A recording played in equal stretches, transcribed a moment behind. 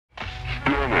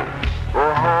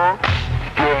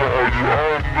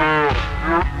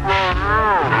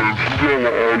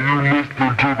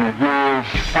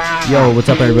Yo, what's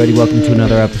up, everybody? Welcome to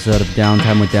another episode of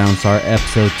Downtime with Downstar,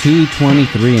 episode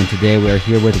 223. And today we are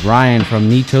here with Ryan from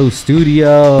Nito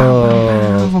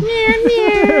Studios.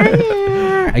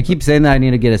 I keep saying that I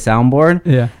need to get a soundboard.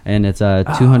 Yeah. And it's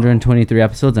 223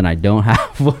 episodes, and I don't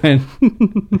have one.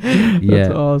 Yeah.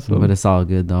 That's awesome. But it's all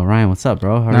good, though. Ryan, what's up,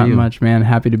 bro? How are Not you? much, man.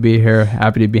 Happy to be here.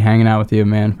 Happy to be hanging out with you,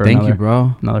 man. For Thank you,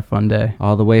 bro. Another fun day.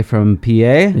 All the way from PA?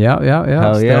 Yeah.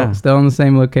 Hell yeah. Still in the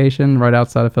same location, right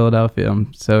outside of Philadelphia.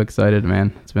 I'm so excited,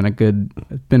 man. It's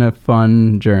been a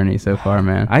fun journey so far,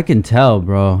 man. I can tell,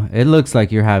 bro. It looks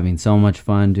like you're having so much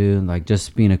fun, dude. Like,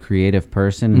 just being a creative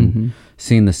person and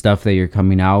seeing the stuff that you're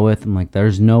coming out with. I'm like,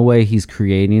 there's no way he's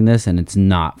creating this and it's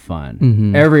not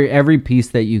fun. Every piece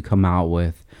that you come out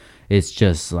with, it's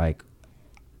just like,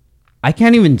 I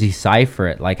can't even decipher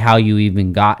it, like how you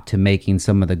even got to making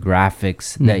some of the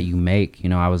graphics that you make. You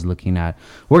know, I was looking at,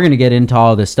 we're going to get into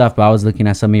all this stuff, but I was looking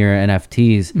at some of your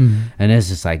NFTs and it's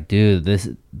just like,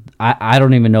 dude, I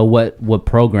don't even know what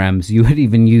programs you would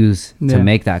even use to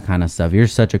make that kind of stuff. You're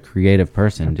such a creative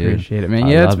person, dude. Appreciate it, man.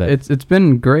 It's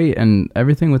been great, and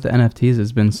everything with the NFTs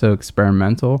has been so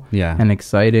experimental and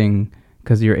exciting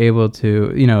because you're able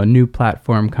to, a new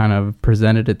platform kind of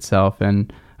presented itself.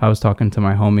 And I was talking to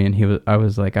my homie, and I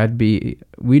was like,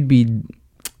 we'd be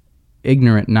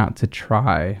ignorant not to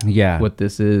try what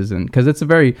this is, and because it's a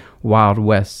very Wild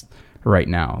West right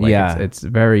now. It's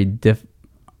very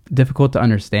difficult to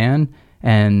understand,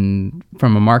 and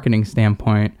from a marketing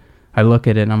standpoint, I look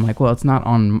at it and I'm like, well, it's not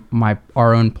on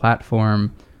our own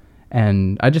platform,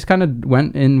 and I just kind of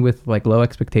went in with like low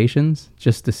expectations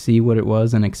just to see what it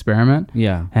was and experiment.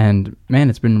 And man,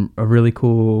 it's been a really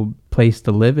cool place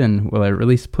to live in. Well, at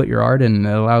least put your art in.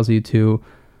 It allows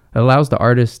the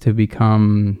artist to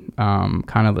become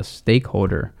kind of the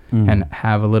stakeholder and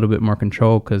have a little bit more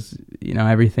control, because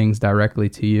everything's directly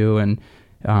to you. And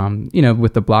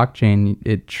with the blockchain,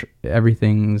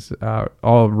 everything's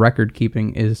all record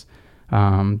keeping is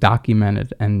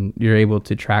documented, and you're able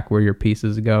to track where your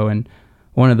pieces go. And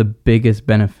one of the biggest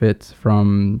benefits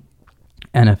from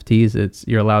NFTs,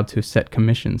 you're allowed to set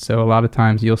commissions. So a lot of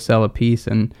times you'll sell a piece,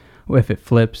 and if it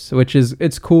flips,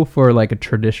 it's cool for like a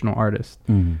traditional artist.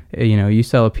 You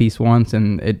sell a piece once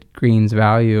and it gains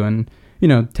value, and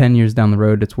 10 years down the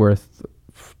road it's worth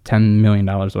 $10 million,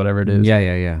 whatever it is.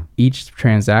 Yeah. Each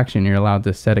transaction you're allowed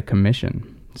to set a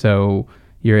commission, so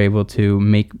you're able to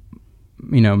make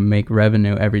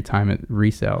revenue every time it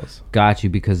resells. Got you,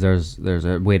 because there's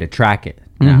a way to track it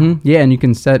now. Yeah, and you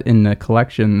can set in the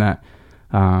collection that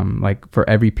like for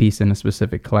every piece in a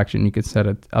specific collection, you could set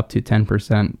it up to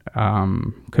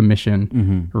 10%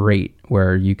 commission rate,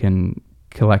 where you can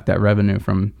collect that revenue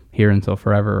from here until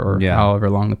forever, or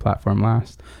however long the platform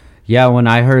lasts. Yeah, when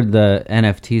I heard the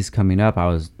NFTs coming up, I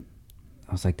was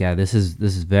like, yeah, this is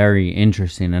very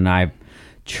interesting, and I've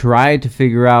tried to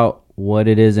figure out what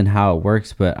it is and how it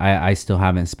works, but I still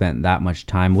haven't spent that much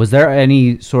time. Was there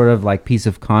any sort of like piece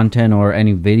of content or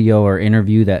any video or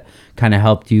interview that kind of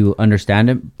helped you understand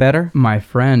it better? My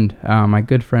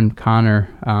good friend Connor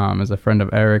is a friend of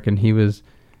Eric, and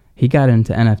he got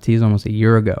into NFTs almost a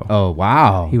year ago. Oh,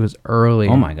 wow. He was early.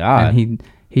 Oh my God. And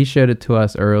he showed it to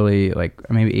us early, like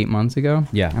maybe 8 months ago.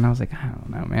 Yeah. And I was like, I don't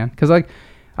know, man. Because like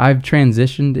I've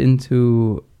transitioned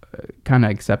into kind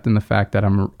of accepting the fact that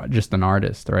I'm just an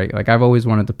artist, right? Like I've always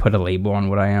wanted to put a label on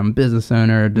what I am, business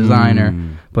owner, designer.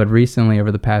 But recently,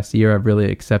 over the past year, I've really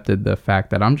accepted the fact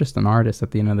that I'm just an artist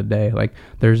at the end of the day. Like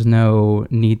there's no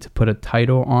need to put a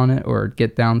title on it or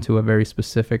get down to a very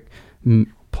specific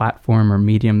platform or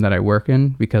medium that I work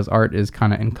in, because art is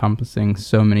kind of encompassing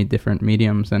so many different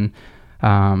mediums. And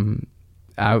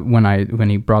when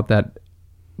he brought that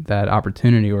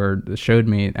opportunity or showed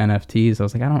me NFTs, I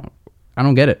was like, I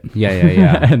don't get it.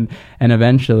 Yeah. and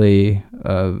eventually,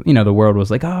 the world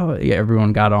was like, oh, yeah,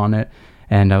 everyone got on it.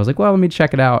 And I was like, well, let me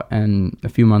check it out. And a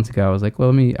few months ago, I was like,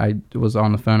 I was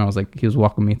on the phone. I was like, he was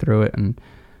walking me through it. And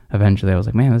eventually I was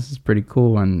like, man, this is pretty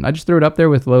cool. And I just threw it up there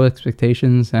with low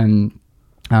expectations. And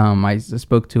I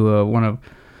spoke to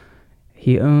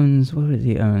he owns, what does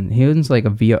he own? He owns like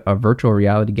a virtual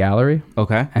reality gallery.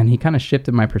 Okay. And he kind of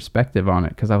shifted my perspective on it,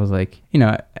 because I was like,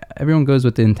 everyone goes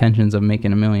with the intentions of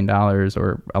making $1 million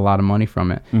or a lot of money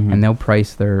from it, and they'll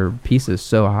price their pieces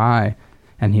so high.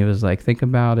 And he was like, think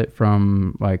about it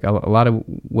from like a lot of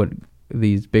what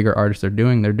these bigger artists are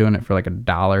doing. They're doing it for like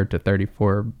 $1 to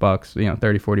 $34,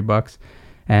 $30-$40,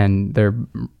 and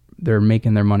they're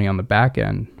making their money on the back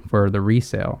end for the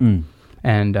resale.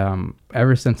 And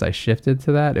ever since I shifted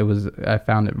to that, I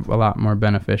found it a lot more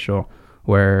beneficial,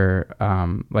 where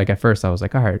like at first I was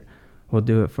like, all right, we'll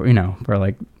do it for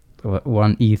like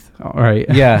 1 ETH, all right.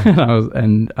 Yeah.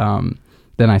 And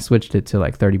then I switched it to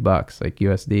like $30, like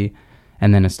USD.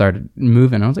 And then it started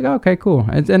moving. I was like, oh, okay, cool.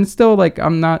 And it's still like,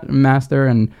 I'm not a master,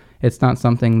 and it's not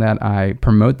something that I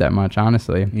promote that much,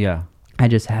 honestly. Yeah. I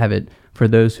just have it for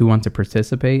those who want to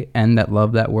participate and that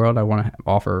love that world. I want to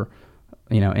offer,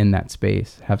 in that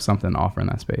space, have something to offer in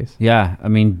that space. Yeah. I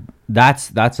mean,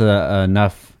 that's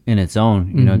enough in its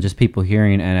own, just people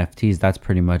hearing NFTs, that's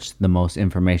pretty much the most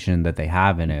information that they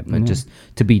have in it. But just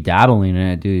to be dabbling in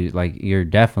it, dude, like you're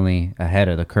definitely ahead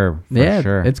of the curve for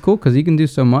sure. It's cool because you can do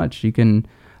so much. You can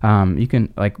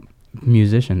like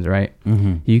musicians, right?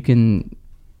 Mm-hmm. You can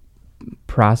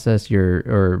process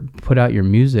or put out your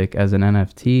music as an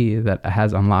NFT that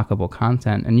has unlockable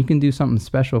content, and you can do something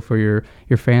special for your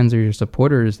fans or your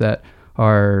supporters that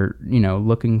are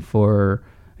looking for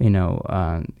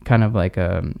kind of like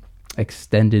a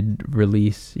extended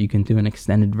release. You can do an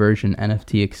extended version,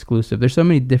 NFT exclusive. There's so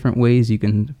many different ways you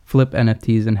can flip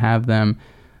NFTs and have them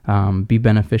be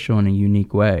beneficial in a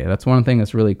unique way. That's one thing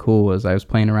that's really cool. Is I was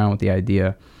playing around with the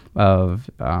idea of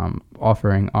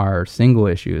offering our single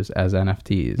issues as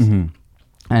NFTs.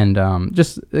 Mm-hmm. And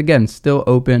just again, still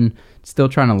open, still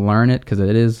trying to learn it, because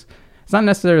it's not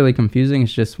necessarily confusing.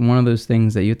 It's just one of those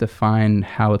things that you have to find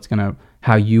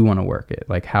how you want to work it,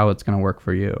 like how it's going to work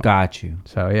for you. Got you.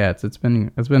 So yeah, it's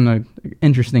been an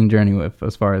interesting journey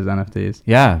as far as NFTs.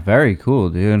 Yeah, very cool,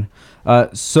 dude.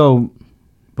 So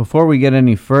before we get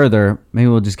any further, maybe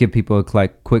we'll just give people a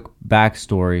quick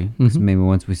backstory. Mm-hmm. Maybe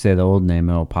once we say the old name,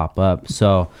 it'll pop up.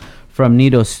 So from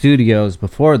Nito Studios,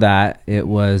 before that, it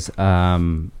was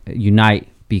Unite,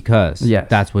 because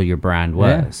that's what your brand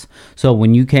was. Yeah. So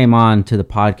when you came on to the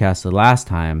podcast the last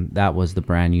time, that was the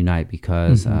brand Unite,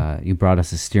 because you brought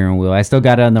us a steering wheel. I still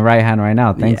got it on the right hand right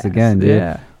now. Thanks again, dude.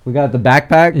 Yeah. We got the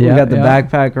backpack. Yeah, we got the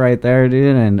backpack right there,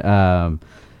 dude. And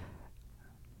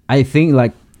I think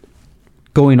like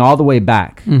going all the way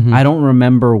back, I don't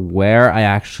remember where I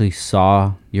actually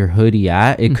saw your hoodie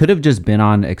at. It could have just been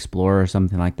on Explorer or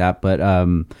something like that. But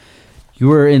you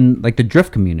were in like the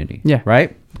drift community,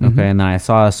 right? Okay, and then I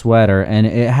saw a sweater, and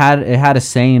it had a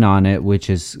saying on it, which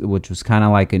was kind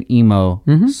of like an emo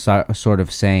sort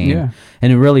of saying,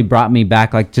 and it really brought me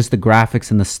back, like just the graphics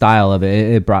and the style of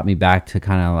it. It brought me back to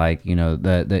kind of like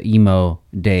the emo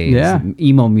days,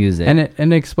 emo music, and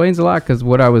it explains a lot, because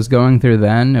what I was going through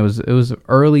then, it was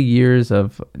early years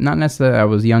of, not necessarily I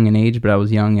was young in age, but I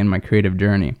was young in my creative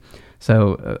journey.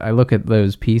 So I look at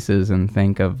those pieces and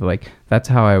think of like that's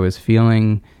how I was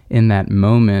feeling in that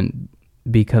moment,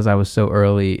 because I was so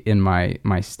early in my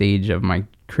stage of my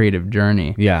creative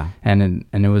journey. Yeah. And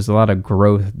it was a lot of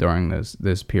growth during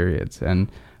those periods.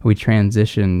 And we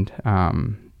transitioned.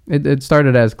 It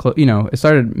started as, it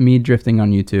started me drifting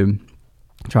on YouTube,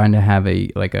 trying to have a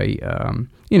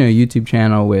YouTube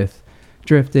channel with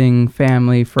drifting,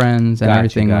 family, friends, and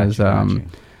everything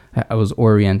I was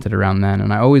oriented around then.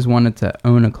 And I always wanted to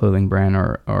own a clothing brand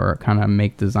or kind of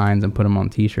make designs and put them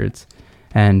on t-shirts.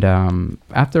 And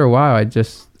after a while, I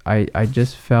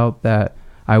just felt that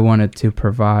I wanted to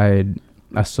provide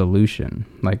a solution,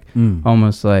 like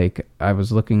almost like I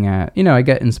was looking at, I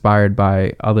get inspired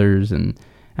by others, and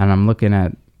I'm looking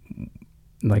at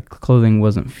like clothing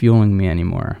wasn't fueling me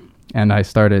anymore, and I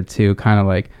started to kind of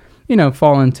like,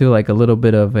 fall into like a little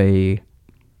bit of a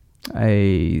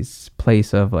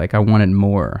place of like I wanted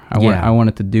more. I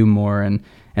wanted to do more and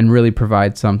really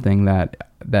provide something that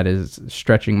is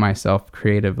stretching myself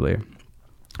creatively.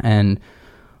 And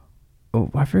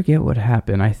I forget what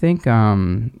happened. I think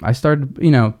I started,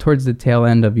 towards the tail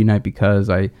end of Unite, because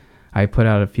I put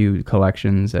out a few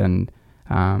collections, and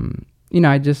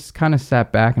I just kind of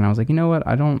sat back and I was like, you know what?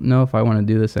 I don't know if I want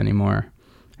to do this anymore.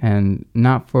 And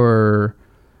not for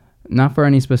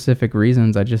any specific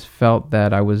reasons. I just felt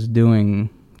that I was doing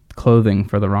clothing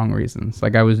for the wrong reasons.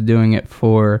 Like I was doing it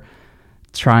for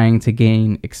trying to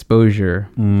gain exposure,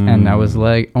 and I was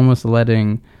like almost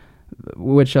letting,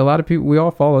 which a lot of people, we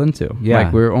all fall into.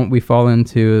 Like we fall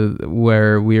into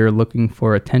where we are looking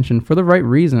for attention for the right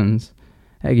reasons,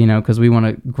 because we want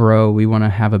to grow, we want to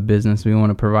have a business, we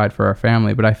want to provide for our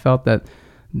family. But I felt that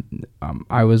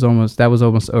that was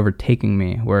almost overtaking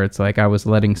me, where it's like I was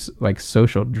letting like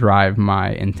social drive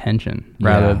my intention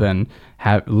rather than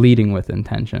leading with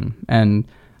intention. And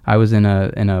I was in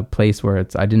a place where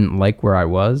I didn't like where I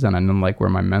was, and I didn't like where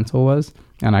my mental was,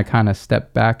 and I kind of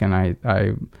stepped back, and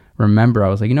I remember I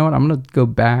was like, you know what, I'm gonna go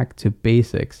back to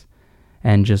basics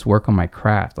and just work on my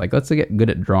craft. Like let's get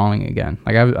good at drawing again.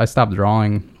 Like I stopped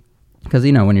drawing because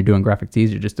when you're doing graphic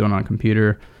tees, you're just doing it on a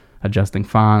computer, adjusting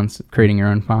fonts, creating your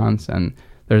own fonts, and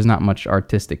there's not much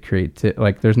artistic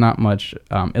there's not much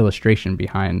illustration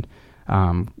behind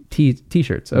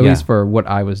t-shirts, at least for what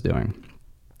I was doing.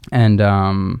 And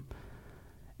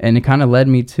it kind of led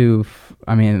me to,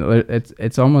 I mean,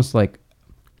 it's almost like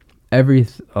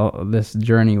this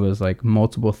journey was like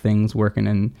multiple things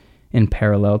working in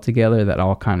parallel together that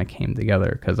all kind of came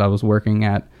together, because I was working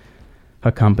at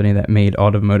a company that made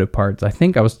automotive parts. I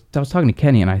think I was talking to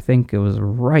Kenny, and I think it was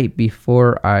right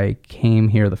before I came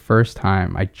here the first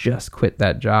time. I just quit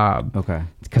that job. Okay.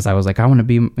 Because I was like, I want to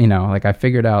be, like I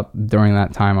figured out during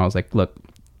that time, I was like, look,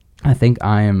 I think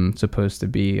I am supposed to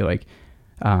be like,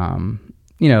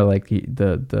 like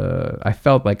I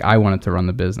felt like I wanted to run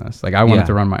the business. Like I wanted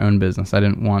to run my own business. I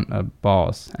didn't want a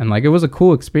boss. And like, it was a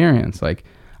cool experience. Like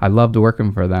I loved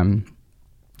working for them,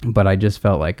 but I just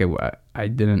felt like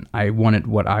I wanted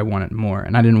what I wanted more.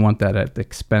 And I didn't want that at the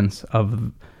expense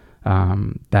of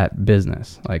that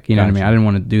business. Like, you know what I mean? I didn't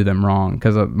want to do them wrong,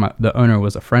 because the owner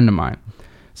was a friend of mine.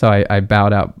 So I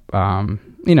bowed out.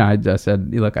 I just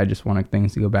said, look, I just wanted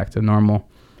things to go back to normal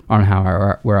on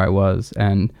where I was.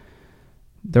 And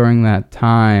during that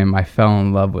time, I fell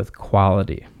in love with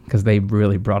quality, because they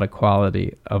really brought a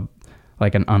quality of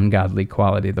like an ungodly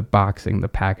quality, the boxing, the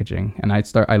packaging. And I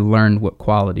learned what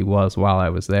quality was while I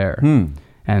was there.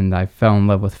 And I fell in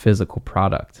love with physical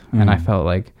product. And I felt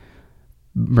like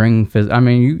I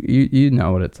mean, you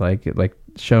know what it's like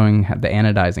showing the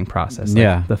anodizing process.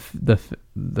 Like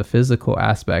the physical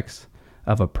aspects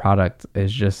of a product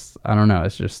is just, I don't know,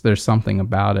 it's just, there's something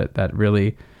about it that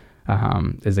really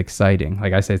is exciting.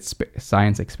 Like I said, it's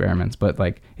science experiments, but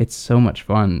like it's so much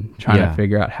fun trying to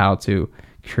figure out how to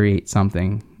create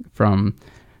something from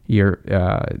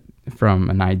from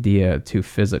an idea to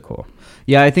physical.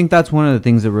 Yeah, I think that's one of the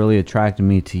things that really attracted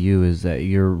me to you, is that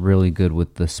you're really good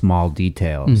with the small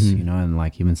details, and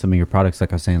like even some of your products,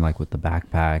 like I was saying, like with the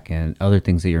backpack and other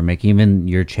things that you're making, even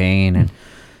your chain, and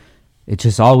it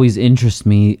just always interests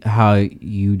me how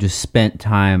you just spent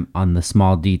time on the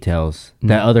small details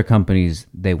that other companies,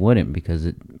 they wouldn't, because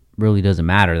it really doesn't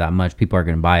matter that much. People are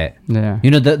going to buy it. Yeah.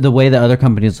 The way that other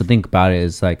companies will think about it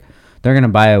is like, they're going to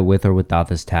buy it with or without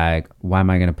this tag. Why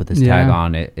am I going to put this tag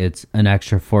on it? It's an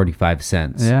extra 45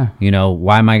 cents. Yeah.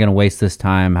 Why am I going to waste this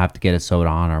time, have to get it sewed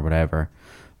on or whatever?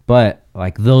 But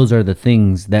like, those are the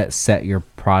things that set your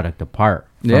product apart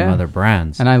from other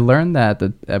brands. And I learned that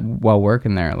while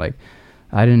working there. Like,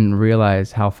 I didn't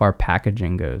realize how far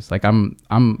packaging goes. Like I'm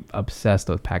obsessed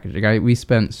with packaging. We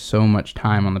spent so much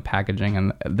time on the packaging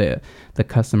and the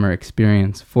customer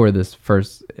experience for this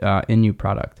first Inu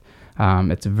product.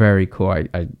 It's very cool.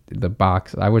 The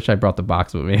box, I wish I brought the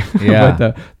box with me. Yeah.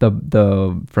 But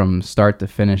the from start to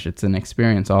finish, it's an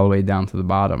experience all the way down to the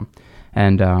bottom.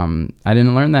 And I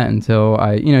didn't learn that until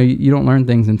you don't learn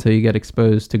things until you get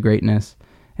exposed to greatness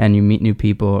and you meet new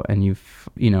people, and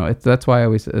that's why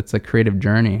it's a creative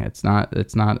journey. It's not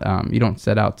you don't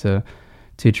set out to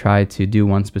try to do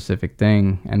one specific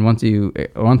thing. And once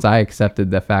I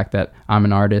accepted the fact that I'm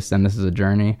an artist and this is a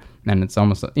journey, and it's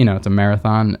almost, it's a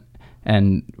marathon,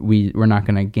 and we're not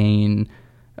going to gain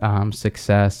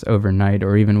success overnight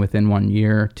or even within 1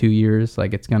 year, 2 years.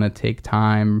 Like, it's going to take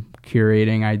time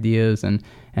curating ideas and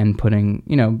putting,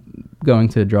 going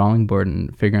to the drawing board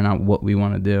and figuring out what we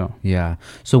want to do. Yeah.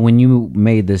 So when you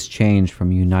made this change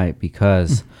from Unite,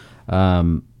 because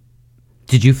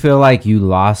did you feel like you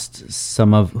lost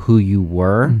some of who you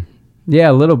were?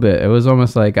 Yeah, a little bit. It was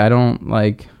almost like I don't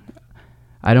like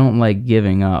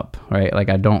giving up, right? Like,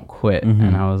 I don't quit.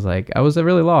 And I was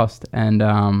really lost.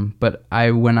 And but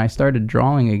when I started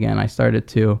drawing again, I started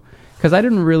to, because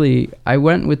I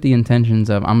went with the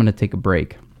intentions of, I'm going to take a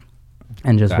break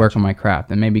and just work on my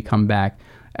craft and maybe come back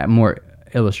at more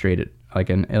illustrated, like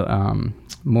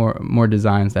more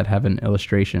designs that have an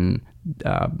illustration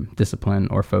discipline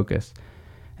or focus.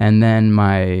 And then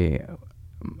my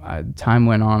time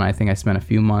went on. I think I spent a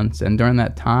few months, and during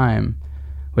that time,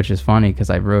 which is funny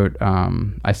because I wrote,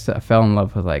 I fell in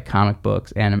love with like comic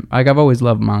books, and like I've always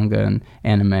loved manga and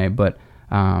anime, but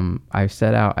I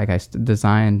set out, like I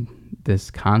designed this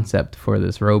concept for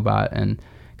this robot, and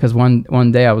because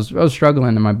one day I was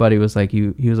struggling, and my buddy was like,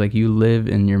 he was like, you live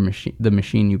in your machine, the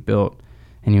machine you built,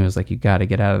 and he was like, you got to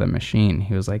get out of the machine.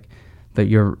 He was like, that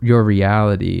your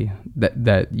reality, that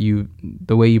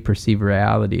the way you perceive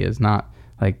reality is not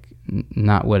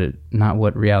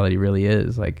what reality really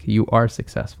is. Like, you are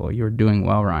successful, you're doing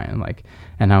well, Ryan. Like,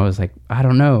 and I was like, I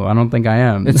don't know, I don't think I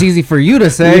am. It's easy for you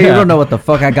to say. You don't know what the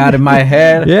fuck I got in my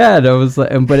head. Yeah, that was like,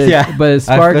 but it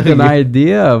sparked an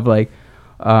idea of like,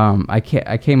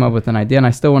 I came up with an idea, and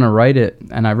I still want to write it,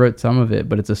 and I wrote some of it,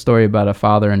 but it's a story about a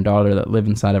father and daughter that live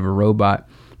inside of a robot,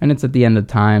 and it's at the end of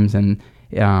times, and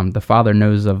the father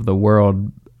knows of the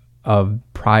world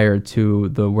prior to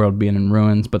the world being in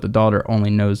ruins, but the daughter only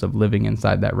knows of living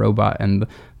inside that robot, and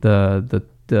the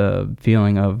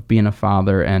feeling of being a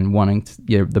father and wanting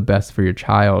the best for your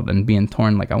child and being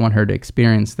torn. Like, I want her to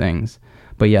experience things,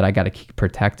 but yet I got to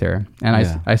protect her. And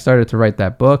I started to write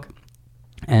that book,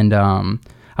 and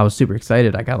I was super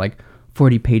excited. I got like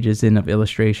 40 pages in of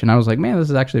illustration. I was like, man, this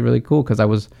is actually really cool, because I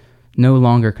was no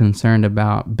longer concerned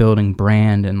about building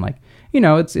brand. And like,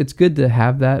 it's good to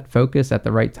have that focus at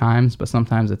the right times, but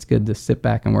sometimes it's good to sit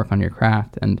back and work on your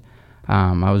craft. And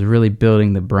I was really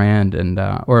building the brand and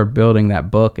or building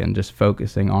that book and just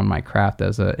focusing on my craft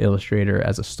as an illustrator,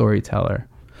 as a storyteller.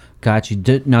 Got you.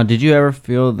 Did you ever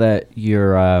feel that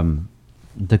your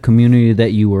the community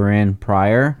that you were in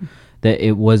prior, that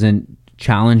it wasn't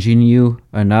challenging you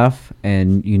enough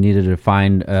and you needed to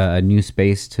find a new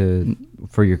space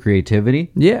for your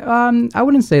creativity? Yeah, I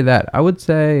wouldn't say that. I would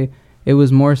say it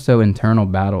was more so internal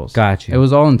battles. Gotcha. It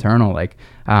was all internal. Like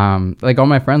all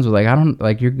my friends were like, I don't,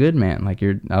 like, you're good, man. Like,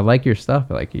 I like your stuff.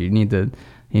 Like, you need to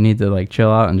like chill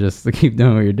out and just keep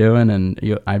doing what you're doing, and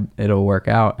it'll work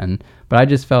out. But I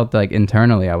just felt like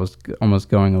internally I was almost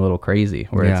going a little crazy,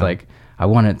 where it's like I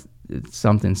wanted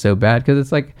something so bad, because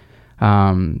it's like,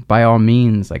 by all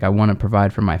means, like, I want to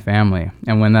provide for my family.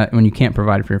 And when you can't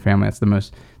provide for your family, that's the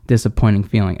most disappointing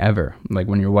feeling ever. Like,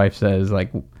 when your wife says,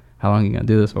 like, how long are you gonna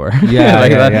do this for? Yeah,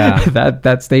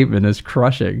 that statement is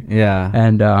crushing. Yeah.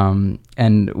 And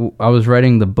I was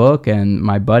writing the book, and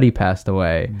my buddy passed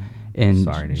away in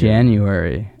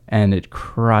January, and it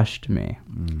crushed me.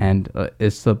 And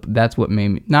that's what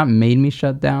not made me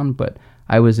shut down, but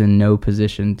I was in no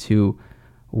position to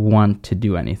want to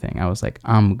do anything. I was like,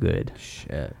 I'm good.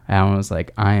 Shit. And I was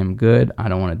like, I am good. I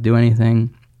don't want to do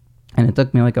anything. And it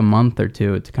took me like a month or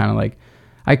two to kind of like,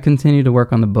 I continued to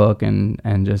work on the book and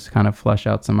just kind of flesh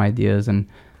out some ideas and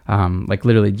like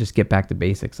literally just get back to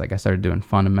basics. Like, I started doing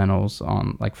fundamental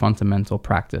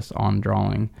practice on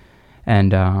drawing,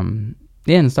 and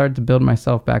and started to build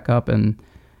myself back up, and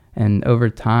over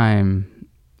time,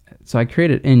 so I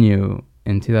created Inu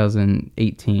in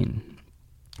 2018.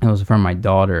 It was from my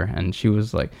daughter, and she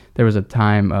was like, there was a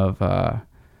time of how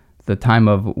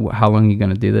long are you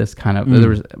going to do this kind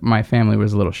of, my family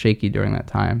was a little shaky during that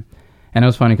time. And it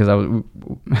was funny because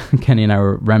Kenny and I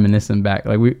were reminiscing back.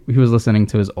 Like, he was listening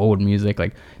to his old music,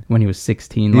 like when he was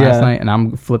 16 last night, and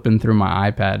I'm flipping through my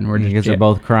iPad, and we're just, you guys are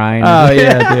both crying. Oh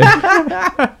yeah,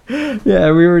 dude.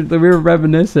 Yeah, we were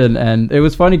reminiscing, and it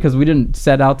was funny because we didn't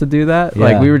set out to do that. Yeah.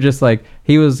 Like, we were just like,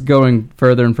 he was going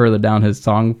further and further down his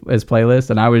playlist,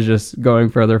 and I was just going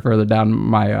further and further down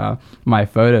my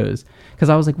photos. Because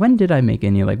I was like, when did I make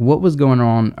Inu? Like, what was going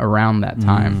on around that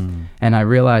time? And I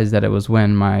realized that it was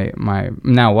when my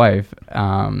now wife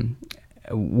had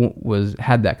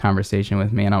that conversation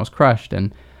with me, and I was crushed,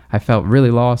 and I felt really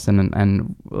lost,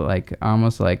 and like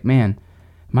almost like, man,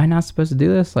 am I not supposed to do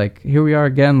this? Like, here we are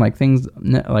again, like things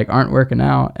like aren't working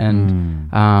out, and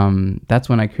that's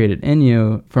when I created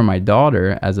Inu for my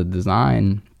daughter as a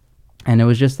design, and it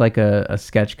was just like a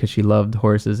sketch because she loved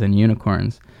horses and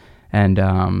unicorns,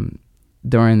 and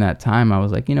during that time, I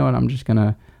was like, you know what, I'm just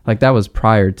gonna, like, that was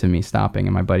prior to me stopping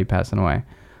and my buddy passing away.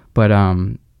 But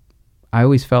I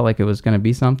always felt like it was gonna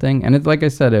be something. And it's like I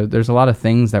said, there's a lot of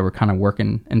things that were kind of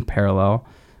working in parallel.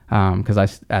 Because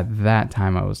at that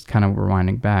time, I was kind of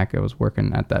rewinding back. I was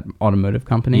working at that automotive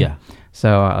company. Yeah.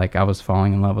 So like, I was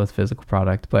falling in love with physical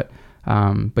product. But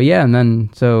yeah, and then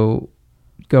so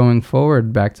going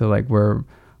forward back to like where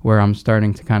I'm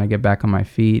starting to kind of get back on my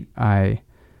feet, I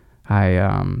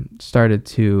started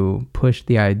to push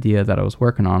the idea that I was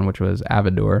working on, which was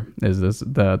Avidor.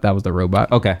 That was the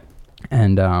robot? Okay.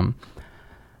 And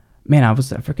man, I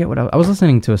forget what I was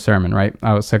listening to a sermon, right?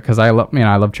 Because I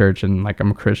love church, and like,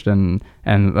 I'm a Christian,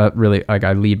 and that really, like,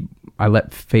 I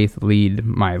let faith lead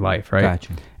my life, right?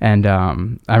 Gotcha. And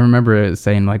I remember it was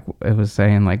saying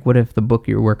like, what if the book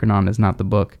you're working on is not the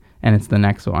book and it's the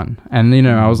next one? And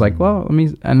I was like, well,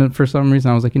 and for some reason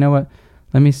I was like, you know what?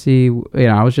 Let me see,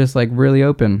 I was just like really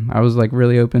open. I was like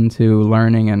really open to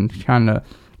learning and trying to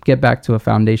get back to a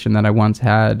foundation that I once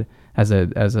had as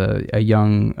a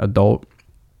young adult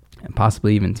and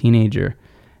possibly even teenager.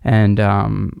 And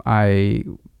I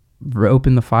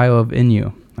opened the file of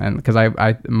Inu, and because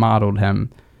I modeled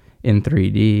him in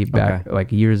 3D back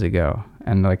like years ago,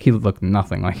 and like, he looked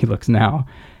nothing like he looks now.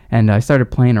 And I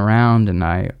started playing around, and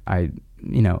I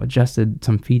adjusted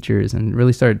some features and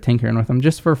really started tinkering with them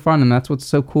just for fun. And that's what's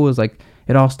so cool, is like,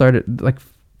 it all started, like,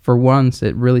 for once,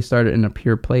 it really started in a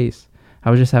pure place.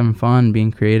 I was just having fun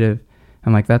being creative.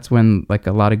 And like, that's when like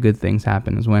a lot of good things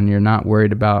happen, is when you're not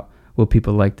worried about, will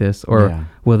people like this, or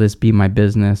will this be my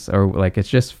business, or like, it's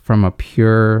just from a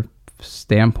pure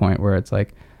standpoint where it's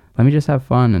like, let me just have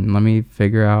fun and let me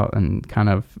figure out and kind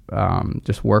of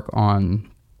just work on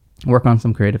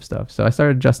some creative stuff. So I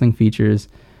started adjusting features,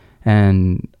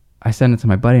 and I sent it to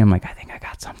my buddy. I'm like, I think I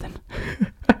got something.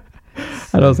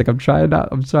 And I was like, I'm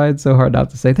trying so hard not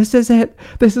to say, this is it.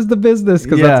 This is the business.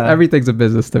 Because everything's a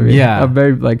business to me. Yeah.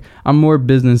 I'm more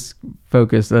business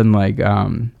focused than like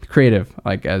creative,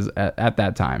 like at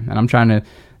that time. And I'm trying to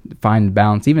find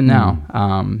balance even now,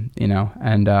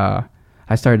 and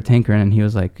I started tinkering, and he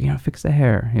was like, fix the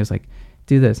hair. He was like,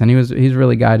 do this. And he's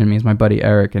really guiding me. He's my buddy,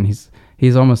 Eric. And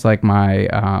he's almost like my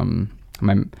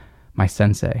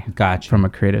sensei. Gotcha. From a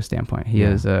creative standpoint. He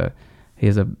is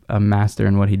a master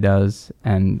in what he does,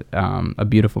 and a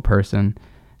beautiful person.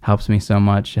 Helps me so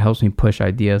much. Helps me push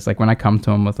ideas. Like when I come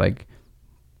to him with like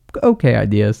okay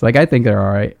ideas, like I think they're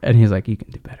all right, and he's like, you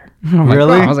can do better.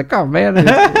 Really? I was like, oh man.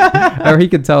 Or he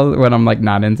could tell when I'm like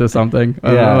not into something.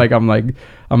 Yeah. I'm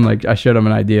like I showed him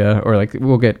an idea, or like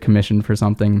we'll get commissioned for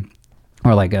something,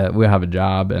 or like we'll have a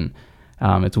job, and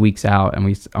it's weeks out,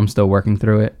 and I'm still working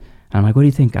through it. And I'm like, what do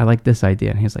you think? I like this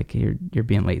idea. And he's like, you're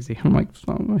being lazy. I'm like,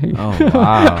 oh,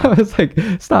 wow. I was like,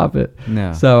 stop it.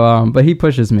 No. So, but he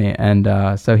pushes me.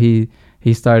 And so he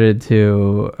started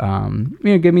to,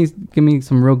 give me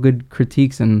some real good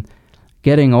critiques. And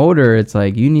getting older, it's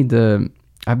like,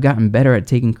 I've gotten better at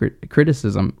taking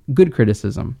criticism, good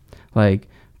criticism, like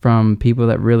from people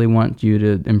that really want you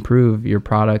to improve your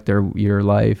product or your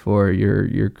life or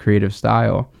your creative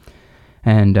style.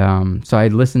 And so I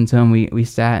listened to him. We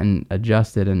sat and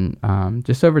adjusted, and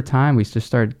just over time we just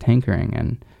started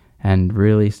tinkering and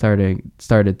really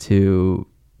started to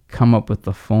come up with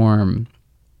the form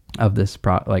of this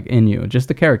like Inu, just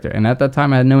the character. And at that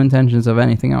time I had no intentions of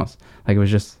anything else. Like it was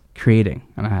just creating,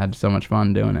 and I had so much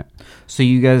fun doing it. So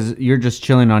you're just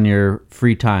chilling on your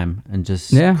free time and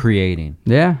just creating.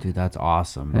 Yeah. Dude, that's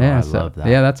awesome, bro. Yeah, I love that.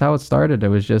 Yeah, that's how it started. It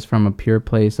was just from a pure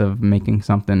place of making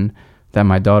something that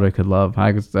my daughter could love.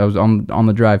 I was on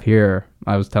the drive here.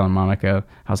 I was telling Monica,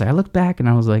 I was like, I looked back and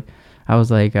I was like,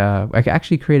 I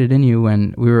actually created Inu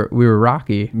when we were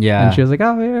Rocky. Yeah. And she was like,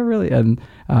 oh yeah, really? And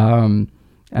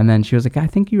then she was like, I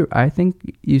think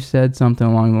you said something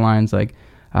along the lines like,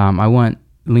 I want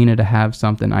Lena to have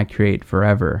something I create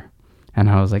forever. And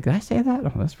I was like, did I say that?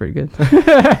 Oh, that's pretty good.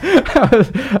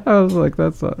 I was like,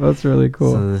 that's really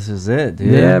cool. So this is it,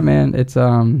 dude. Yeah, man. It's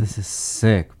this is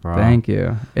sick, bro. Thank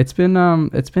you. It's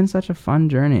been such a fun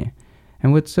journey.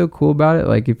 And what's so cool about it,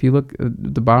 like if you look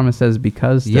at the bottom, it says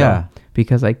because still. Yeah.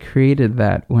 Because I created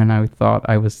that when I thought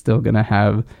I was still gonna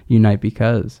have Unite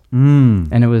Because.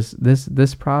 And it was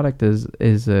this product is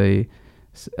a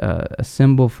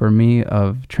symbol for me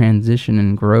of transition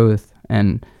and growth,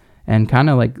 and kind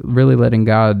of like really letting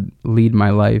God lead my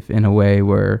life in a way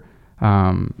where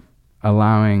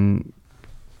allowing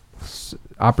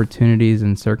opportunities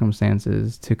and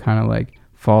circumstances to kind of like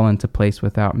fall into place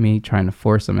without me trying to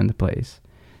force them into place,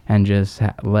 and just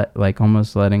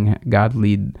almost letting God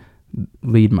lead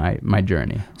my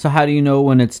journey. So how do you know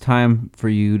when it's time for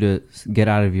you to get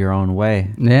out of your own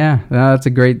way? Yeah, that's a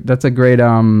good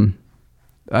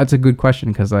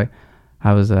question, because I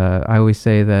always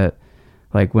say that,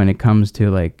 like when it comes to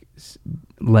like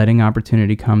letting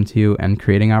opportunity come to you and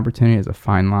creating opportunity is a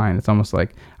fine line. It's almost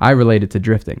like I relate it to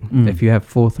drifting. If you have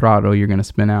full throttle, you're going to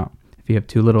spin out. If you have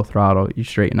too little throttle, you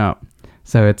straighten up.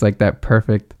 So it's like that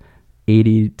perfect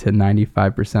 80 to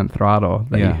 95% throttle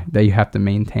that you have to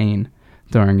maintain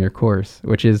during your course,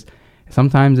 which is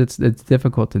sometimes it's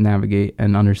difficult to navigate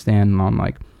and understand on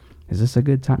like, is this a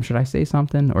good time? Should I say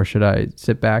something, or should I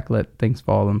sit back, let things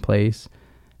fall in place?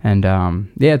 And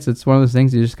it's one of those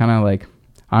things you just kind of like,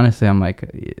 honestly, I'm like,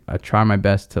 I try my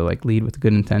best to like lead with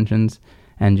good intentions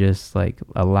and just like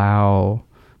allow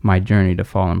my journey to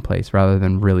fall in place rather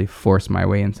than really force my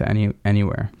way into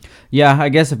anywhere. Yeah, I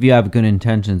guess if you have good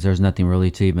intentions, there's nothing really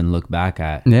to even look back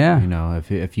at. Yeah. You know,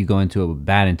 if you go into it with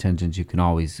bad intentions, you can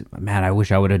always, man, I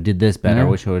wish I would have did this better. Yeah. I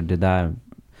wish I would have did that.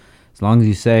 As long as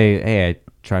you say, hey, I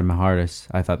tried my hardest.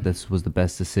 I thought this was the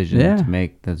best decision to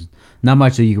make. There's not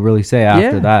much that you can really say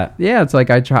after that. Yeah, it's like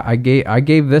I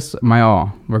gave this my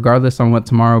all, regardless on what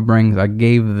tomorrow brings. I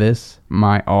gave this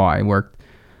my all. I worked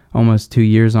almost 2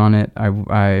 years on it.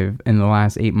 I've in the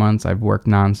last 8 months I've worked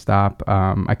nonstop.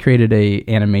 I created a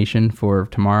animation for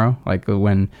tomorrow, like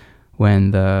when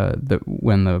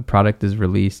the product is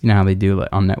released. You know how they do like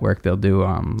on network, they'll do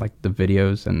like the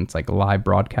videos and it's like a live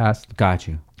broadcast. Got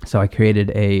you. So I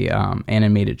created a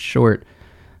animated short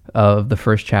of the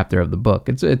first chapter of the book.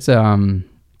 It's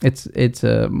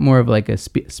more of like a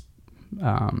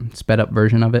sped up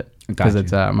version of it, because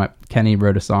it's Kenny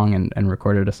wrote a song and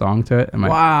recorded a song to it, and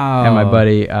my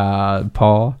buddy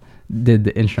Paul did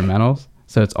the instrumentals,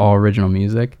 so it's all original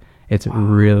music. It's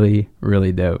really,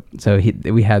 really dope. So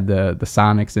we had the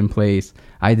sonics in place.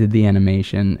 I did the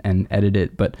animation and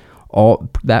edited it, but all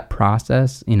that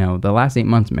process, you know, the last 8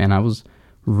 months, man, I was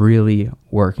really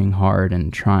working hard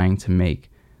and trying to make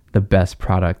the best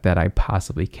product that I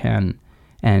possibly can,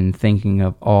 and thinking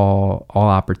of all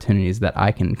opportunities that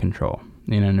I can control.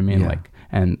 You know what I mean? Yeah. Like,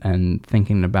 and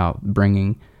thinking about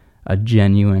bringing a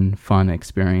genuine fun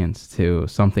experience to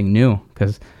something new,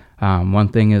 because one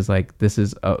thing is like, this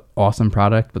is an awesome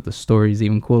product, but the story's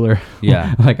even cooler.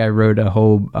 Yeah. Like I wrote a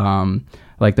whole,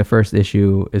 like the first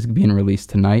issue is being released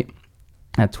tonight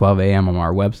at 12 a.m. on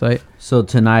our website. So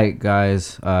tonight,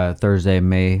 guys, Thursday,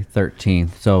 May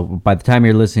 13th. So by the time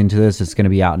you're listening to this, it's going to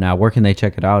be out now. Where can they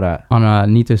check it out at? On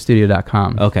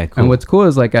nitostudio.com. Okay, cool. And what's cool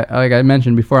is like I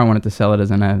mentioned before, I wanted to sell it as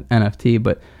an NFT,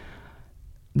 but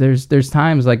there's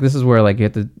times like this is where like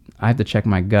I have to check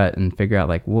my gut and figure out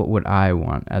like what would I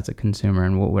want as a consumer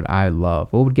and what would I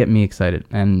love, what would get me excited.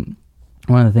 And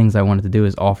one of the things I wanted to do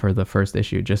is offer the first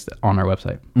issue just on our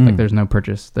website. Like there's no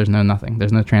purchase, there's no nothing,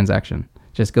 there's no transaction.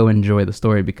 Just go enjoy the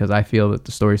story, because I feel that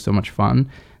the story is so much fun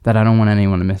that I don't want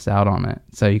anyone to miss out on it.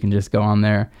 So you can just go on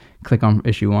there, click on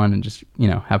issue 1, and just, you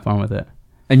know, have fun with it.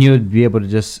 And you would be able to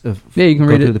just you can go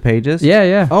read through the pages?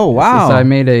 Yeah. Oh, wow. So I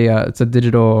made it's a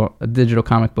digital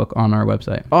comic book on our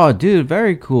website. Oh, dude,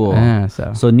 very cool. Yeah,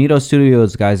 so Nito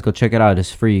Studios, guys, go check it out.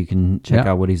 It's free. You can check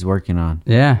out what he's working on.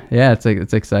 Yeah,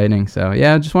 it's exciting. So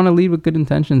yeah, I just want to lead with good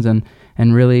intentions and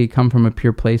really come from a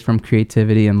pure place, from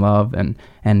creativity and love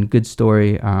and good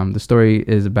story. The story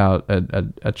is about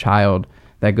a child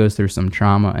that goes through some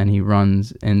trauma, and he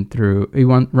runs through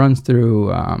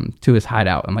to his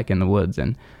hideout and like in the woods.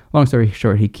 And long story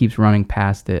short, he keeps running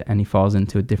past it, and he falls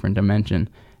into a different dimension,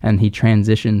 and he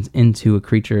transitions into a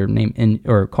creature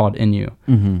called Inu.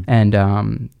 Mm-hmm.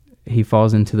 And he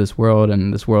falls into this world,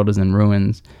 and this world is in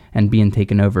ruins and being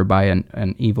taken over by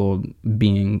an evil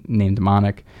being named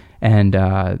Monarch. And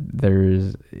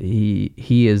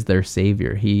he is their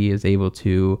savior. He is able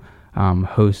to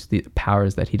host the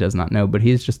powers that he does not know, but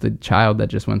he's just a child that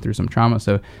just went through some trauma.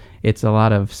 So it's a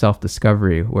lot of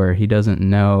self-discovery where he doesn't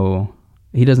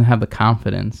have the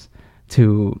confidence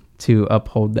to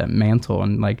uphold that mantle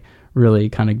and like really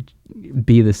kind of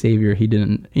be the savior he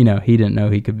didn't know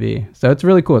he could be. So it's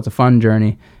really cool. It's a fun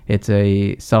journey. It's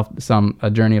a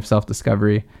journey of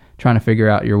self-discovery, trying to figure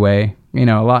out your way. You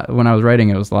know, a lot when I was writing,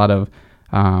 it was a lot of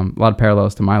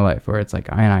parallels to my life, where it's like,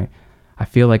 I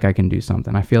feel like I can do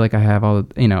something. I feel like I have all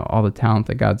the talent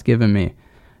that God's given me,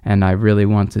 and I really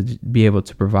want to be able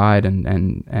to provide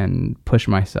and push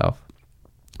myself.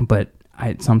 But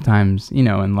I sometimes,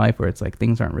 in life where it's like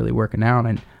things aren't really working out,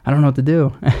 and I don't know what to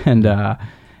do. And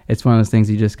it's one of those things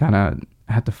you just kind of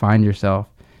have to find yourself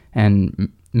and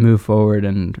move forward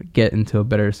and get into a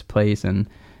better place and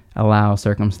allow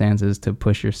circumstances to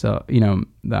push yourself,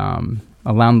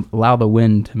 allow the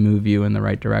wind to move you in the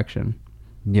right direction.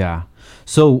 Yeah.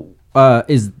 So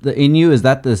is the Inu, is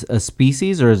that a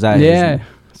species, or is that? Yeah.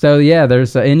 So yeah,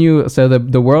 there's Inu. So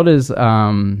the world is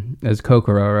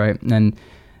Kokoro, right? And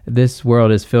this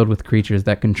world is filled with creatures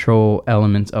that control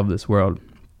elements of this world.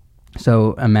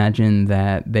 So imagine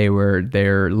that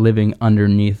they're living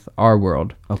underneath our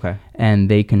world. Okay. And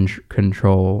they can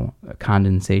control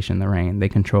condensation, the rain. They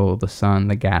control the sun,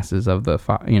 the gases of the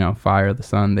fire, the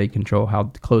sun. They control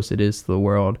how close it is to the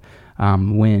world,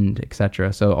 wind,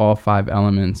 etc. So all 5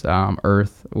 elements: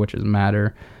 earth, which is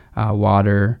matter,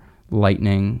 water,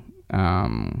 lightning,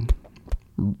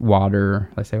 water.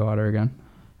 Did I say water again?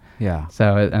 Yeah.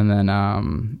 So and then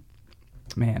I'm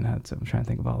trying to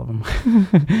think of all of them.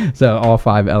 So all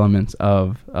 5 elements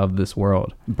of this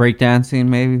world. Breakdancing,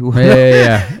 maybe?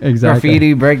 Yeah, exactly.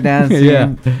 Graffiti, breakdancing.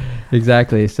 Yeah,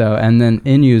 exactly. So, and then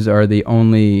Inus are the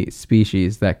only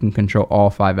species that can control all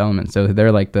 5 elements. So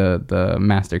they're like the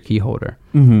master key holder.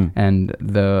 Mm-hmm. And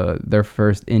their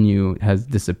first Inu has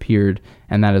disappeared,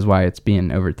 and that is why it's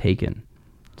being overtaken.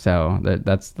 So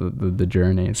that's the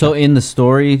journey. So in the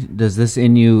story, does this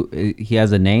Inu, he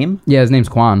has a name? Yeah, his name's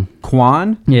Quan.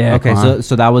 Quan? Yeah. Okay, Quan.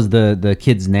 So that was the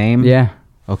kid's name? Yeah.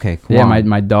 Okay, Quan. Yeah,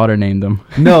 my daughter named him.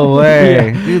 No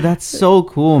way. Yeah. Dude, that's so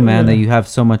cool, man, that you have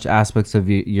so much aspects of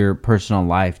your personal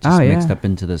life just mixed up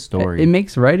into the story. It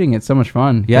makes writing it so much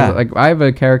fun. Yeah. Like I have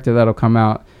a character that'll come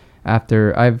out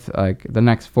after the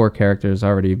next 4 characters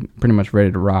already pretty much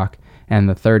ready to rock. And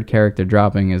the 3rd character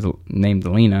dropping is named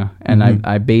Lena. And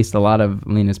I based a lot of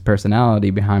Lena's personality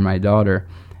behind my daughter.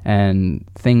 And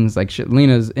things like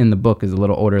Lena's in the book is a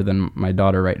little older than my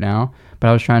daughter right now. But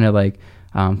I was trying to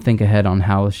think ahead on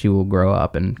how she will grow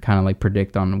up and kind of like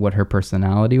predict on what her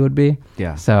personality would be.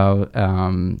 Yeah. So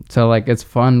like it's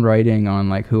fun writing on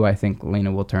like who I think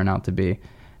Lena will turn out to be,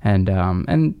 and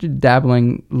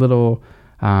dabbling little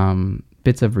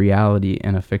bits of reality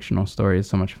in a fictional story is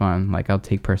so much fun. Like I'll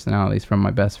take personalities from my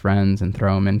best friends and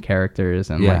throw them in characters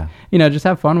and like, you know, just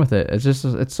have fun with it.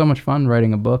 It's so much fun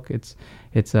writing a book. It's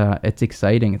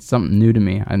exciting. It's something new to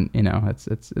me, and you know,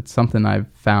 it's something I've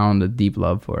found a deep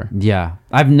love for. Yeah,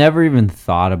 I've never even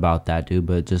thought about that, dude.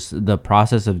 But just the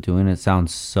process of doing it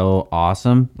sounds so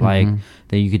awesome. Like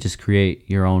that you could just create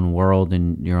your own world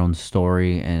and your own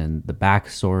story and the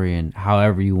backstory and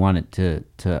however you want it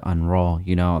to unroll.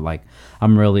 You know, like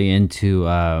I'm really into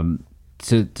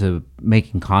to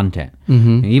making content.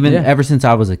 Even ever since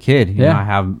I was a kid, you know, I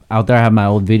have my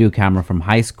old video camera from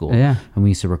high school, and we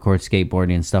used to record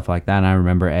skateboarding and stuff like that. And I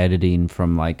remember editing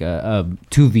from like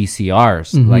two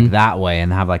VCRs like that way,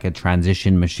 and have like a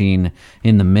transition machine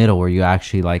in the middle where you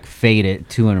actually like fade it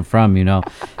to and from, you know.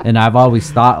 And I've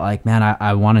always thought like, man,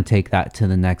 I want to take that to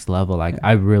the next level. Like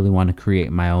I really want to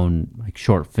create my own like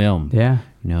short film, you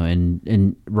know,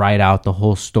 and write out the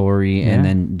whole story and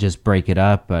then just break it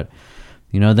up. But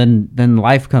you know, then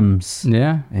life comes,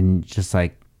 and just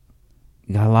like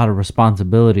you got a lot of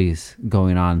responsibilities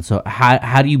going on. So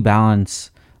how do you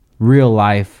balance real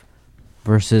life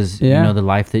versus you know the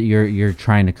life that you're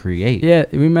trying to create? Yeah,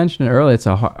 we mentioned it earlier.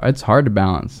 It's hard to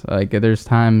balance. Like there's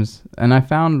times, and I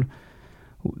found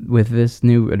with this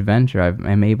new adventure,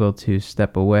 I'm able to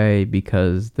step away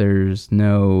because there's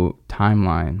no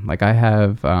timeline. Like I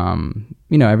have,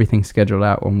 you know, everything scheduled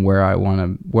out on when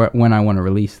I want to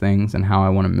release things and how I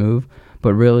want to move.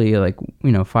 But really, like,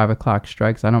 you know, 5 o'clock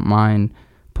strikes, I don't mind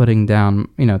putting down,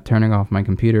 you know, turning off my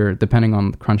computer, depending on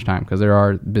the crunch time, because there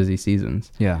are busy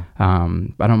seasons. Yeah. I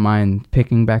don't mind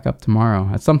picking back up tomorrow.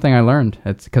 That's something I learned.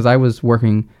 It's because I was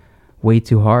working way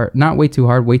too hard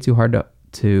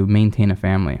to maintain a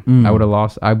family. I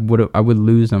would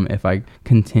lose them if I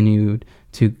continued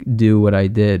to do what I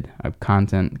did of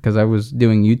content, because I was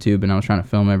doing YouTube and I was trying to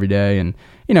film every day, and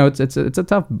you know, it's a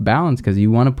tough balance because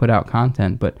you want to put out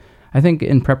content, but I think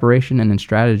in preparation and in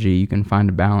strategy you can find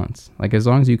a balance. Like as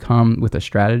long as you come with a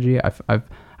strategy,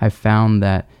 I've found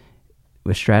that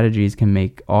with strategies can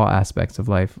make all aspects of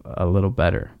life a little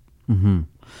better.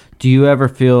 Do you ever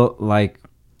feel like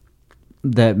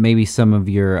that maybe some of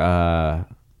your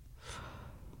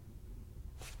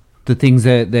the things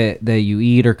that you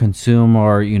eat or consume,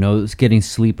 or you know, getting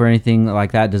sleep or anything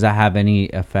like that, does that have any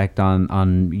effect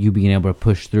on you being able to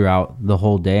push throughout the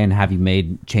whole day? And have you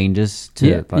made changes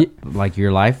to like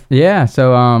your life?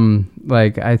 So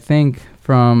like I think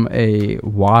from a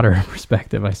water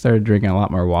perspective, I started drinking a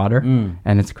lot more water,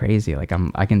 and it's crazy. Like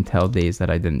I can tell days that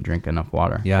I didn't drink enough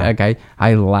water. Like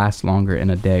I last longer in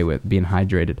a day with being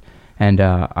hydrated. And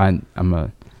I'm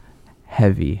a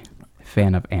heavy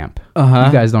fan of AMP.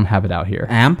 You guys don't have it out here.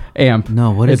 AMP?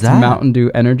 No, what is that? It's Mountain Dew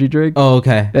energy drink. Oh,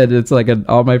 okay. And it's like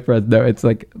all my friends know it's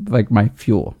like my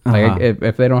fuel. Like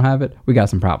if they don't have it, we got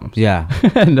some problems. Yeah.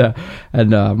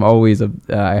 and I'm always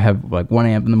I have like 1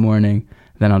 AMP in the morning.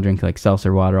 Then I'll drink like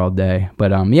seltzer water all day.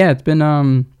 But it's been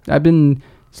I've been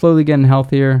slowly getting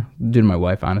healthier due to my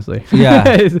wife, honestly.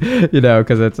 Yeah. You know,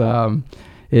 because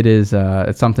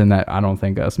it's something that I don't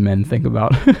think us men think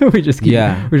about. We're just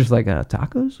like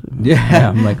tacos.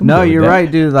 I'm like, no, you're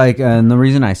right, dude. Like, and the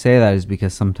reason I say that is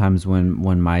because sometimes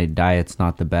when my diet's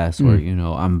not the best, or you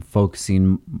know, I'm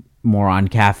focusing more on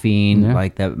caffeine,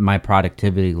 like that, my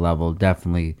productivity level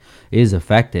definitely is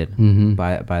affected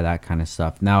by that kind of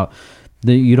stuff. Now,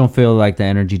 you don't feel like the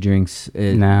energy drinks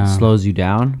slows you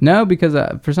down? No, because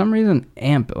for some reason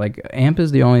AMP is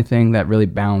the only thing that really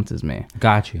balances me.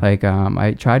 Got you. Like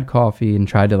I tried coffee and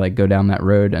tried to like go down that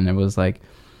road, and it was like,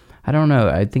 I don't know,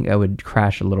 I think I would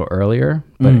crash a little earlier,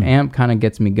 but AMP kind of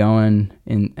gets me going,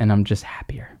 and I'm just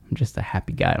happier. I'm just a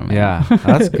happy guy.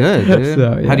 That's good, dude.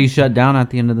 So, how do you shut down at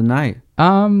the end of the night?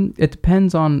 It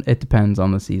depends on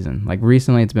the season. Like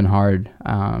recently it's been hard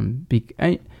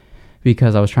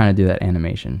because I was trying to do that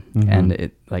animation,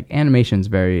 and animation's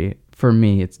for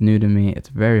me, it's new to me. It's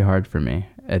very hard for me.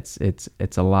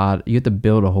 It's a lot. You have to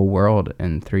build a whole world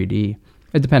in 3D,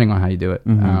 depending on how you do it.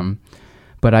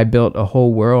 But I built a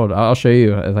whole world. I'll show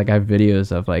you. Like I have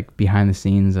videos of like behind the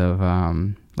scenes of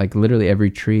like literally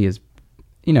every tree is,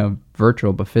 you know,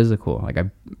 virtual but physical. Like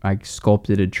I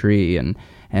sculpted a tree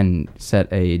and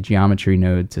set a geometry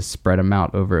node to spread them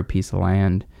out over a piece of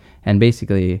land, and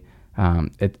basically.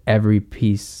 Every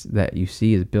piece that you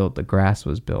see is built. The grass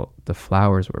was built. The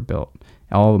flowers were built.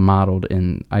 All modeled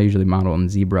I usually model in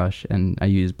ZBrush, and I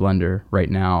use Blender right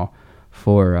now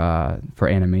for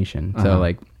animation. So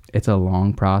like it's a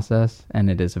long process, and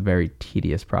it is a very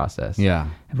tedious process. Yeah.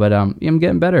 But I'm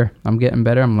getting better.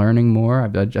 I'm learning more.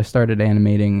 I just started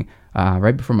animating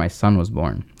right before my son was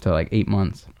born, so like 8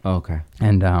 months. Okay.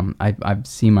 And I've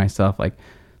seen myself like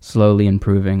slowly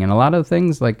improving. And a lot of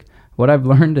things, like what I've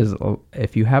learned is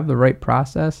if you have the right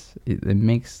process, it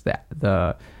makes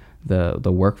the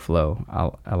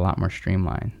workflow a lot more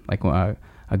streamlined. Like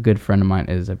a good friend of mine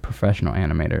is a professional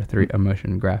animator,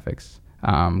 motion graphics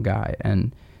guy,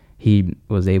 and he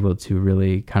was able to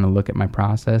really kind of look at my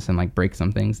process and like break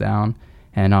some things down,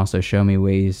 and also show me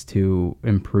ways to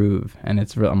improve. And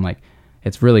it's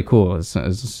really cool. As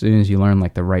soon as you learn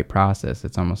like the right process,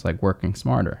 it's almost like working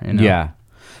smarter. You know? Yeah.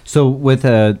 So with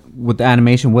the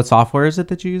animation, what software is it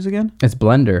that you use again? It's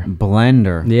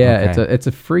Blender. Yeah, okay. It's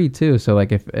a free too. So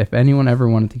like if anyone ever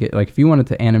wanted to get, like if you wanted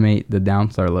to animate the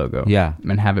Downstar logo, yeah,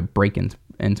 and have it break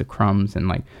into crumbs and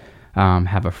like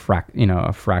have a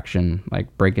fraction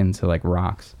like break into like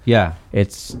rocks. Yeah,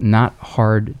 it's not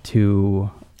hard to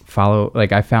follow.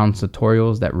 Like I found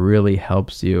tutorials that really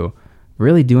helps you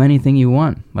really do anything you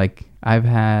want. Like I've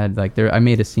had like I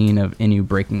made a scene of Inu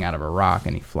breaking out of a rock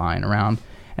and he flying around.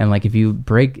 And like if you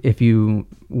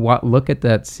look at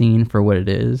that scene for what it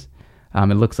is,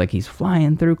 it looks like he's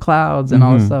flying through clouds and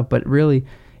all this stuff. But really,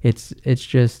 it's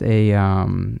just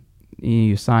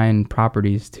you assign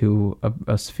properties to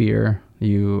a sphere.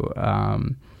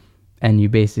 And you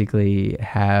basically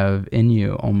have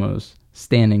Inu almost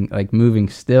standing, like moving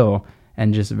still,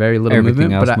 and just very little everything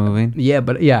movement. Else moving.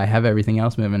 I have everything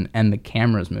else moving, and the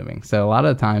camera's moving. So a lot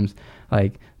of times,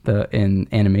 like in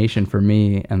animation for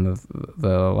me and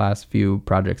the last few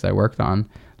projects I worked on,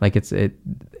 like it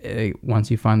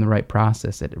once you find the right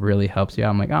process, it really helps you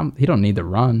out. I'm like, he don't need to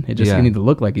run. He need to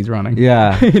look like he's running.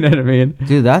 Yeah. You know what I mean?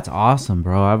 Dude, that's awesome,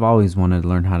 bro. I've always wanted to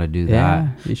learn how to do that.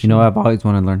 You know, I've always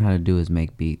wanted to learn how to do is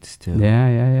make beats too.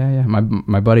 Yeah.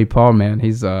 My buddy Paul, man,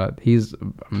 he's a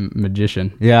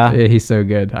magician. Yeah. He's so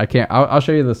good. I'll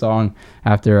show you the song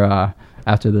after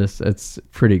this. It's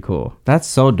pretty cool. That's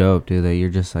so dope, dude, that you're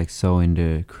just like so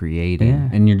into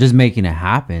creating and you're just making it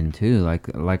happen too.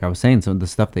 Like I was saying, some of the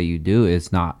stuff that you do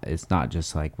it's not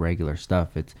just like regular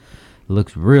stuff. It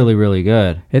looks really, really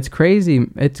good. It's crazy.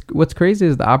 What's crazy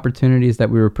is the opportunities that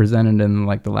we were presented in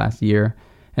like the last year.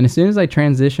 And as soon as I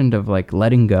transitioned of like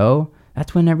letting go,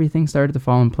 that's when everything started to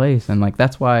fall in place. And like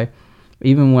that's why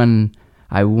even when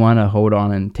I want to hold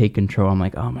on and take control, I'm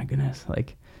like, oh my goodness,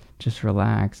 like just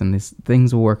relax and these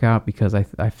things will work out, because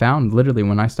I found literally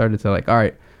when I started to like, all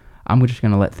right, I'm just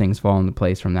going to let things fall into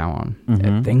place from now on.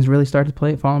 And things really started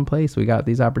to fall in place. We got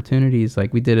these opportunities.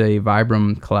 Like we did a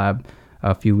Vibram collab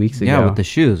a few weeks ago. Yeah, with the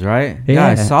shoes, right? Yeah,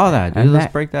 I saw that, dude.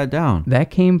 Let's break that down. That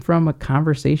came from a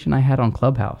conversation I had on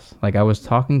Clubhouse. Like I was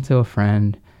talking to a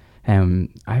friend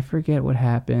and I forget what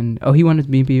happened. Oh, he wanted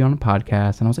me to be on a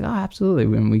podcast and I was like, oh, absolutely.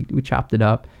 And we chopped it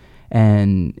up.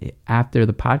 And after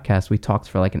the podcast, we talked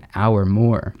for like an hour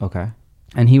more. Okay.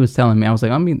 And he was telling me, I was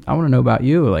like, I want to know about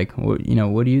you. Like, what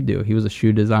do you do? He was a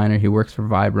shoe designer. He works for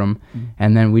Vibram.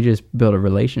 And then we just built a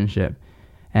relationship.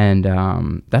 And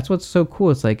that's what's so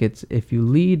cool. It's like, if you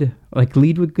lead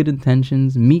with good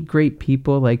intentions, meet great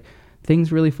people, like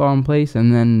things really fall in place.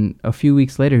 And then a few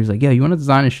weeks later, he's like, yeah, you want to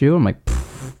design a shoe? I'm like,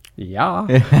 yeah.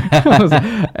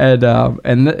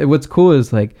 What's cool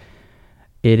is like,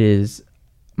 it is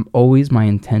always my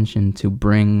intention to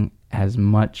bring as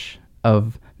much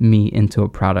of me into a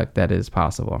product that is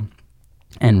possible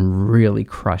and really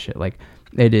crush it. Like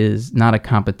it is not a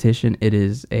competition. It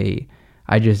is I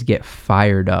just get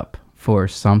fired up for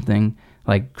something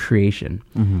like creation.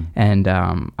 And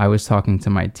I was talking to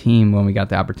my team when we got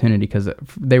the opportunity, because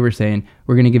they were saying,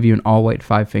 we're going to give you an all white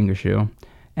 5-finger shoe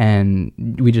and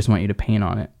we just want you to paint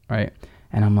on it. Right.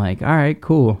 And I'm like, all right,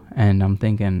 cool. And I'm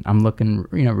looking,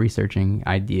 researching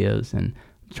ideas and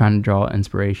trying to draw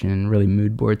inspiration and really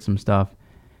mood board some stuff.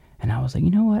 And I was like, you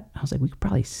know what? I was like, we could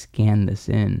probably scan this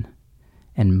in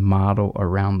and model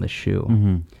around the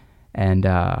shoe. And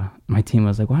my team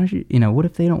was like, why don't you, what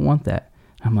if they don't want that?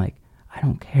 I'm like, I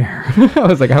don't care. I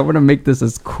was like, I want to make this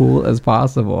as cool as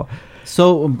possible.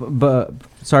 So, but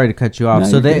sorry to cut you off. No,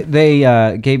 so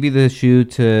they gave you the shoe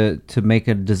to make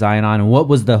a design on. And what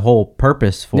was the whole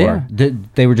purpose for? Yeah.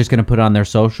 They were just going to put it on their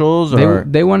socials, or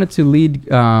they wanted to lead,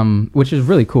 which is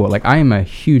really cool. Like I am a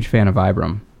huge fan of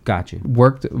Vibram. Got you.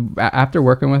 After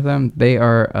working with them, they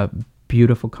are a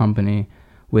beautiful company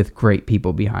with great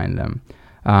people behind them.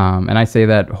 And I say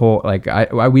that whole like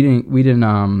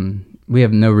we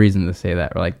have no reason to say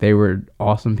that. Like they were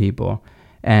awesome people.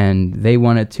 And they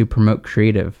wanted to promote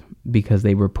creative because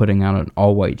they were putting out an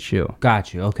all-white shoe.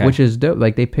 Got you, okay. Which is dope.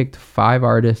 Like, they picked 5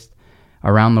 artists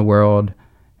around the world,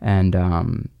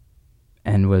 and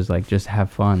and was like, just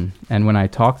have fun. And when I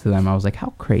talked to them, I was like,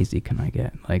 how crazy can I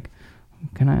get? Like,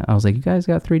 I was like, you guys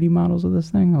got 3D models of this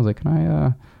thing? I was like,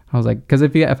 I was like, because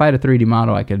if I had a 3D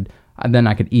model, I could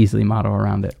easily model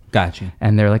around it. Gotcha.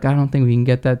 And they're like, I don't think we can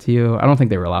get that to you. I don't think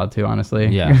they were allowed to, honestly.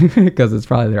 Yeah. Because it's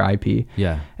probably their IP.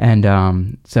 Yeah.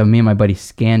 And so me and my buddy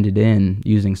scanned it in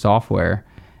using software,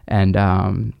 and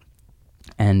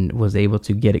was able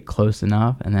to get it close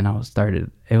enough. And then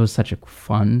it was such a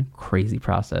fun, crazy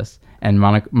process. And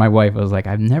my wife was like,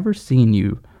 I've never seen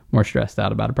you more stressed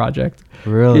out about a project.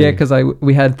 Really? Yeah, because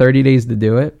we had 30 days to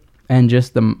do it, and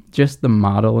just the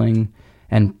modeling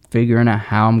and figuring out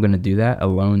how I'm going to do that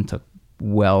alone took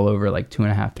well over like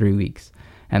 2.5, 3 weeks.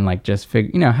 And like just how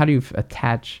do you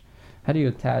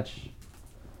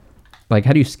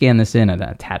scan this in and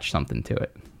attach something to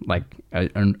it, like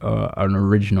an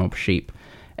original shape.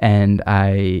 And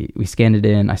we scanned it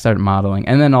in, I started modeling,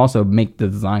 and then also make the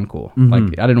design cool. Mm-hmm.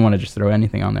 Like I didn't want to just throw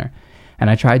anything on there. And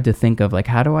I tried to think of like,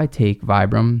 how do I take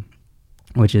Vibram,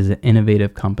 which is an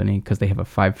innovative company, because they have a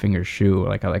 5-finger shoe.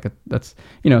 That's,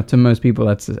 to most people,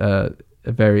 that's a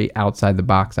very outside the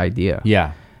box idea.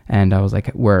 Yeah. And I was like,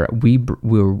 where we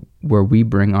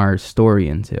bring our story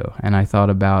into. And I thought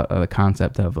about the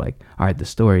concept of like, all right, the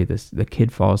story, the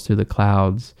kid falls through the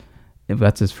clouds. If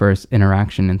that's his first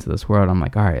interaction into this world, I'm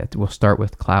like, all right, we'll start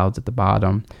with clouds at the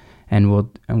bottom, and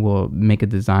we'll make a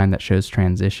design that shows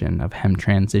transition of him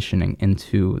transitioning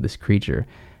into this creature.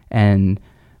 And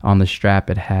on the strap,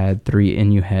 it had 3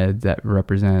 Inu heads that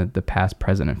represented the past,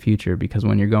 present, and future. Because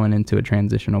when you're going into a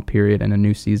transitional period and a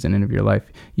new season of your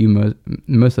life, you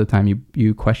most of the time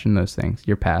you question those things,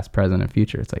 your past, present, and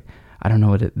future. It's like, I don't know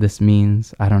what this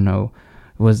means. I don't know,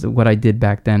 was what I did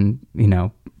back then,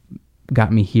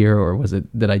 got me here, or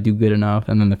did I do good enough?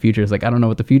 And then the future is like, I don't know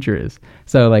what the future is.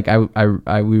 So like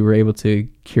we were able to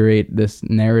curate this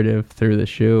narrative through the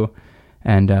shoe,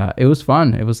 and it was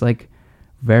fun. It was like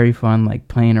very fun, like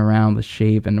playing around with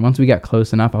shape. And once we got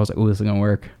close enough, I was like, oh, this is gonna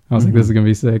work. I was like, this is gonna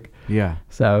be sick. Yeah.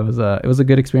 So it was a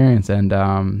good experience, and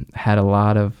had a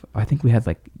lot of, I think we had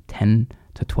like 10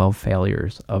 to 12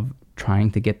 failures of trying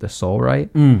to get the sole right.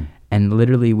 And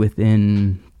literally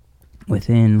within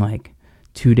like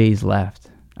 2 days left,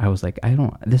 I was like,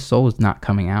 this sole is not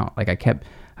coming out. Like I kept,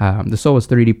 the sole was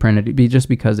 3D printed just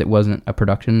because it wasn't a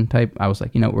production type. I was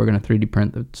like, we're going to 3D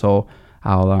print the sole.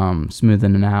 I'll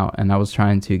smoothen it out. And I was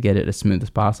trying to get it as smooth as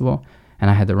possible. And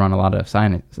I had to run a lot of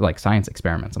science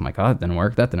experiments. I'm like, oh, that didn't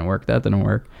work. That didn't work. That didn't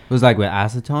work. It was like with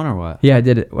acetone or what? Yeah, I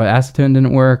did it. Well, acetone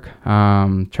didn't work.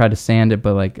 Tried to sand it,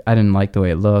 but like I didn't like the way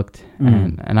it looked.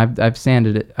 And I've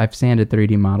sanded it. I've sanded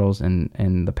 3D models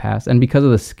in the past, and because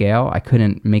of the scale, I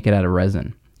couldn't make it out of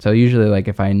resin. So usually, like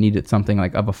if I needed something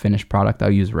like of a finished product, I'll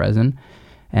use resin,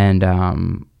 and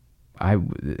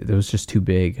it was just too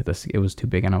big. It was too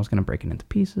big, and I was gonna break it into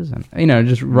pieces, and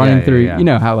just running through.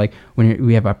 Yeah. How like when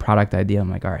we have a product idea, I'm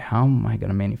like, all right, how am I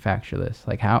gonna manufacture this?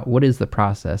 Like what is the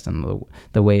process and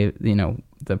the way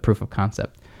the proof of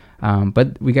concept?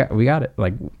 But we got it,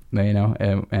 like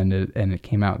and it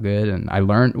came out good. And I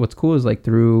learned what's cool is like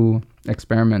through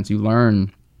experiments, you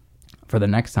learn for the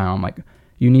next time. I'm like,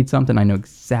 you need something, I know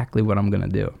exactly what I'm gonna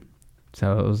do.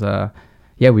 So it was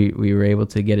we were able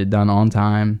to get it done on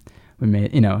time. We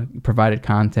made, provided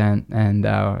content, and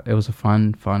it was a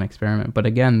fun experiment. But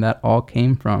again, that all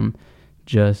came from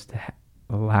just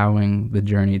allowing the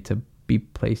journey to be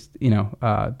placed,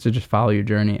 to just follow your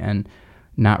journey and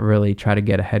not really try to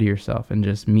get ahead of yourself, and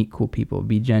just meet cool people,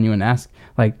 be genuine, ask,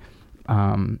 like,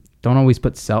 don't always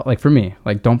put self, like for me,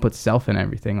 like don't put self in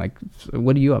everything. Like,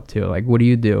 what are you up to? Like, what do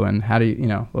you do? And how do you,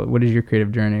 what is your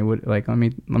creative journey? What, like, let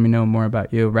me know more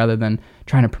about you, rather than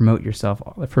trying to promote yourself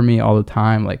for me all the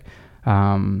time.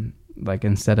 Like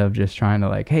instead of just trying to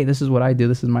like, hey, this is what I do,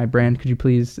 this is my brand, could you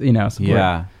please, support?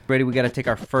 Yeah. Brady, we got to take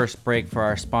our first break for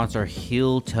our sponsor,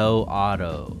 Heel Toe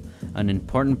Auto. An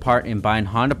important part in buying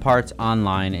Honda parts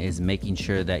online is making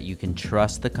sure that you can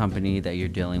trust the company that you're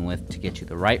dealing with to get you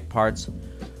the right parts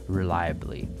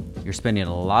reliably. You're spending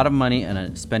a lot of money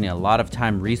and spending a lot of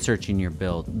time researching your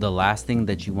build. The last thing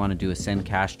that you want to do is send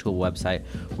cash to a website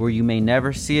where you may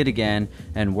never see it again,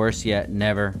 and worse yet,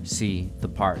 never see the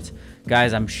parts.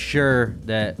 Guys, I'm sure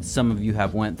that some of you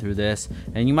have went through this,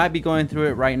 and you might be going through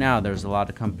it right now. There's a lot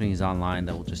of companies online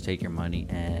that will just take your money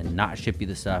and not ship you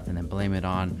the stuff, and then blame it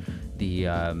on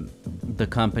the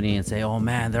company and say, oh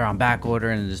man, they're on back order,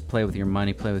 and just play with your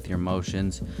money, play with your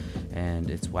emotions.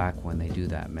 And it's whack when they do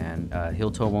that, man.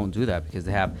 Heel Toe won't do that because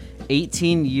they have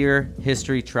 18-year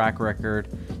history track record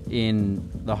in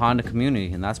the Honda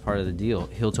community, and that's part of the deal.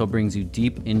 Heel Toe brings you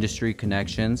deep industry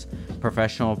connections,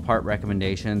 professional part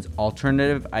recommendations,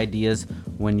 alternative ideas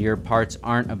when your parts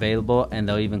aren't available, and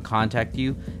they'll even contact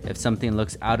you if something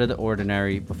looks out of the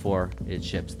ordinary before it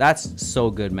ships. That's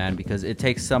so good, man, because it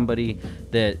takes somebody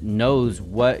that knows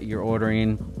what you're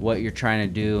ordering, what you're trying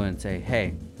to do, and say,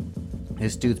 hey,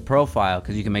 this dude's profile,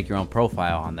 because you can make your own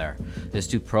profile on there. This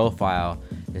dude's profile,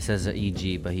 it says an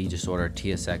EG, but he just ordered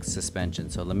TSX suspension.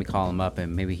 So let me call him up,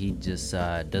 and maybe he just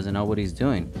doesn't know what he's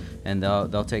doing, and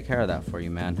they'll take care of that for you,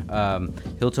 man.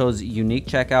 Heel Toe's unique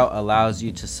checkout allows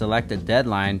you to select a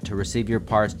deadline to receive your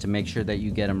parts to make sure that you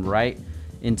get them right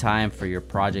in time for your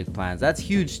project plans. That's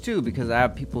huge too, because I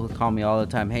have people who call me all the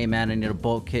time, hey man, I need a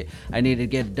bulk kit, I need to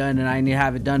get it done, and I need to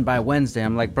have it done by Wednesday.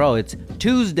 I'm like, bro, it's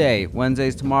Tuesday,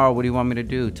 Wednesday's tomorrow, what do you want me to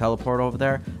do, teleport over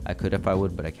there? I could if I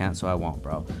would, but I can't, so I won't,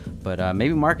 bro. But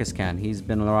maybe Marcus can. He's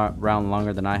been around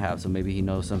longer than I have, so maybe he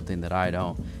knows something that I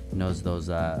don't. He knows those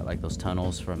like those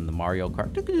tunnels from the Mario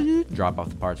Kart, drop off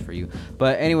the parts for you.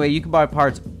 But anyway, you can buy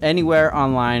parts anywhere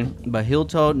online, but Heel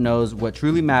Toe knows what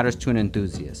truly matters to an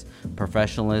enthusiast: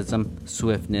 professionalism,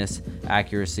 swiftness,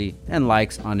 accuracy, and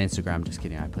likes on Instagram. Just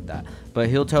kidding, I put that. But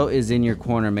Heel Toe is in your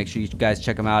corner. Make sure you guys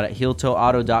check them out at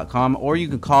heeltoeauto.com, or you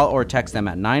can call or text them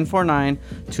at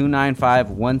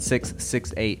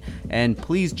 949-295-1668. And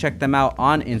please check them out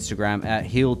on Instagram at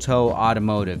Heel Toe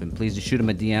Automotive. And please just shoot them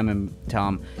a DM and tell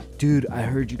them, dude, I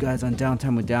heard you guys on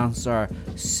Downtime with Downstar.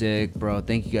 Sick, bro.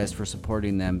 Thank you guys for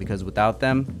supporting them, because without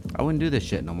them, I wouldn't do this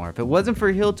shit no more. If it wasn't for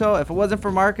Heel Toe, if it wasn't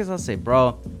for Marcus, I'll say,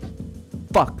 bro,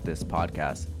 fuck this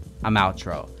podcast. I'm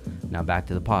outro. Now back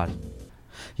to the pod.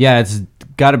 Yeah, it's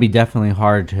got to be definitely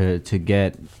hard to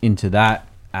get into that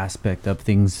aspect of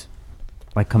things,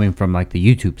 like coming from like the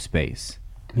YouTube space.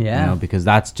 Yeah. You know, because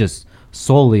that's just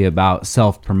solely about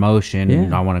self-promotion. Yeah.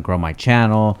 And I want to grow my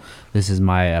channel. This is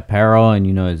my apparel. And,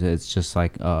 you know, it's just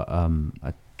like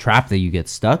a trap that you get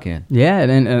stuck in. Yeah,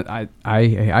 and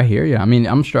I hear you. I mean,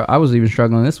 I was even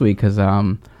struggling this week because,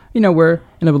 you know, we're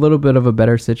in a little bit of a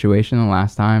better situation than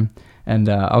last time. And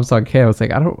I was like, hey, I was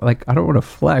like, I don't want to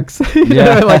flex.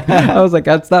 Yeah. Like, I was like,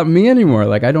 that's not me anymore.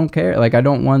 Like, I don't care. Like, I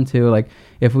don't want to, like,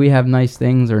 if we have nice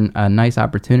things or a nice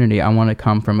opportunity, I want to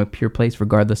come from a pure place,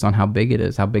 regardless on how big it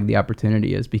is, how big the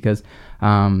opportunity is, because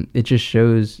it just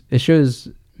shows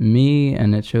me,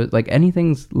 and it shows like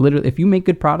anything's literally, if you make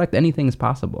good product, anything is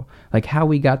possible. Like how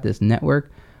we got this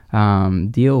network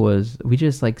deal was, we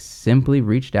just like simply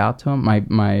reached out to him. My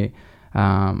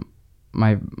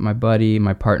buddy,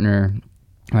 my partner,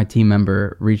 my team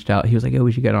member reached out. He was like, "Oh,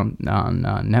 we should get on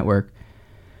network."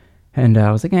 And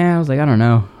I was like, I don't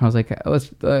know. I was like,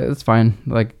 it's fine.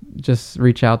 Like, just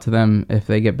reach out to them. If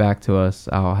they get back to us,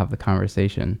 I'll have the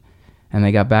conversation. And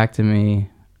they got back to me,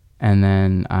 and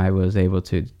then I was able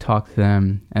to talk to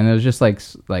them. And it was just like,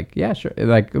 yeah, sure.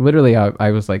 Like literally,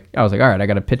 I was like, all right, I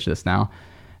got to pitch this now,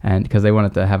 and because they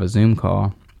wanted to have a Zoom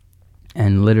call,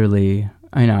 and literally,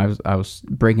 I was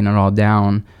breaking it all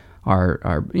down,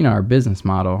 our business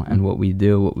model and what we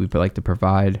do, what we like to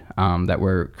provide, that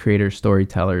we're creators,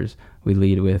 storytellers. We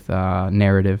lead with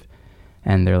narrative,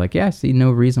 and they're like, yeah, I see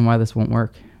no reason why this won't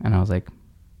work. And I was like,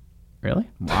 really?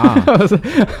 Wow. I was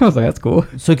like, that's cool.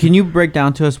 So can you break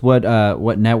down to us what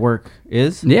Network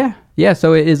is? Yeah.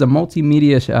 So it is a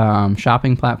multimedia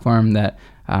shopping platform that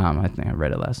I think I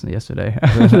read it yesterday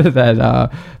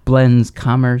that blends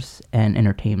commerce and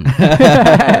entertainment.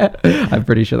 I'm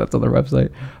pretty sure that's on their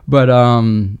website. But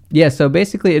yeah, so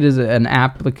basically it is an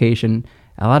application.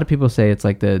 A lot of people say it's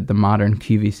like the modern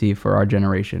QVC for our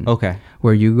generation. Okay.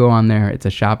 Where you go on there, it's a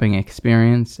shopping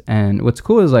experience. And what's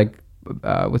cool is like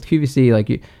with QVC,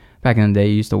 like back in the day,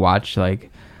 you used to watch like,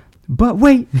 but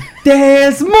wait,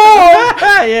 there's more.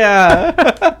 Yeah.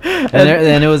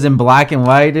 and it was in black and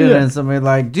white, dude. Yeah. And somebody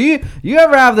like, do you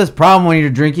ever have this problem when you're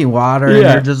drinking water and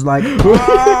you're just like,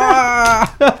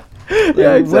 ah!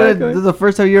 Yeah, exactly. This is the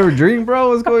first time you ever drink, bro?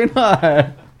 What's going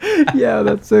on? Yeah,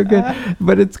 that's so good.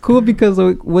 But it's cool because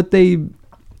what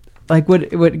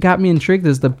got me intrigued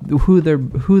is who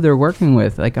they're working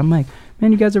with. Like, I'm like,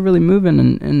 man, you guys are really moving.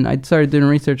 And I started doing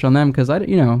research on them because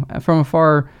from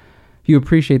afar, you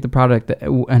appreciate the product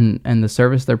and the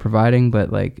service they're providing,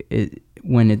 but like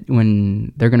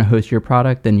when they're going to host your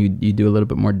product, then you do a little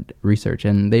bit more research.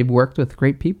 And they've worked with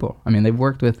great people. I mean, they've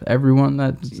worked with everyone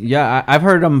that's... Yeah, I've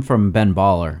heard them from Ben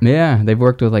Baller. Yeah, they've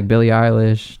worked with like Billie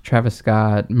Eilish, Travis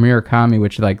Scott, Murakami,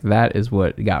 which like that is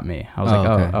what got me. I was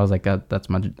like, that's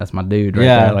my dude right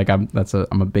there. Like I'm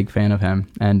a big fan of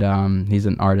him, and he's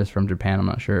an artist from Japan. I'm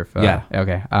not sure if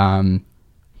okay.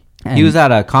 And he was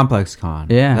at a Complex Con.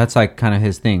 Yeah. That's like kind of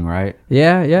his thing, right?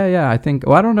 Yeah. I think,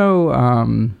 well, I don't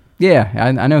know. Yeah,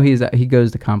 I know he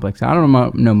goes to Complex. I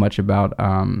don't know much about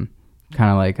kind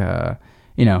of like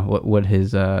what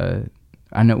his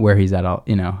I know where he's at all.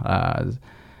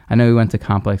 I know he went to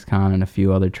Complex Con and a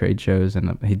few other trade shows,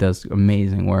 and he does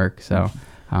amazing work. So,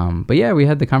 but yeah, we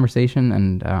had the conversation,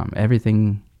 and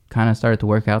everything kind of started to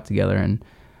work out together. And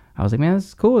I was like, man, this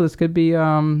is cool. This could be,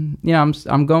 I'm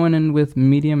going in with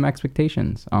medium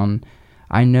expectations.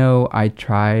 I know I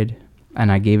tried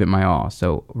and I gave it my all.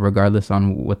 So regardless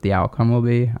on what the outcome will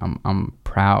be, I'm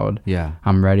proud. Yeah,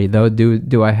 I'm ready. Though,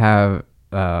 do I have?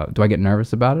 Do I get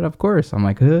nervous about it? Of course. I'm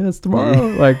like, it's tomorrow.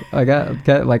 like I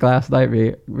got like last night,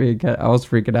 I was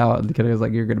freaking out, and the kid was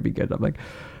like, "You're gonna be good." I'm like,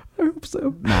 I hope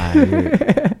so. Nah,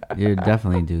 you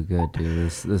definitely do good,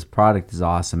 dude. This product is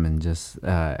awesome, and just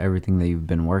everything that you've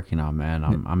been working on, man.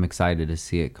 I'm excited to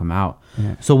see it come out.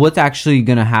 Yeah. So what's actually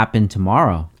gonna happen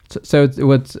tomorrow? So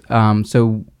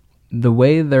the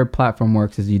way their platform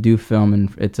works is you do film,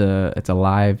 and it's a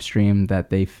live stream that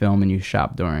they film and you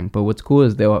shop during. But what's cool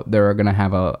is they're gonna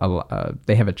have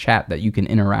they have a chat that you can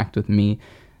interact with me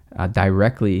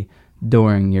directly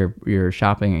during your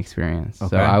shopping experience. Okay.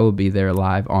 So I will be there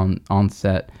live on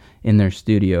set in their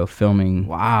studio filming.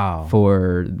 Wow.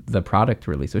 For the product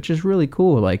release, which is really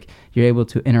cool. Like you're able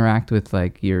to interact with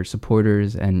like your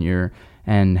supporters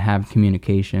and have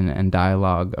communication and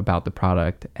dialogue about the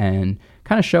product and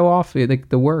kind of show off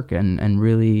the work and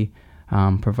really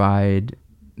provide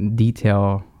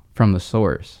detail from the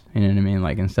source. You know what I mean?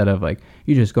 Like instead of like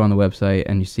you just go on the website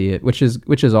and you see it, which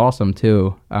is awesome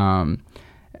too.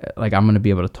 Like I'm going to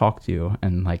be able to talk to you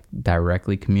and like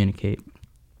directly communicate.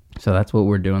 So that's what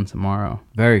we're doing tomorrow.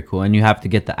 Very cool. And you have to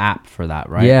get the app for that,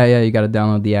 right? Yeah. You got to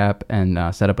download the app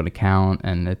and set up an account,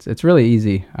 and it's really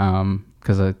easy.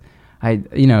 Because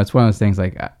it's one of those things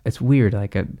like it's weird.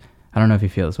 Like I don't know if you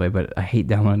feel this way, but I hate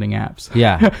downloading apps.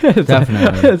 Yeah,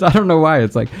 definitely. I don't know why.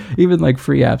 It's like even like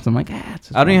free apps. I'm like, I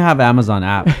don't even have Amazon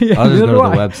app. I'll just go to the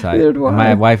website.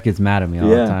 My wife gets mad at me all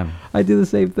the time. I do the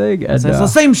same thing. And, it's the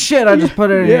same shit. I just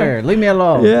put it in here. Leave me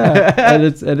alone. Yeah, and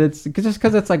it's just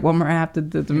because it's like one more app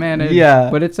to manage. Yeah,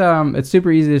 but it's super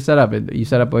easy to set up. You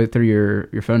set up through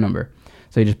your phone number.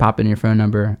 So you just pop in your phone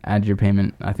number, add your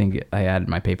payment. I think I added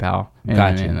my PayPal.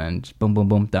 Gotcha. And then just boom, boom,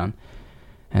 boom, done.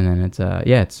 And then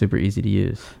it's super easy to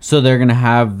use. So they're going to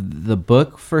have the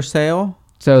book for sale?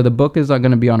 So the book is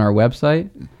going to be on our website.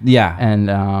 Yeah.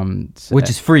 And which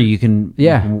is free. You can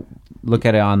look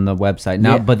at it on the website.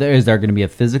 Now, but is there going to be a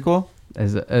physical?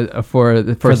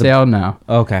 For sale now.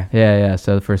 Okay. Yeah.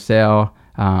 So for sale,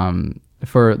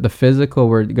 for the physical,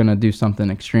 we're going to do something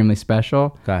extremely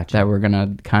special. Gotcha. That we're going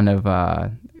to kind of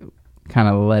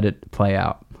let it play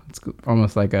out. It's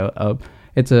almost like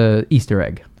it's a Easter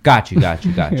egg. Got you.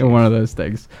 One of those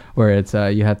things where it's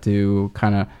you have to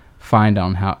kind of find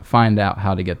out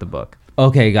how to get the book.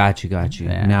 Okay, got you.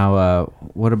 Yeah. Now,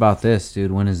 what about this,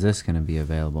 dude? When is this going to be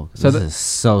available? So this is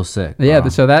so sick. Bro. Yeah,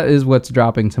 so that is what's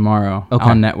dropping tomorrow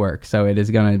on Network. So it is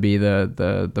going to be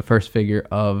the first figure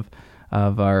of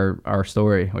our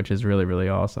story, which is really, really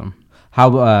awesome.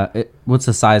 How? What's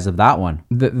the size of that one?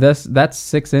 That's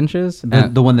 6 inches.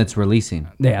 The one that's releasing.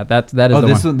 Yeah, that is the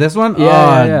one. This one?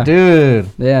 Yeah, dude.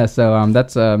 Yeah, so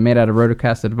that's made out of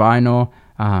rotocasted vinyl.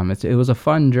 It was a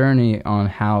fun journey on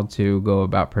how to go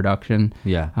about production.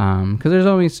 Yeah. Because there's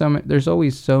always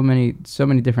so many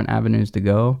different avenues to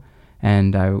go,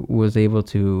 and I was able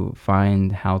to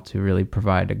find how to really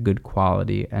provide a good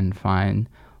quality and find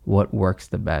what works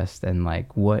the best and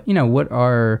like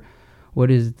what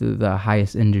is the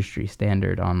highest industry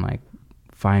standard on like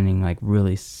finding like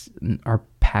really our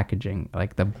packaging.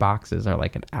 Like the boxes are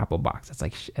like an Apple box. It's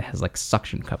like it has like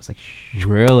suction cups. Like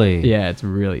really, yeah, it's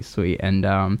really sweet. And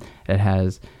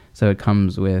it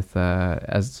comes with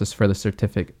as just for the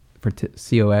certificate for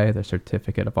COA, the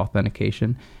certificate of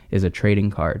authentication is a trading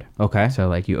card. Okay. So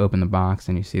like you open the box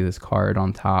and you see this card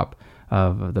on top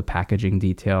of the packaging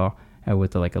detail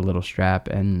with like a little strap,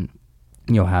 and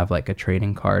you'll have like a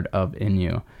trading card of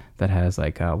Inu that has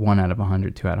like 1 out of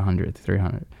 100, 2 out of 100,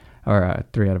 300, or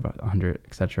 3 out of 100,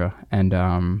 etc. And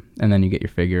then you get your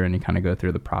figure and you kind of go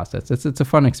through the process. It's a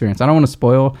fun experience. I don't want to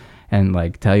spoil and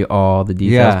like tell you all the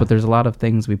details, but there's a lot of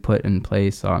things we put in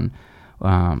place on.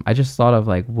 I just thought of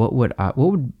like what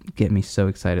would get me so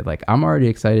excited. Like I'm already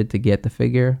excited to get the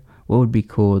figure. What would be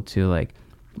cool to like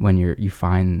when you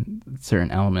find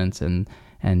certain elements and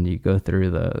you go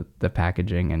through the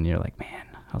packaging and you're like, man,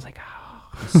 I was like, oh.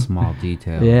 Small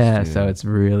details. Yeah, dude. So it's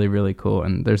really, really cool.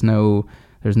 And there's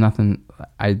nothing.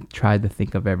 I tried to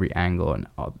think of every angle and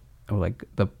like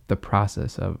the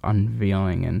process of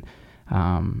unveiling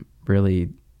and really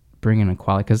bringing a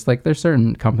quality. Because like there's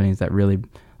certain companies that really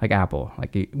like Apple,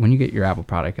 like when you get your Apple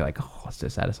product, you're like, oh, it's so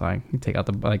satisfying. You take out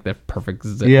the perfect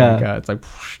zip, it's like,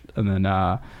 and then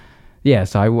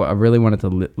so I really wanted to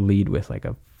lead with like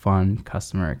a fun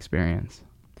customer experience.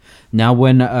 Now,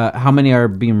 when how many are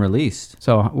being released?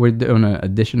 So we're doing an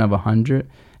edition of 100,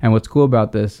 and what's cool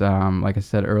about this, like I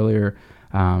said earlier,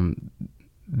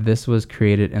 this was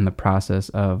created in the process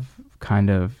of kind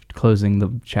of closing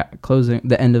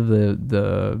the end of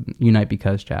the Unite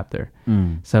Because chapter.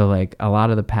 So like a lot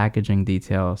of the packaging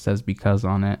detail says Because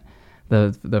on it.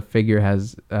 The figure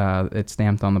has it's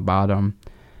stamped on the bottom,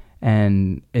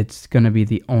 and it's going to be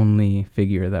the only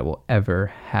figure that will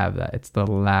ever have that. It's the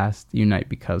last Unite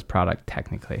Because product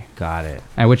technically. Got it.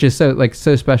 And which is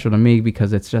so special to me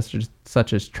because it's just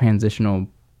such a transitional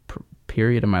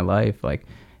period in my life. Like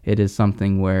it is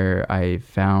something where I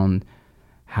found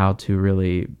how to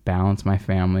really balance my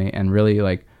family and really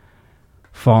like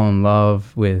fall in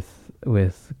love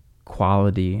with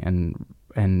quality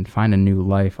and find a new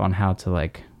life on how to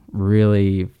like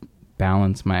really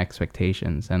balance my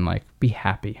expectations and like be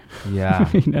happy. Yeah.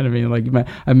 You know what I mean? Like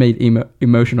I made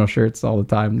emotional shirts all the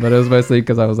time, but it was mostly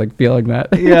because I was like feeling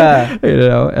that. Yeah. You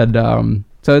know, and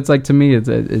so it's like to me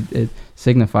it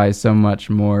signifies so much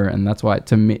more, and that's why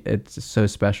to me it's so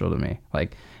special to me.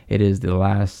 Like it is the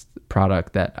last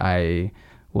product that I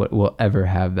will ever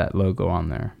have that logo on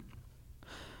there.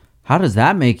 How does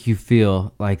that make you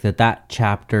feel, like that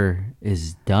chapter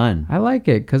is done? I like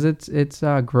it because it's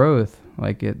growth.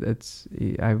 Like it's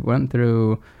I went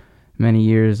through many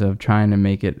years of trying to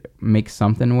make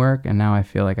something work, and now I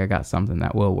feel like I got something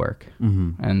that will work.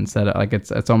 Mm-hmm. And so like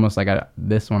it's almost like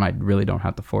this one I really don't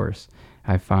have to force.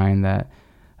 I find that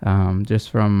just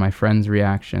from my friends'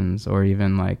 reactions, or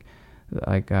even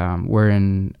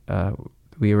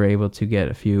we were able to get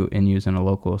a few in-use in a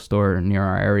local store near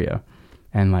our area,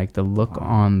 and like the look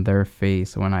on their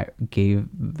face when I gave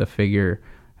the figure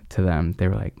to them, they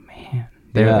were like, man.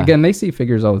 Again, they see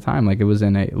figures all the time. Like it was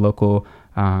in a local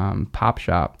pop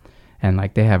shop, and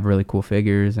like they have really cool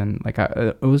figures, and like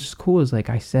it was just cool. Is like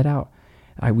we set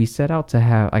out to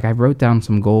have, like I wrote down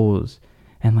some goals,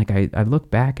 and like I look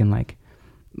back and like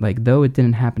though it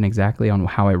didn't happen exactly on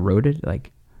how I wrote it,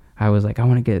 like I was like, I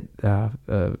want to get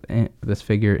this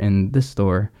figure in this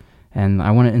store, and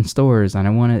I want it in stores, and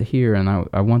I want it here, and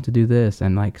I want to do this,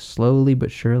 and like slowly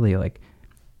but surely, like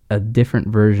a different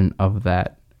version of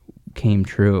that came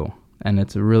true, and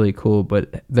it's really cool.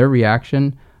 But their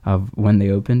reaction of when they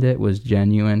opened it was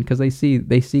genuine, because they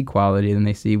see quality, and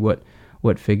they see what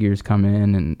figures come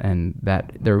in, and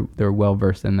that they're well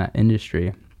versed in that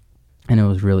industry, and it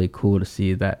was really cool to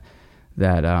see that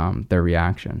their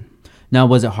reaction. Now,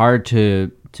 was it hard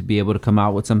to be able to come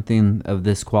out with something of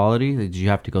this quality? Did you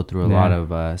have to go through a lot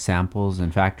of samples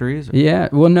and factories? Yeah,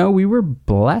 well, no, we were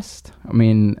blessed. I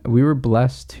mean, we were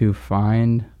blessed to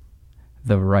find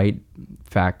the right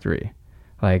factory.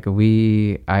 Like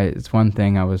it's one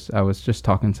thing I was just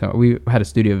talking to, we had a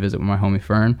studio visit with my homie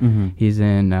Fern. Mm-hmm. He's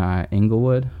in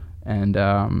Inglewood, and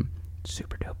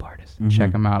super dope artist. Mm-hmm.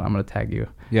 Check him out. I'm gonna tag you.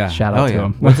 Yeah. Shout out to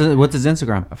him. What's his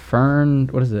Instagram? Fern,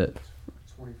 what is it?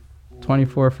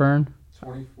 24 Fern?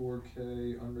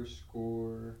 24K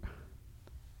 _.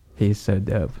 He's so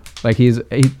dope. Like he's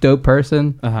a dope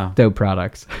person, dope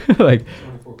products. Like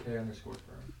 24K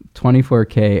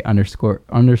 _ 24K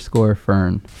 _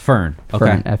 Fern. Fern. Okay.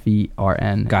 Fern,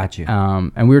 FERN. Got you.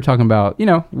 And we were talking about,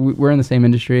 we're in the same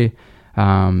industry.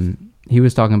 He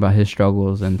was talking about his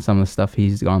struggles and some of the stuff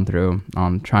he's gone through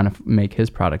on trying to make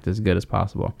his product as good as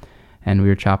possible. And we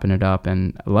were chopping it up,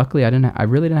 and luckily I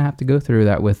really didn't have to go through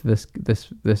that with this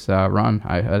run.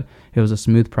 It was a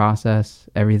smooth process.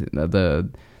 Everything,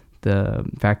 the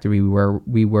factory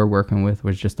we were working with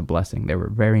was just a blessing. They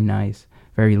were very nice,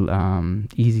 very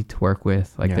easy to work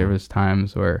with. Like there was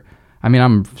times where,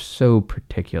 I'm so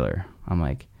particular. I'm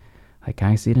like,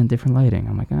 can I see it in different lighting?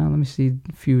 I'm like, let me see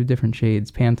a few different shades,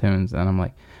 Pantones, and I'm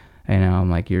like,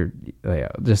 you're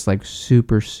just like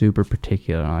super, super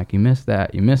particular. I'm like, you missed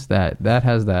that, that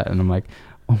has that, and I'm like,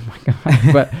 oh my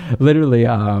god. But literally,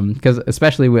 because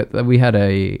especially we had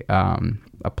a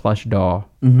plush doll.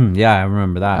 Mm-hmm. Yeah, I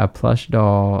remember that. A plush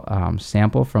doll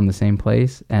sample from the same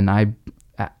place, and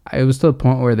it was to the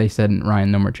point where they said,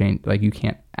 Ryan, no more change. Like, you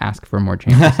can't ask for more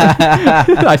changes.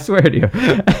 I swear to you.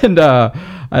 And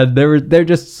they're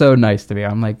just so nice to me.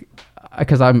 I'm like,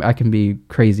 because I can be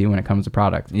crazy when it comes to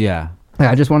product. Yeah.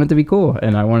 I just want it to be cool,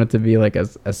 and I want it to be like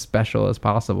as special as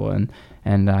possible.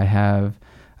 And I have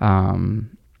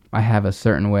I have a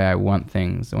certain way I want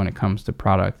things when it comes to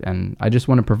product, and I just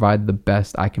want to provide the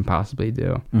best I can possibly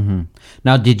do. Mm-hmm.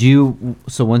 Now,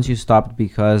 so once you stopped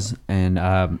Because,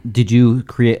 and did you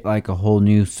create like a whole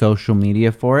new social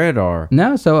media for it, or?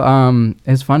 No, so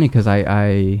it's funny because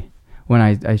when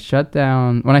I shut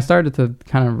down, when I started to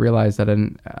kind of realize that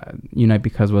Unite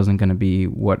Because wasn't going to be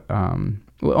what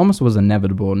almost was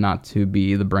inevitable not to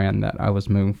be the brand that I was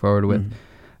moving forward with.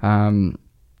 Mm-hmm.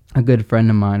 A good friend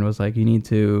of mine was like, you need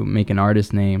to make an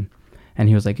artist name. And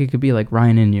he was like, it could be like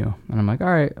Ryan Inyo. And I'm like, all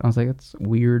right. I was like, that's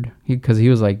weird. Because he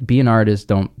was like, be an artist,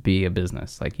 don't be a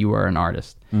business. Like, you are an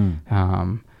artist.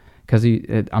 Because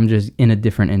I'm just in a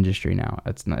different industry now.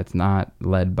 It's not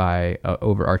led by an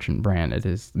overarching brand. It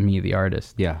is me, the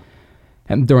artist. Yeah.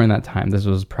 And during that time, this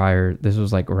was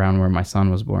like around where my son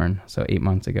was born, so 8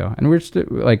 months ago. And we're just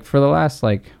like, for the last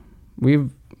 8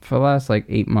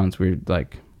 months, we're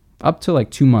like, up to like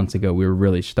 2 months ago, we were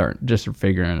really just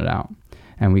figuring it out.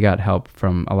 And we got help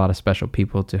from a lot of special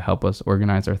people to help us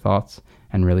organize our thoughts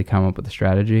and really come up with a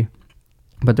strategy.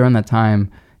 But during that time,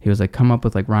 he was like, come up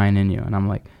with like Ryan Inyo. And I was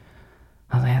like,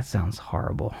 that sounds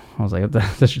horrible. I was like,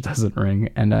 that just doesn't ring.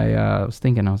 And I was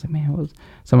thinking, I was like, man,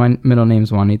 so my middle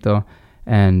name's Juanito.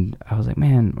 And I was like,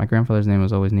 man, my grandfather's name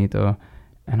was always Nito.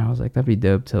 And I was like, that'd be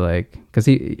dope to like, because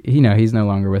he's no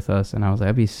longer with us. And I was like,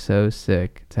 I'd be so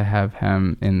sick to have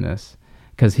him in this,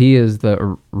 because he is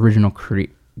the original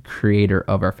creator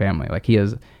of our family. Like, he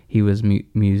was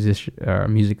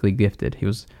musically gifted. He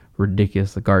was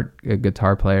ridiculous, a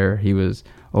guitar player. He was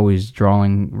always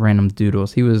drawing random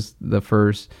doodles. He was the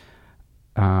first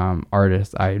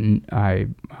artist I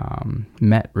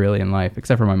met really in life,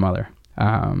 except for my mother.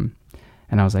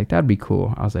 And I was like, that'd be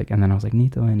cool. I was like, and then I was like,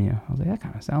 Nito Inyo. I was like, that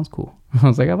kind of sounds cool. I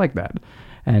was like, I like that.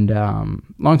 And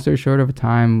long story short, over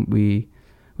time, we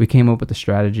came up with a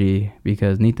strategy,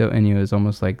 because Nito Inyo is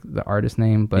almost like the artist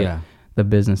name, but the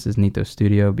business is Nito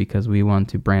Studio, because we want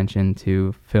to branch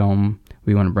into film.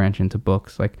 We want to branch into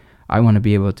books. Like, I want to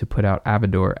be able to put out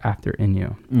Avador after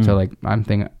Inyo. So like, I'm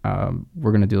thinking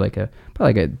we're going to do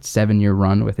probably like a 7-year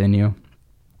run with Inyo,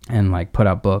 and like put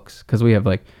out books, because we have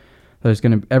like,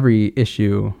 every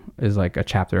issue is like a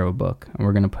chapter of a book, and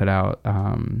we're going to put out,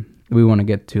 we want to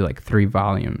get to like 3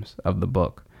 volumes of the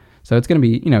book. So it's going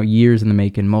to be, years in the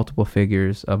making, multiple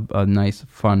figures of a nice,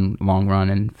 fun, long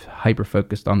run, and hyper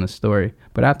focused on the story.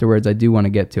 But afterwards, I do want to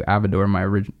get to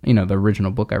Avador, the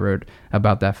original book I wrote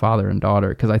about that father and daughter,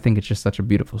 because I think it's just such a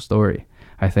beautiful story.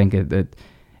 I think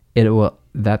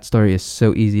that story is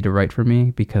so easy to write for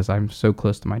me, because I'm so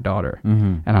close to my daughter.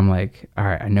 Mm-hmm. And I'm like, all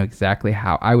right, I know exactly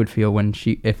how I would feel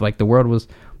if like the world was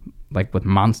like with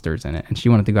monsters in it, and she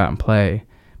wanted to go out and play,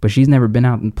 but she's never been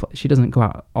out and she doesn't go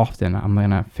out often. I'm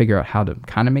going to figure out how to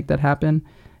kind of make that happen.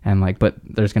 And like, but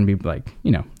there's going to be like,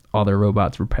 all their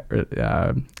robots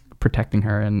protecting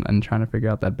her and trying to figure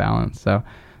out that balance. So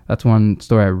that's one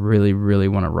story I really, really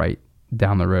want to write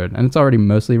down the road. And it's already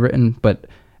mostly written, but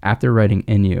after writing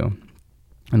Inyo,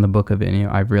 in the book of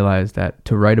Inyo, I've realized that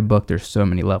to write a book, there's so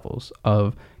many levels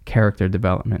of character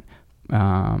development,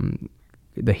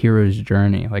 the hero's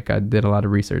journey. Like, I did a lot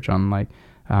of research on like,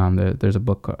 there's a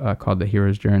book called The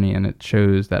Hero's Journey, and it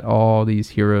shows that all these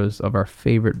heroes of our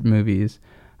favorite movies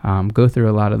go through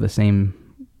a lot of the same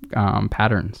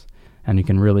patterns, and you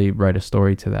can really write a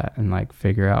story to that and like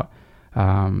figure out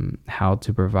how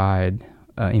to provide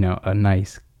a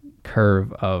nice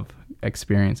curve of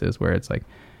experiences where it's like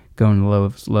going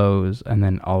lows and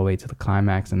then all the way to the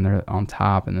climax, and they're on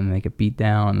top, and then they get beat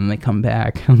down, and they come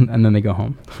back, and then they go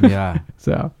home. Yeah.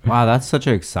 So wow, that's such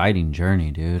an exciting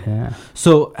journey, dude. Yeah.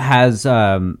 So has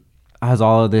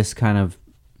all of this kind of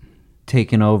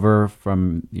taken over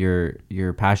from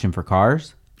your passion for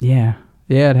cars? Yeah,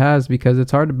 it has, because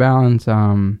it's hard to balance.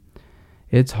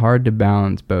 It's hard to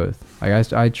balance both.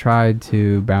 Like, I tried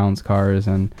to balance cars,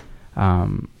 and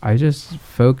I just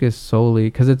focus solely,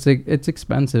 because it's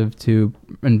expensive to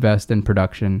invest in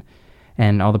production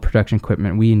and all the production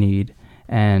equipment we need,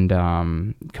 and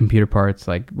computer parts.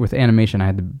 Like, with animation, I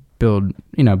had to build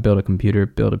a computer,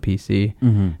 build a PC,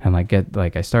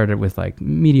 and I started with like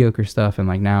mediocre stuff, and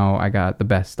like now I got the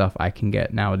best stuff I can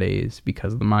get nowadays,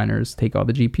 because the miners take all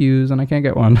the GPUs and I can't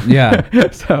get one. Yeah.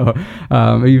 So,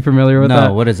 are you familiar with that?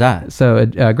 No, what is that? So a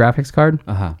graphics card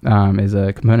is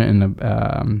a component in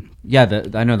the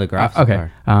I know the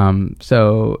graphics card.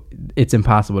 So it's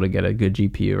impossible to get a good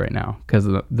GPU right now, because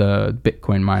of the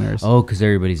Bitcoin miners. Oh, because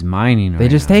everybody's mining. They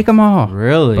just take them all.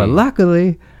 Really? But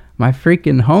luckily, my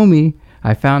freaking homie,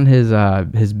 I found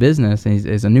his business, and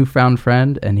he's a newfound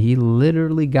friend, and he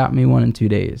literally got me one in 2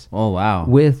 days. Oh, wow.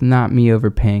 With not me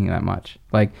overpaying that much.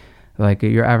 Like Like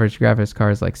your average graphics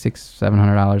card is like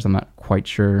 $600-700. I'm not quite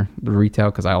sure the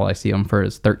retail because all I see them for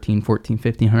is $1,300, $1,400,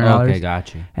 $1,500. Okay,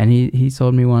 got you. And he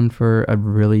sold me one for a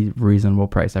really reasonable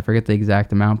price. I forget the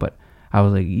exact amount, but I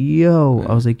was like, yo,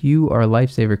 I was like, you are a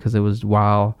lifesaver, because it was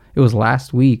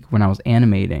last week when I was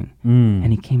animating,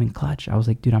 and he came in clutch. I was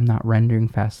like, dude, I'm not rendering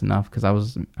fast enough, because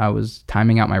I was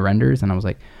timing out my renders, and I was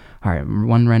like, all right,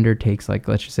 one render takes like,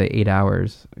 let's just say 8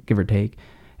 hours, give or take.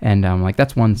 And I'm like,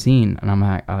 that's one scene. And I'm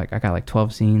like, I got like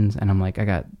 12 scenes, and I'm like, I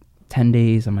got 10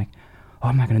 days. I'm like, oh,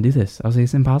 I'm not going to do this. I was like,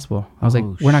 it's impossible. I was like,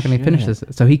 we're not going to finish this.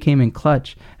 So he came in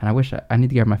clutch, and I wish I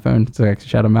need to grab my phone so I can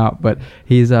shout him out. But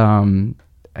he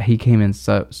came in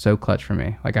so clutch for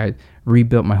me. Like, I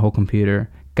rebuilt my whole computer,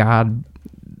 God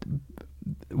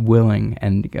willing,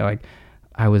 and like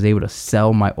I was able to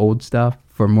sell my old stuff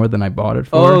for more than I bought it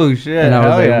for. Oh shit! And I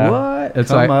was like, what?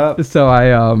 And so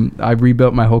I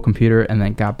rebuilt my whole computer and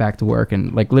then got back to work,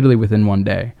 and like literally within one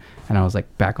day, and I was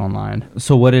like back online.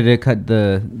 So what did it cut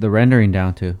the rendering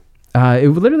down to? It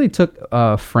literally took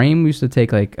a frame used to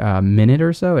take like a minute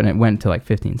or so, and it went to like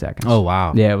 15 seconds. Oh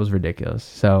wow! Yeah, it was ridiculous.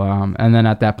 So and then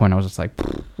at that point I was just like,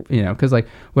 because like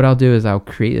what I'll do is I'll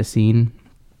create a scene,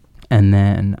 and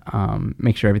then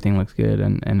make sure everything looks good,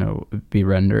 and it'll be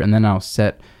rendered, and then I'll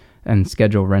set and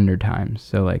schedule render times.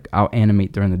 So like I'll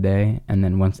animate during the day, and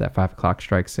then once that 5 o'clock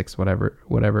strikes, 6,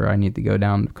 whatever I need to go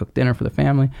down to cook dinner for the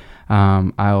family,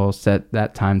 I'll set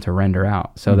that time to render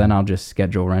out. So then I'll just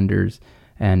schedule renders,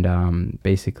 and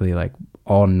basically like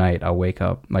all night I'll wake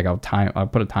up, like I'll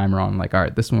put a timer on, like, all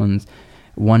right, this one's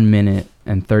 1 minute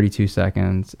and 32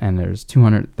 seconds, and there's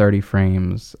 230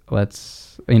 frames. I'll do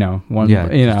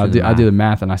the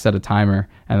math, and I set a timer,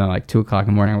 and then like 2 o'clock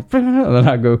in the morning, and then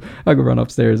I'll go run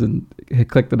upstairs and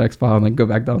click the next file, and then go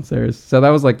back downstairs. So that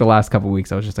was like the last couple of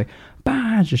weeks. I was just like,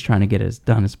 just trying to get it as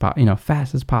done as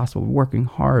fast as possible, working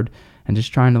hard, and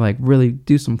just trying to like really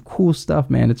do some cool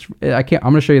stuff, man. I'm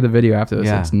gonna show you the video after this.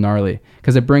 It's gnarly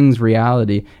because it brings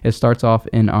reality. It starts off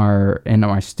in our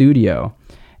studio,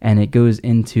 and it goes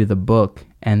into the book,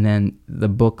 and then the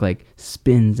book like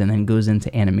spins and then goes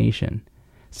into animation.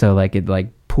 So like it like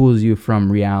pulls you from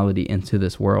reality into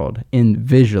this world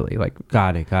visually. Like,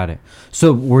 got it.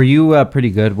 So were you pretty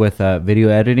good with video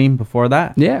editing before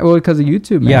that? Yeah, well, because of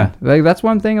YouTube, man. Yeah, like that's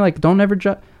one thing. Like, don't ever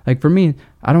judge. Like for me,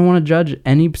 I don't want to judge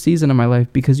any season of my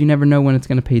life, because you never know when it's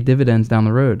going to pay dividends down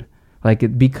the road.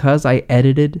 Like because I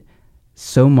edited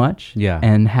so much,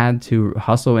 and had to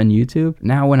hustle in YouTube.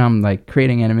 Now when I'm like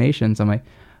creating animations, I'm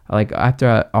like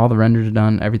after all the renders are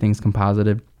done, everything's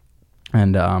composited,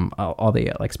 and all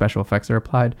the like special effects are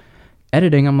applied.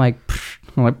 Editing, I'm like,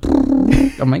 yo,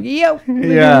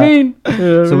 yeah.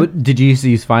 So did you used to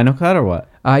use Final Cut or what?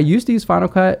 I used to use Final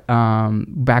Cut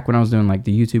back when I was doing like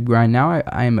the YouTube grind. Now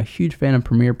I am a huge fan of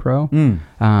Premiere Pro,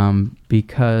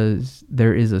 because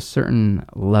there is a certain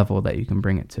level that you can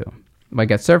bring it to. Like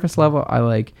at surface level, I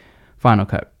like Final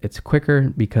Cut. It's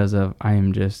quicker because I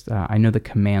know the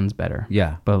commands better.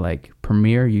 Yeah. But like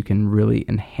Premiere, you can really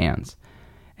enhance.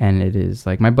 And it is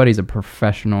like, my buddy's a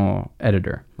professional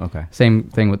editor. Okay. Same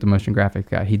thing with the motion graphics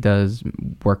guy. He does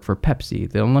work for Pepsi,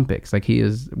 the Olympics. Like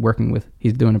he's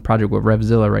doing a project with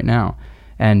RevZilla right now.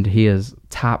 And he is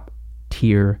top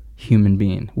tier human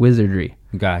being, wizardry.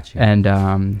 Gotcha.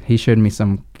 And he showed me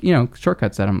some,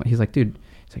 shortcuts that he's like, dude,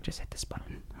 just hit this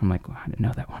button. I'm like, well, I didn't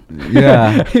know that one.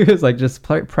 Yeah. He was like, just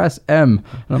press M.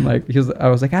 And I'm like, I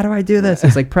was like, how do I do this?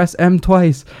 He's like, press M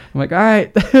twice. I'm like, all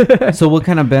right. So what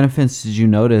kind of benefits did you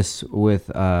notice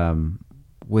with Premiere?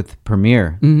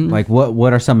 Mm-hmm. Like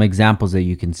what are some examples that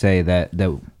you can say that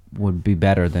would be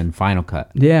better than Final Cut?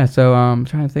 Yeah. So I'm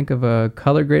trying to think of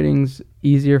color grading's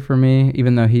easier for me,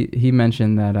 even though he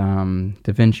mentioned that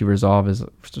DaVinci Resolve is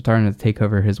starting to take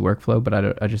over his workflow,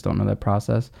 but I just don't know that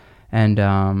process.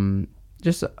 And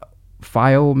just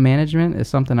file management is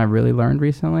something I really learned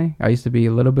recently. I used to be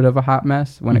a little bit of a hot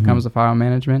mess when it comes to file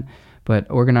management, but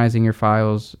organizing your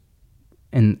files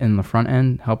in the front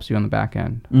end helps you on the back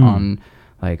end on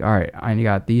like, all right, I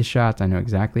got these shots. I know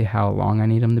exactly how long I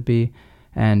need them to be.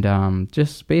 And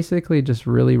just basically just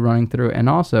really running through. And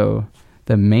also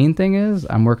the main thing is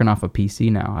I'm working off a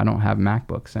PC now. I don't have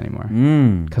MacBooks anymore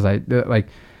because I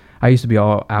used to be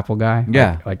all Apple guy.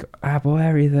 Yeah. Like Apple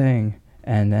everything.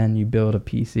 And then you build a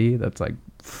PC that's like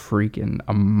freaking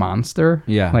a monster.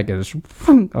 Yeah. Like it's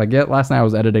like last night I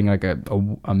was editing like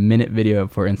a minute video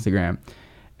for Instagram,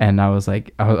 and I was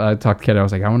like, I talked to Kid. I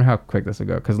was like, I wonder how quick this will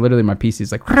go, because literally my PC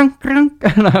is like,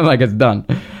 and I'm like, it's done.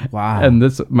 Wow. And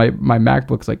this my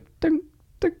MacBook's like, ding,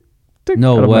 ding,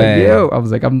 No way. Like, yo, I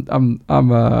was like, I'm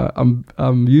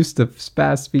used to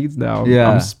fast speeds now.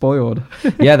 I'm spoiled.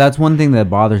 Yeah, that's one thing that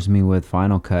bothers me with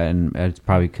Final Cut, and it's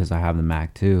probably because I have the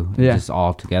Mac too. Yeah. Just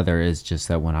all together is just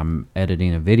that when I'm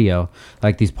editing a video,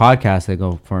 like these podcasts, they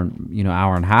go for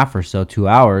hour and a half or so, 2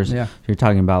 hours. Yeah. So you're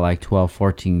talking about like 12,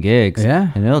 14 gigs.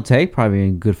 Yeah. And it'll take probably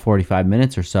a good 45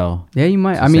 minutes or so. Yeah, you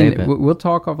might. I mean, we'll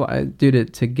talk off.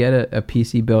 Dude, to get a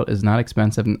PC built is not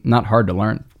expensive, not hard to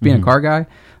learn. Being a car guy,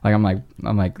 like I'm like,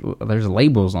 there's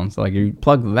labels on, so like you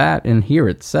plug that in here,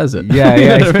 it says it. Yeah,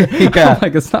 yeah.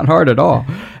 Like it's not hard at all.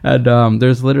 And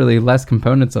there's literally less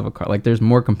components of a car. Like there's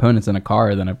more components in a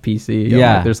car than a PC.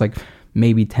 Yeah. Like, there's like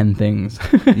maybe 10 things.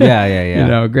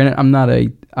 Yeah. Granted,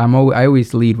 I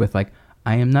always lead with like,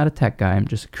 I am not a tech guy. I'm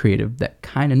just a creative that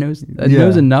kind of knows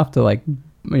enough to like,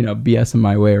 BS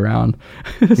my way around.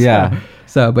 But yeah,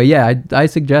 I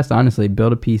suggest honestly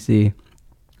build a PC.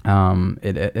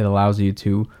 It allows you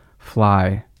to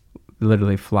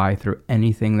literally fly through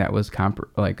anything that was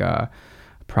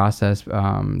process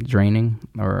draining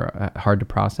or hard to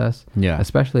process. Yeah.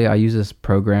 Especially I use this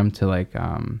program to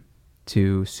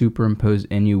to superimpose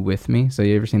Inu with me. So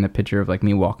you ever seen the picture of like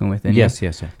me walking with Inu?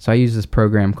 Yes. So I use this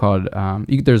program called,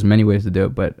 there's many ways to do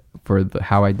it, but for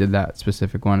how I did that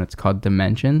specific one, it's called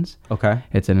Dimensions. Okay.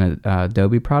 It's an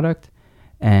Adobe product,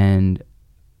 and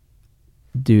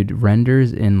dude,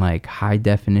 renders in like high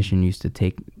definition used to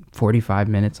take 45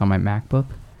 minutes on my MacBook,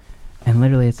 and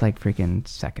literally it's like freaking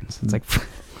seconds. It's like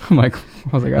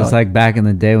It's like back in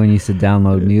the day when you used to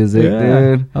download music,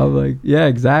 dude. I was like, yeah,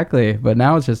 exactly. But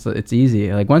now it's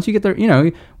easy. Like once you get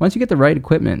the right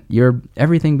equipment,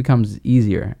 everything becomes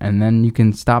easier, and then you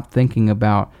can stop thinking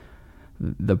about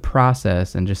the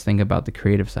process and just think about the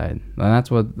creative side. And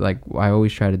that's what like I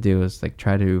always try to do is like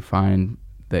try to find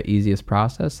the easiest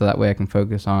process, so that way I can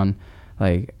focus on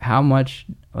like how much,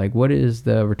 like what is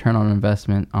the return on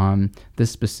investment on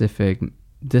this specific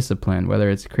discipline, whether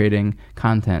it's creating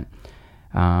content,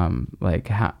 like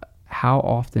how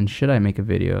often should I make a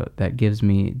video that gives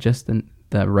me just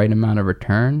the right amount of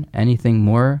return. Anything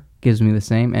more gives me the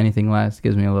same, anything less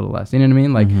gives me a little less. You know what I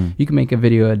mean? Like you can make a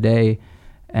video a day.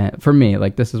 For me,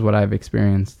 like this is what I've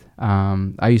experienced.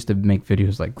 I used to make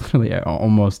videos like literally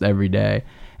almost every day,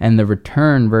 and the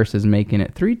return versus making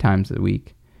it 3 times a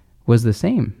week was the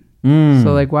same.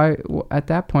 So like why at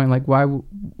that point, like why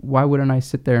wouldn't I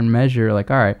sit there and measure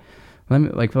like, all right, let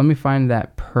me find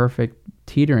that perfect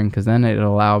teetering, because then it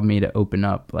allowed me to open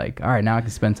up like, all right, now I can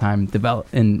spend time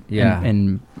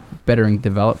in bettering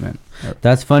development.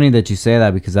 That's funny that you say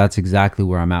that, because that's exactly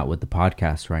where I'm at with the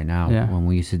podcast right now. Yeah. When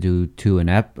we used to do 2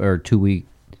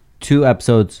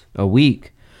 episodes a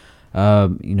week,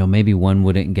 maybe one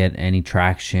wouldn't get any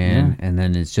traction, and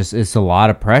then it's a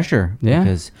lot of pressure.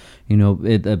 Because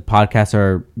the podcasts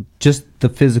are just the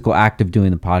physical act of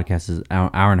doing the podcast is an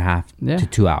hour and a half to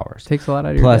 2 hours. Takes a lot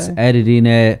out of plus your day. Editing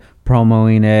it,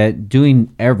 promoting it,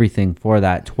 doing everything for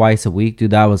that twice a week,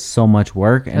 dude. That was so much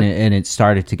work, and it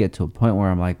started to get to a point where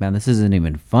I'm like, man, this isn't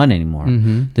even fun anymore.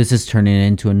 This is turning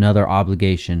into another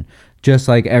obligation, just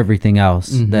like everything else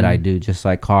that I do, just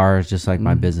like cars, just like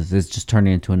my business. It's just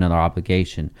turning into another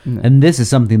obligation, and this is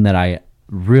something that I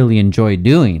really enjoy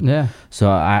doing. So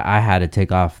I had to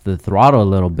take off the throttle a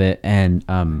little bit, and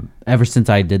ever since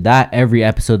I did that, every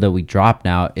episode that we drop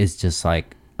now is just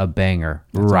like a banger.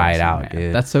 That's right awesome, out, man.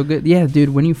 Dude. That's so good. Yeah, dude,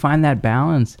 when you find that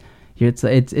balance, it's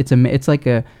like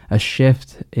a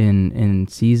shift in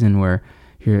season where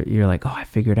you're like, oh, I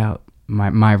figured out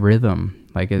my rhythm.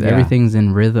 Like everything's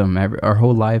in rhythm. Our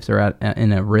whole lives are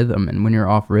in a rhythm, and when you're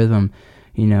off rhythm,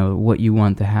 what you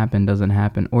want to happen doesn't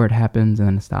happen, or it happens and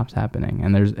then it stops happening,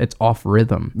 and it's off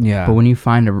rhythm. But when you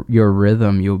find your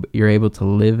rhythm, you're able to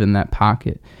live in that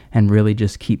pocket and really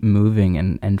just keep moving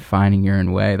and finding your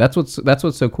own way. That's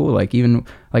what's so cool. Like even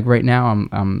like right now,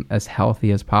 I'm as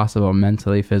healthy as possible,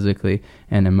 mentally, physically,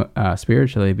 and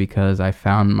spiritually, because I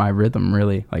found my rhythm.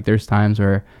 Really, like there's times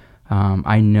where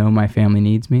I know my family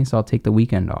needs me, so I'll take the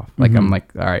weekend off. Like I'm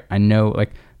like, all right, I know.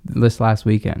 Like this last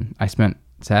weekend, I spent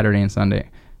Saturday and Sunday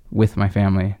with my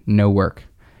family, no work.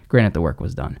 Granted, the work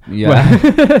was done. But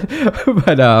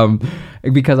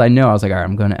because I know, I was like, all right,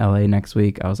 I'm going to LA next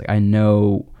week. I was like, I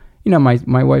know,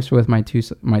 my wife's with my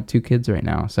two kids right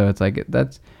now, so it's like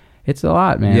it's a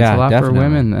lot, man. It's a lot definitely. For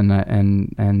women,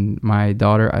 and my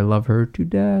daughter, I love her to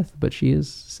death, but she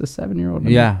is a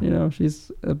 7-year-old.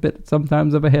 She's a bit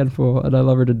sometimes of a handful, and I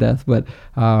love her to death, but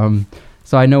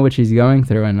so I know what she's going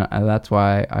through, and that's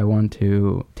why I want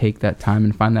to take that time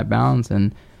and find that balance.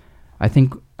 And I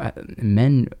think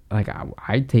men, like,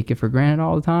 I take it for granted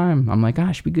all the time. I'm like,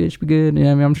 she be good.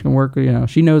 Yeah, I mean, I'm just gonna work.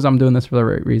 She knows I'm doing this for the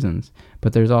right reasons.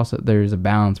 But there's a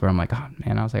balance where I'm like, oh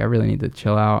man, I really need to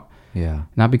chill out. Yeah.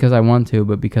 Not because I want to,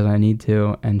 but because I need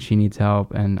to, and she needs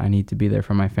help, and I need to be there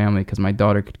for my family, because my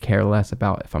daughter could care less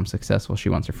about if I'm successful. She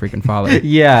wants her freaking father.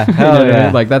 Yeah. Hell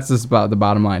yeah. Like, that's just about the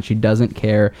bottom line. She doesn't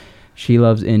care. She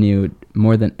loves Inu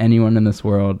more than anyone in this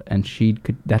world, and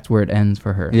that's where it ends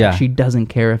for her. Yeah. She doesn't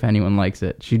care if anyone likes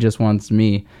it. She just wants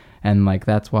me. And like,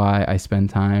 that's why I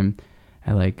spend time.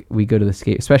 We go to the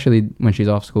skate, especially when she's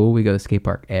off school, we go to the skate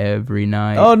park every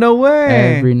night. Oh, no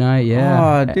way. Every night,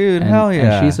 yeah. Oh, dude, hell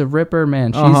yeah. And she's a ripper,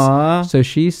 man. So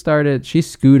she's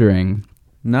scootering.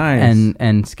 Nice.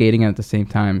 And skating at the same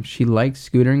time. She likes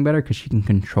scootering better because she can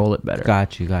control it better.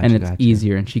 Got you. And it's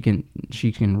easier, and she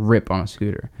can rip on a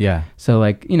scooter. Yeah. So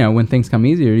like, when things come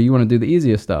easier, you want to do the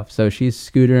easiest stuff. So she's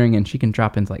scootering, and she can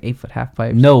drop into like 8-foot half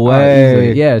pipes. No way.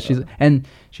 Easily. Yeah,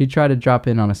 she tried to drop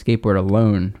in on a skateboard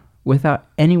alone without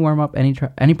any warm up,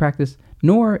 any practice.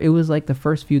 Nor it was like the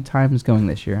first few times going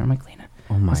this year. I'm like, Lena.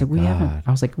 Oh my God.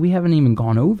 We haven't even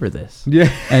gone over this.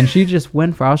 Yeah. And she just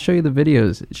went for, I'll show you the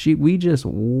videos. She went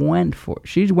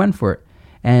for it.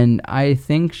 And I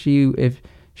think if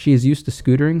she is used to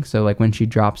scootering, so like when she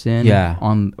drops in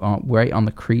on right on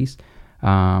the crease,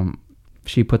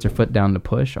 she puts her foot down to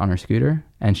push on her scooter,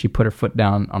 and she put her foot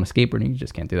down on a skateboard, and you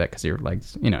just can't do that because your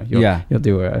legs, you'll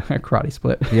do a karate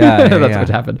split. Yeah. That's what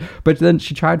happened. But then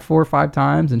she tried 4 or 5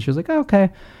 times, and she was like, oh,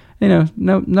 okay. No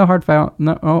hard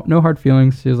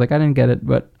feelings. She was like, I didn't get it,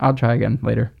 but I'll try again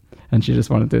later. And she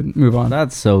just wanted to move on.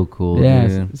 That's so cool. Yeah.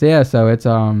 Dude. So it's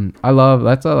I love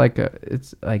it's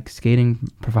like skating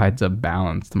provides a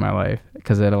balance to my life,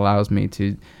 because it allows me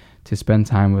to spend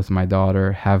time with my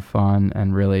daughter, have fun,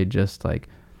 and really just like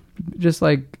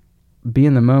be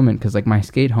in the moment. Because like, my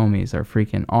skate homies are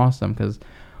freaking awesome, because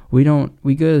we go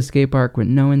to the skate park with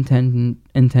no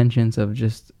intentions of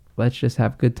just, let's just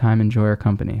have a good time, enjoy our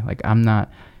company. Like, I'm not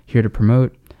here to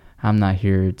promote. I'm not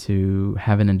here to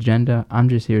have an agenda. I'm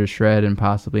just here to shred and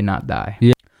possibly not die.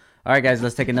 Yeah. All right, guys,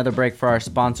 let's take another break for our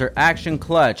sponsor, Action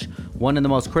Clutch. One of the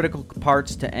most critical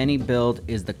parts to any build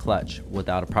is the clutch.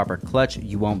 Without a proper clutch,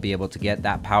 you won't be able to get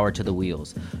that power to the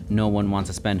wheels. No one wants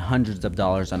to spend hundreds of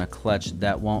dollars on a clutch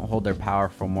that won't hold their power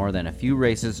for more than a few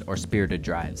races or spirited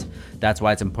drives. That's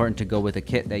why it's important to go with a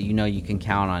kit that you can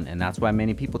count on, and that's why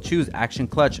many people choose Action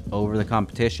Clutch over the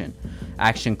competition.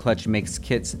 Action Clutch makes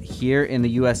kits here in the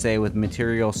USA with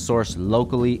material sourced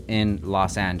locally in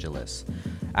Los Angeles.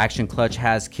 Action Clutch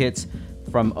has kits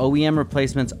from OEM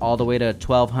replacements all the way to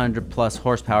 1200 plus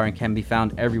horsepower, and can be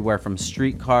found everywhere from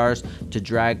street cars to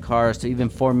drag cars to even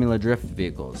Formula Drift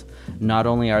vehicles. Not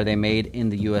only are they made in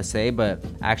the USA, but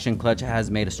Action Clutch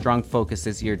has made a strong focus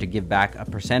this year to give back a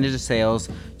percentage of sales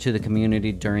to the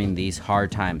community during these hard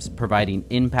times, providing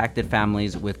impacted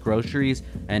families with groceries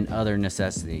and other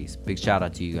necessities. Big shout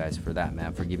out to you guys for that,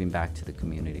 man, for giving back to the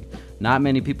community. Not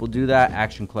many people do that.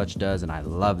 Action Clutch does, and I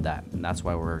love that. And that's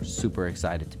why we're super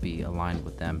excited to be aligned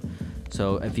with them.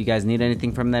 So if you guys need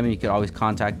anything from them, you can always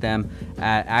contact them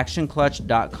at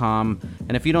actionclutch.com.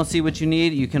 And if you don't see what you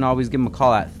need, you can always give them a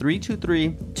call at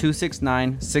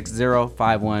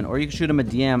 323-269-6051, or you can shoot them a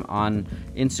DM on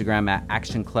Instagram at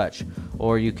actionclutch,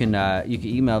 or you can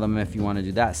email them if you want to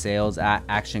do that,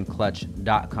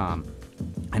 sales@actionclutch.com.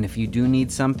 And if you do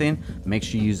need something, make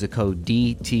sure you use the code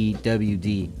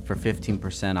DTWD for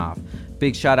 15% off.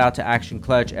 Big shout out to Action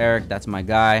Clutch. Eric, that's my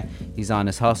guy. He's on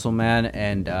his hustle, man.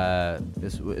 And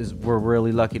we're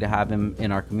really lucky to have him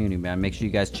in our community, man. Make sure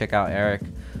you guys check out Eric.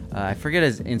 I forget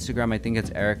his Instagram. I think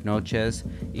it's Eric Noches,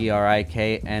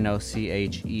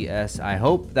 ERIKNOCHES. I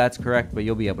hope that's correct, but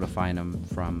you'll be able to find him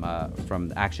from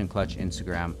the Action Clutch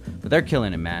Instagram. But they're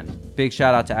killing it, man. Big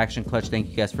shout out to Action Clutch. Thank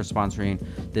you guys for sponsoring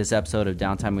this episode of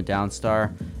Downtime with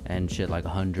Downstar, and shit like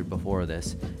 100 before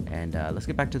this. And let's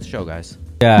get back to the show, guys.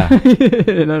 Yeah.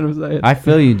 I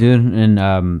feel you, dude.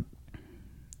 And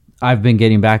I've been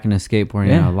getting back into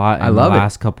skateboarding a lot in the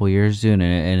last couple years, dude,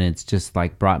 and it's just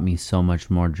like brought me so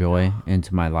much more joy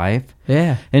into my life.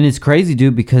 Yeah, and it's crazy,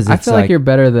 dude, because I feel like you're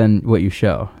better than what you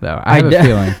show, though. I have a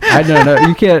feeling. I don't know.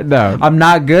 You can't. No, I'm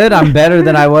not good. I'm better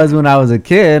than I was when I was a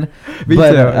kid. Me too.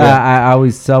 I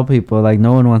always tell people, like,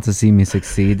 no one wants to see me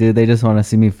succeed, dude. They just want to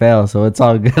see me fail. So it's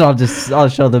all good. I'll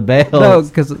show the bails. No,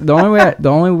 because the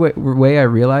only way I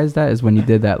realized that is when you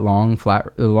did that long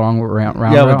round.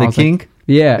 Yeah, with the kink.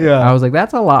 Yeah. I was like,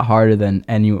 that's a lot harder than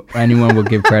anyone will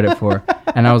give credit for.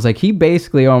 And I was like, he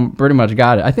basically pretty much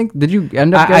got it. I think, did you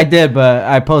end up I did, but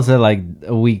I posted like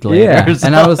a week later. Yeah. So.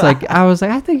 And I was like,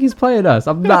 I think he's playing us.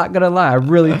 I'm not going to lie. I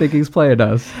really think he's playing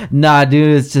us. Nah,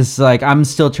 dude, it's just like, I'm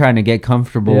still trying to get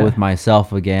comfortable with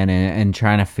myself again and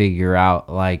trying to figure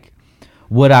out like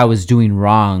what I was doing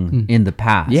wrong in the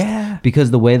past. Yeah.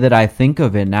 Because the way that I think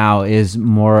of it now is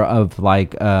more of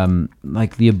like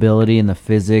the ability and the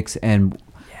physics and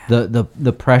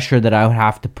the pressure that I would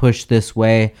have to push this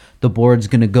way. The board's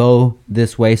going to go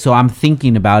this way. So I'm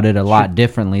thinking about it a lot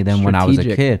differently than when I was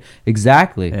a kid.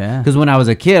 Exactly. Because when I was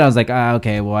a kid, I was like,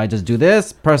 okay, well, I just do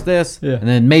this, press this, and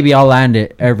then maybe I'll land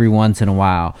it every once in a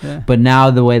while. Yeah. But now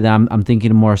the way that I'm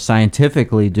thinking more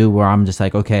scientifically, dude, where I'm just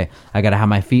like, okay, I got to have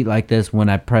my feet like this. When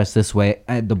I press this way,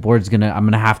 the board's I'm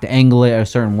going to have to angle it a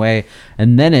certain way.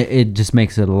 And then it just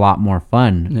makes it a lot more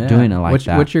fun doing it like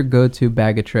that. What's your go-to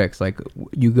bag of tricks? Like,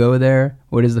 you go there,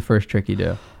 what is the first trick you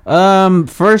do?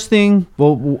 First thing,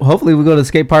 well, hopefully we go to the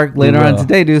skate park later on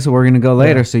today, dude. So we're gonna go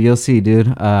later. So you'll see, dude.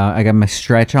 I got my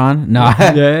stretch on. No,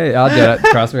 yeah, I'll do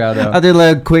it. Trust me, I'll do it. I'll do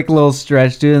like a quick little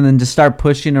stretch, dude, and then just start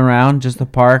pushing around just the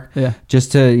park. Yeah.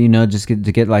 Just to just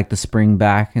get like the spring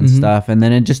back and stuff, and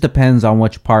then it just depends on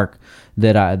which park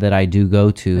that I do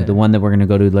go to. Yeah. The one that we're gonna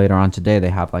go to later on today, they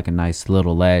have like a nice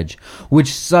little ledge,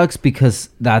 which sucks because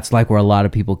that's like where a lot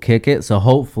of people kick it. So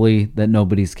hopefully that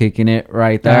nobody's kicking it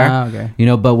right there.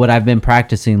 Okay. But what I've been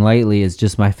practicing lately is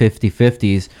just my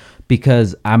 50-50s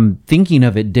because I'm thinking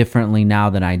of it differently now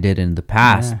than I did in the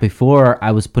past. Before,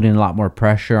 I was putting a lot more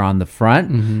pressure on the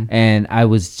front, and I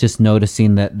was just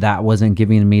noticing that wasn't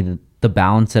giving me the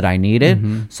balance that I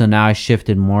needed. So now I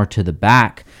shifted more to the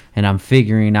back, and I'm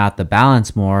figuring out the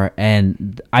balance more.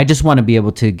 And I just want to be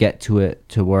able to get to it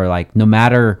to where, like, no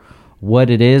matter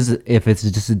what it is, if it's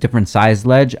just a different size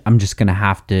ledge, I'm just gonna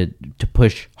have to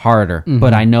push harder.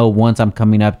 But I know once I'm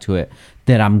coming up to it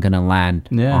that I'm gonna land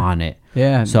on it.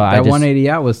 Yeah, so that 180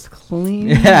 out was clean.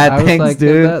 Yeah, thanks,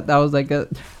 dude. That was like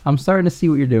I'm starting to see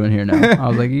what you're doing here now. I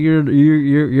was like,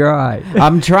 you're all right.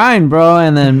 I'm trying, bro.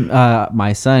 And then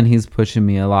my son, he's pushing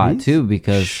me a lot too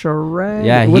because shred.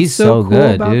 Yeah, What's he's so cool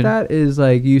good, about dude. That is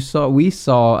like we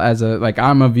saw as a like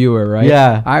I'm a viewer, right?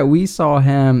 Yeah, we saw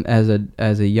him as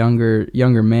a younger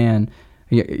man.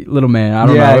 Little man, I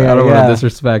don't know. I don't want to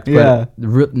disrespect, but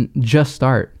just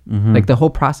start. Like the whole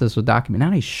process was documented.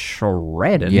 Now he's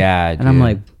shredded. Yeah, and I'm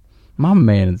like, my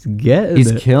man is getting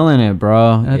He's killing it,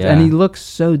 bro. And he looks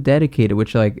so dedicated,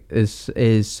 which like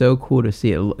is so cool to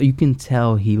see. You can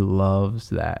tell he loves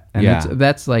that, and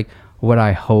that's like what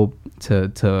I hope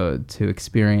to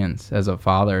experience as a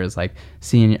father is like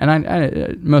seeing. And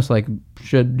I most like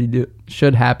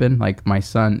should happen. Like my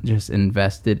son just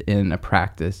invested in a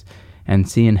practice. And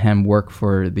seeing him work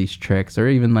for these tricks, or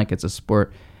even like it's a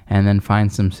sport, and then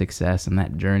find some success in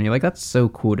that journey, like that's so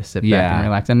cool to sit back and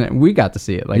relax. And we got to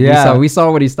see it. Like we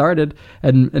saw what he started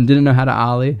and didn't know how to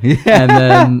ollie, and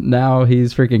then now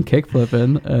he's freaking kick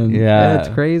flipping, and it's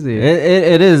crazy.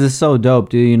 It is. It's so dope,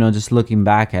 dude. Just looking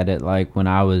back at it, like when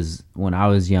I was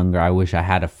younger, I wish I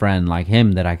had a friend like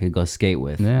him that I could go skate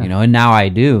with. And now I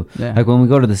do. Like when we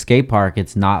go to the skate park,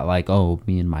 it's not like, oh,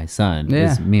 me and my son.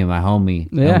 It's me and my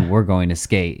homie. And we're going to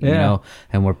skate.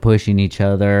 And we're pushing each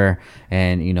other,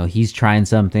 and he's trying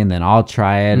something, then I'll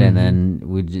try it, and then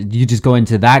you just go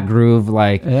into that groove,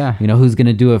 like who's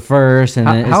gonna do it first.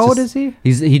 And how old is he?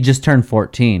 He just turned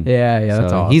 14.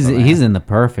 That's awesome. He's in the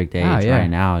perfect age right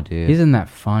now, dude. He's in that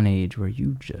fun age where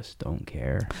you just don't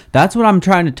care. That's what I'm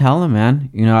trying to tell him,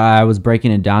 man. I was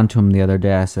breaking it down to him the other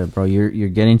day. I said, bro, you're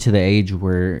getting to the age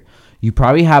where you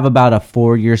probably have about a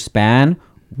 4-year span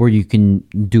where you can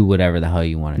do whatever the hell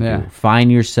you want to do.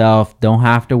 Find yourself. Don't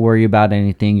have to worry about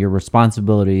anything. Your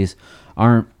responsibilities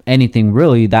aren't anything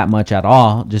really that much at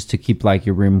all, just to keep like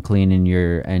your room clean and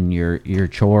your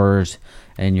chores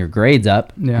and your grades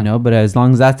up. But as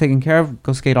long as that's taken care of,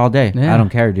 go skate all day. I don't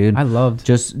care, dude. I loved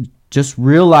just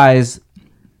realize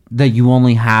that you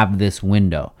only have this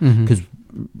window, because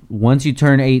once you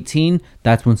turn 18,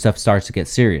 that's when stuff starts to get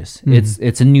serious.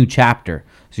 It's a new chapter.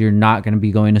 So you're not going to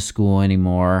be going to school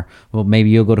anymore. Well, maybe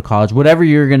you'll go to college. Whatever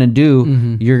you're going to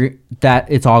do,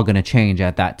 it's all going to change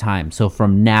at that time. So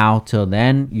from now till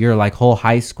then, your like whole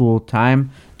high school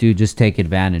time, dude, just take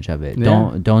advantage of it.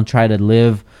 Don't try to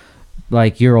live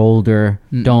like you're older.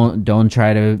 Don't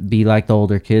try to be like the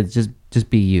older kids. Just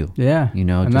be you.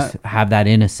 Just have that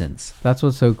innocence. That's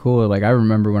what's so cool. Like I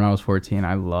remember when I was 14,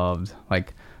 I loved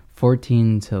like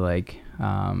 14 to like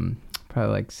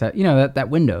probably like that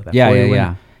window. That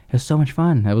window. It was so much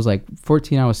fun. It was like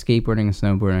 14. I was skateboarding and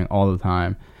snowboarding all the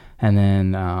time, And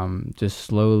then just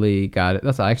slowly got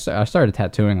it. I started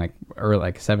tattooing like early,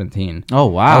 like 17. Oh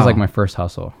wow, that was like my first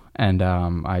hustle, and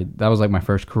that was like my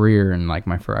first career, and like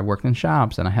I worked in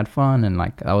shops and I had fun, and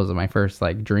like that was my first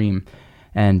like dream,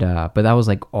 and but that was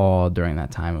like all during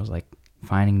that time. It was like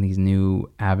finding these new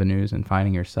avenues and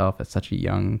finding yourself at such a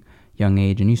young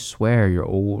age, and you swear you're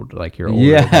old, like you're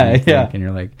older than you think, and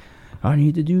you're like, I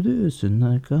need to do this, and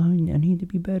like, I need to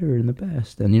be better and the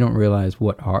best, and you don't realize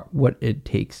what it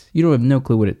takes. You don't have no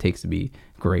clue what it takes to be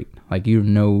great. Like you have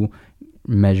no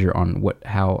measure on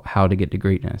how to get to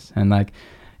greatness, and like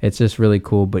it's just really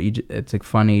cool. But it's a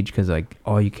fun age because like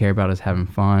all you care about is having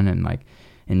fun and like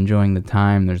enjoying the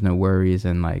time. There's no worries,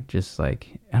 and like just like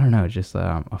I don't know, just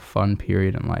a fun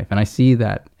period in life. And I see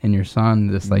that in your son,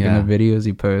 just like in the videos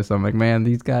he posts. I'm like, man,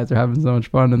 these guys are having so much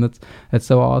fun, and that's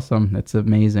so awesome. It's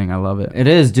amazing. I love it. It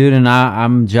is, dude, and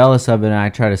I'm jealous of it, and I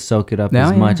try to soak it up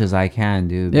as much as I can,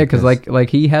 dude. Yeah, because like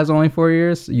he has only 4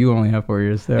 years, you only have 4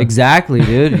 years. So. Exactly,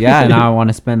 dude. Yeah, and I want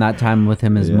to spend that time with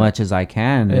him as much as I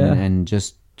can, and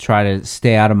just try to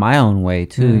stay out of my own way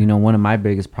too. You know, one of my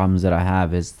biggest problems that I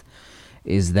have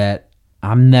is that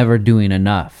I'm never doing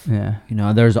enough. Yeah. You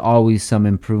know, there's always some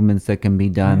improvements that can be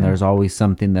done. Yeah. There's always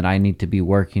something that I need to be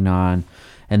working on.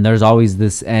 And there's always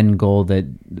this end goal that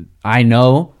I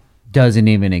know doesn't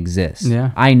even exist.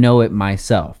 Yeah. I know it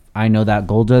myself. I know that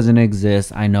goal doesn't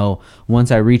exist. I know once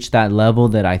I reach that level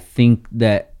that I think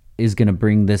that is going to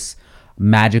bring this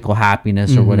magical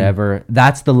happiness or whatever,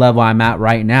 that's the level I'm at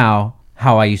right now,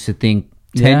 how I used to think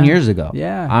 10 years ago.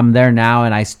 Yeah. I'm there now,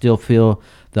 and I still feel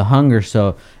the hunger.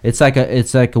 So it's like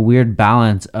a weird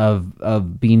balance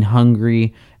of being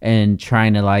hungry and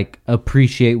trying to like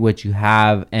appreciate what you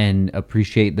have and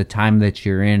appreciate the time that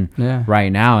you're in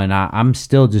right now. And I'm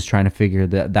still just trying to figure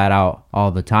that out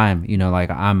all the time. You know, like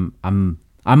I'm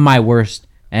my worst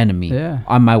enemy. Yeah.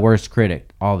 I'm my worst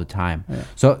critic all the time. Yeah.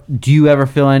 So do you ever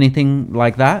feel anything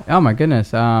like that? Oh my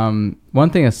goodness. One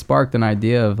thing has sparked an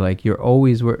idea of like you're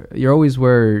always where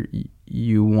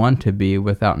you want to be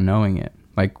without knowing it.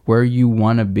 Like where you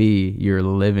want to be, you're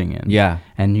living in. Yeah.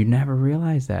 And you never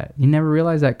realize that. You never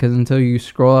realize that because until you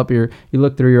scroll up you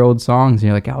look through your old songs and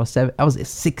you're like, I was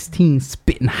 16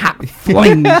 spitting hot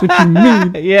flames. What you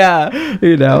mean? Yeah.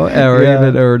 You know,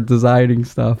 or designing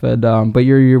stuff. And but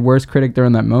you're your worst critic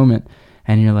during that moment,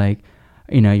 and you're like,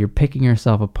 you know, you're picking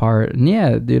yourself apart. And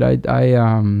yeah, dude,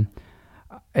 I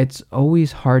it's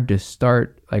always hard to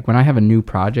start. Like when I have a new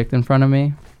project in front of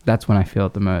me, that's when I feel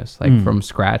it the most. Like from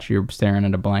scratch, you're staring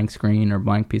at a blank screen or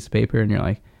blank piece of paper, and you're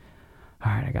like,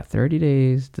 all right, I got 30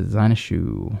 days to design a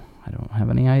shoe. I don't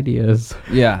have any ideas.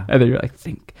 Yeah. And then you're like,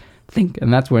 think.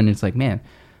 And that's when it's like, man,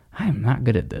 I am not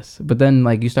good at this. But then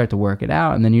like you start to work it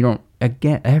out, and then you don't,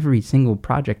 again, every single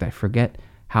project, I forget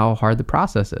how hard the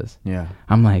process is. Yeah.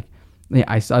 I'm like, yeah,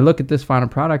 I look at this final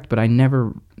product, but I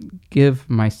never give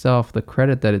myself the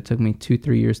credit that it took me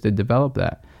 2-3 years to develop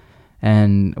that.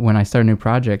 And when I start a new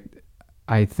project,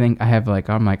 I think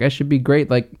I'm like, I should be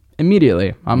great, like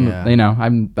immediately.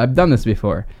 I've done this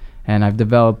before, and I've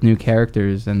developed new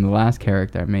characters. And the last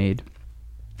character I made,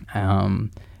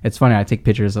 it's funny. I take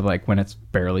pictures of like when it's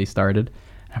barely started,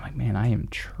 and I'm like, man, I am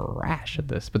trash at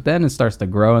this. But then it starts to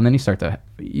grow, and then you start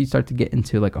to get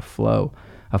into like a flow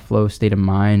state of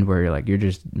mind where you're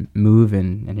just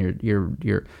moving, and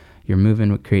you're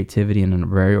moving with creativity in a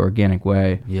very organic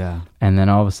way. Yeah. And then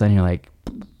all of a sudden you're like,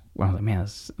 wow, man,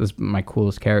 this is my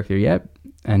coolest character yet.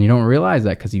 And you don't realize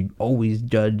that because you always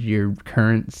judge your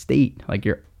current state. Like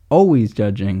you're always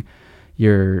judging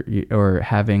or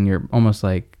having your almost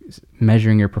like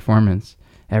measuring your performance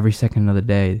every second of the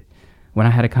day. When I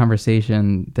had a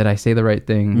conversation, did I say the right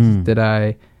things? Did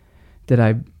I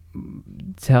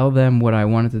tell them what I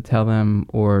wanted to tell them,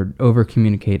 or over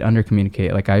communicate, under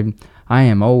communicate? Like I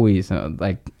am always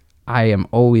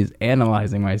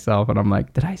analyzing myself, and I'm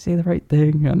like, did I say the right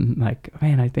thing? And like,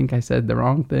 man, I think I said the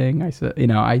wrong thing.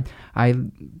 I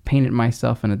painted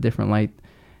myself in a different light,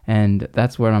 and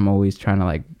that's where I'm always trying to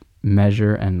like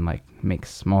measure and like make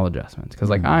small adjustments, because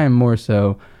like I am more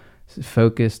so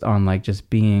focused on like just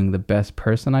being the best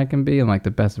person I can be and like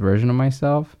the best version of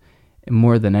myself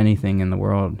more than anything in the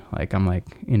world. Like I'm like,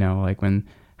 you know, like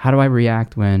how do I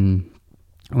react when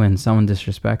someone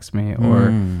disrespects me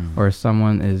or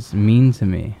someone is mean to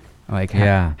me? Like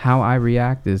how I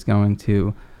react is going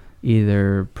to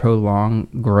either prolong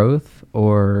growth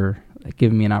or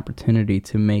give me an opportunity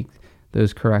to make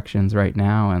those corrections right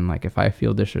now. And like if I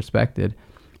feel disrespected,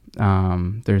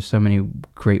 there's so many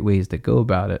great ways to go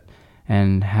about it,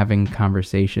 and having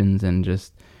conversations and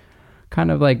just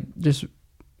kind of like just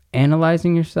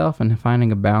analyzing yourself and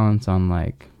finding a balance on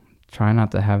like try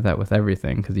not to have that with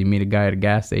everything, because you meet a guy at a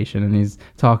gas station and he's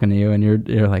talking to you and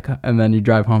you're like, and then you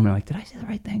drive home and you're like, did I say the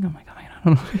right thing? I'm like, oh man, I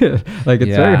don't know. Like,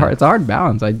 it's very hard. It's a hard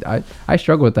balance. I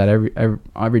struggle with that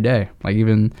every day. Like,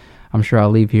 even I'm sure I'll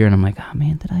leave here and I'm like, oh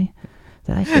man, did I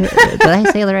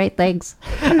say the right things?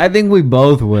 I think we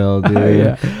both will, dude.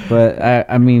 Yeah. But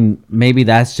I mean, maybe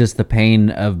that's just the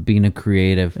pain of being a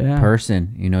creative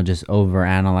person, you know, just over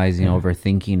analyzing,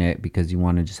 overthinking it, because you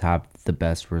want to just have the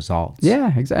best results.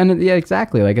 Yeah,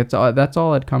 exactly. Like, that's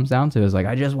all it comes down to, is like,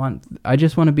 I just want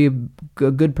to be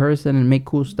a good person and make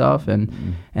cool stuff,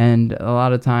 and a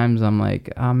lot of times I'm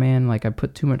like, oh man, like I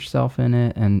put too much self in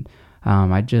it, and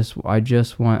I just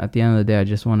want, at the end of the day, I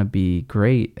just want to be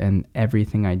great in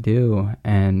everything I do.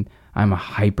 And I'm a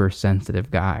hypersensitive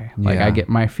guy. Like,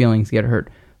 my feelings get hurt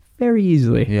very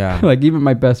easily. Yeah. Like, even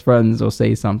my best friends will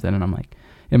say something and I'm like,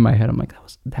 in my head, I'm like,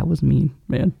 that was mean,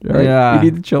 man. All right, yeah.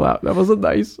 You need to chill out. That wasn't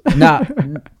nice.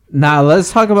 Now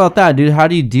let's talk about that, dude. How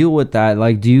do you deal with that?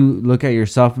 Like, do you look at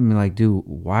yourself and be like, dude,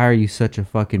 why are you such a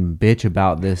fucking bitch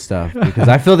about this stuff? Because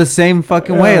I feel the same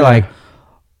fucking way. Like,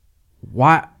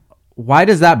 why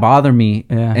does that bother me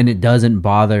and it doesn't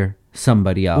bother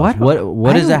somebody else?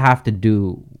 What does it have to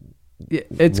do?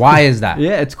 Why is that?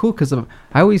 Yeah, it's cool because I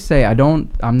always say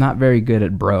I'm not very good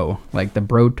at bro, like the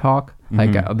bro talk,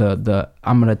 like the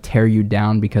I'm gonna tear you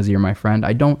down because you're my friend.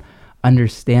 I don't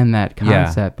understand that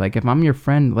concept. Like, if I'm your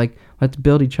friend, like, let's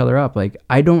build each other up. Like,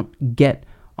 I don't get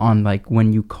on, like,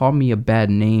 when you call me a bad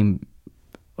name,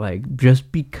 like,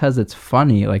 just because it's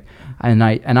funny. Like, and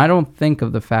I don't think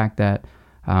of the fact that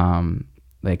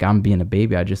like, I'm being a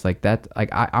baby. I just, like, that, like,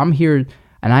 I'm here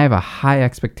and I have a high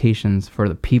expectations for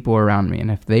the people around me, and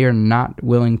if they are not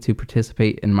willing to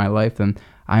participate in my life, then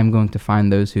I'm going to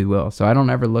find those who will. So I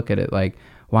don't ever look at it like,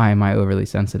 why am I overly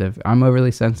sensitive? I'm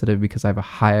overly sensitive because I have a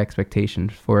high expectation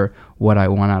for what I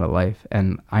want out of life,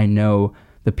 and I know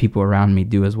the people around me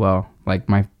do as well. Like,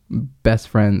 my best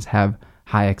friends have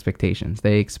high expectations.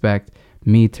 They expect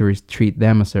me to treat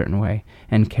them a certain way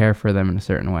and care for them in a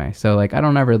certain way. So, like, I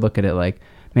don't ever look at it like,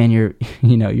 man, you're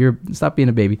stop being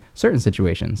a baby. Certain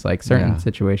situations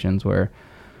where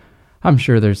I'm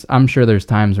sure there's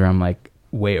times where I'm like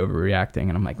way overreacting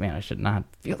and I'm like, man, I should not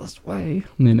feel this way,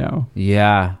 you know?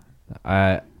 Yeah.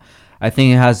 I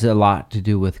think it has a lot to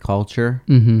do with culture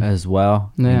as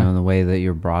well. Yeah. You know, the way that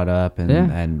you're brought up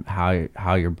and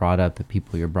how you're brought up, the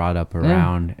people you're brought up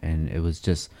around. Yeah. And it was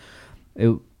just,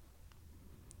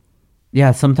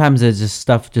 sometimes it's just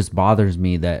stuff just bothers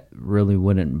me that really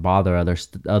wouldn't bother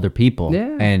other people.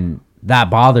 Yeah. And that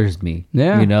bothers me.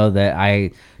 Yeah. You know, that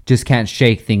I just can't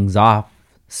shake things off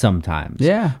sometimes.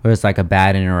 Yeah. Or it's like a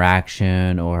bad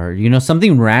interaction or, you know,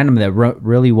 something random that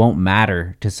really won't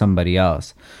matter to somebody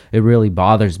else. It really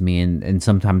bothers me. And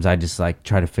sometimes I just like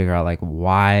try to figure out like,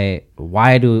 why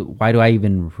do I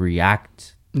even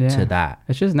react to that?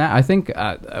 It's just not, I think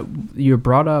you're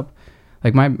brought up,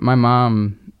 like my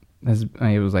mom,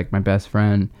 it was like my best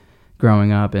friend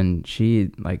growing up, and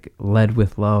she like led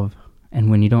with love. And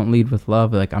when you don't lead with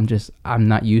love, like I'm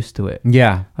not used to it.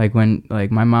 Yeah. Like when, like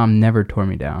my mom never tore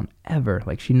me down ever.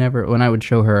 Like she never, when I would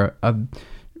show her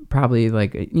probably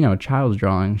like, you know, a child's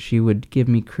drawing, she would give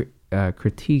me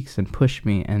critiques and push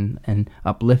me and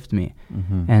uplift me.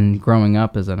 Mm-hmm. And growing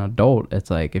up as an adult, it's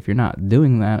like, if you're not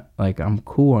doing that, like I'm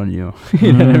cool on you.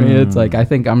 You know what I mean? It's like,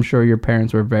 I'm sure your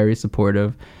parents were very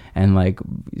supportive and like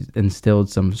instilled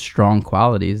some strong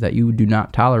qualities that you do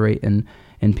not tolerate in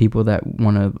people that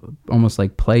want to almost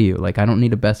like play you. Like, I don't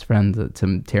need a best friend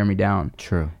to tear me down.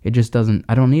 True. It just doesn't,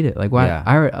 I don't need it. Like, why?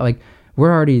 Yeah.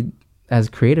 We're already, as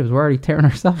creatives, we're already tearing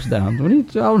ourselves down. I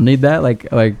don't need that. Like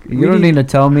you don't need to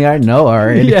tell me I know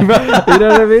already. Yeah. You know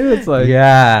what I mean? It's like,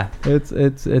 yeah, it's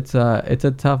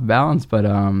a tough balance, but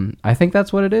I think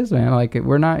that's what it is, man. Like,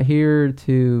 we're not here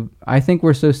to, I think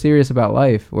we're so serious about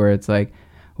life where it's like,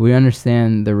 we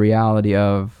understand the reality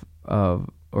of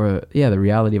the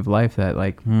reality of life that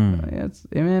like, man,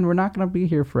 we're not going to be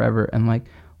here forever. And like,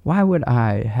 why would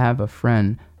I have a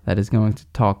friend that is going to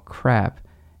talk crap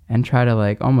and try to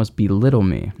like almost belittle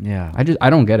me? Yeah. I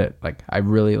don't get it. Like, I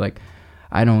really like,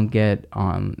 I don't get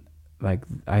on, like,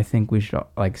 I think we should,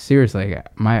 like, seriously,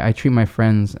 I treat my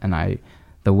friends and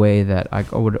the way that I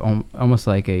would almost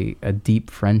like a deep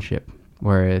friendship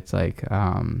where it's like,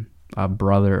 a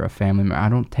brother, a family member. I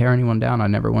don't tear anyone down. I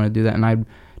never want to do that. And I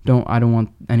don't want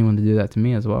anyone to do that to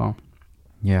me as well.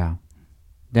 Yeah.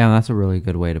 Damn, that's a really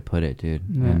good way to put it, dude.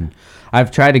 Yeah. And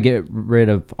I've tried to get rid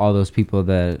of all those people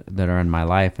that are in my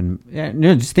life, and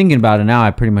just thinking about it now,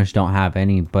 I pretty much don't have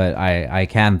any, but I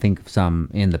can think of some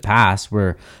in the past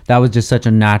where that was just such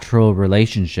a natural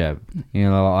relationship. You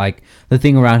know, like the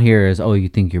thing around here is, oh, you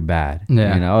think you're bad.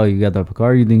 Yeah. You know, oh, you got the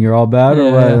car, you think you're all bad,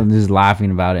 or what? And just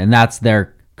laughing about it, and that's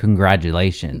their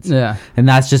congratulations. Yeah. And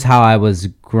that's just how I was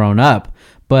grown up.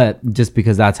 But just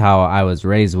because that's how I was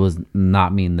raised was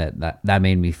not mean that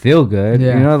made me feel good.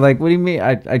 Yeah. You know, like, what do you mean?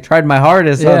 I tried my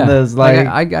hardest on this. Like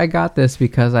I got this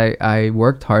because I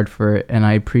worked hard for it, and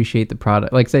I appreciate the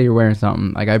product. Like, say you're wearing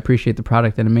something, like I appreciate the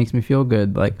product and it makes me feel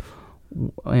good. Like,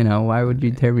 you know, why would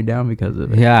you tear me down because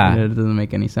of it? Yeah. You know, it doesn't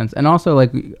make any sense. And also,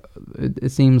 like,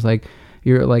 it seems like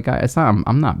you're like, it's not,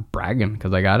 I'm not bragging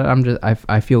because I got it. I'm just,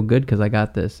 I feel good because I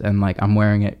got this, and like I'm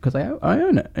wearing it because I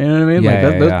own it. You know what I mean? Yeah,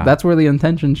 like that's where the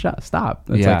intention stop.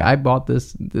 It's Yeah. like I bought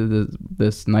this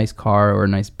nice car or a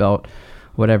nice belt,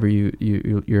 whatever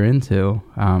you're into,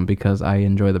 because I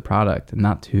enjoy the product, and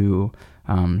not to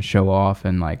show off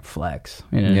and like flex.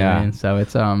 You know what I mean? So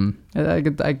it's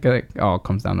it all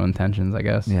comes down to intentions, I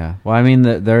guess. Yeah. Well, I mean,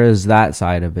 there is that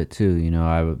side of it too. You know,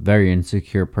 I'm a very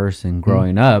insecure person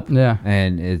growing up. Yeah.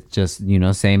 And it's just, you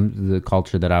know, same the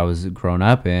culture that I was grown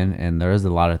up in, and there is a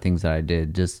lot of things that I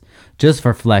did just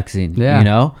for flexing. Yeah. You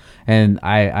know, and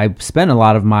I spent a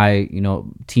lot of my, you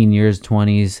know, teen years,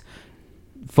 20s.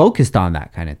 Focused on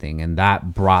that kind of thing, and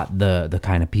that brought the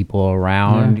kind of people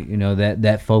around, you know,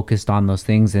 that focused on those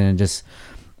things. And just,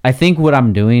 I think what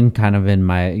I'm doing kind of in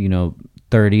my, you know,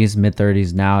 30s, mid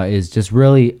 30s now is just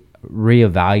really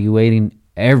reevaluating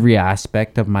every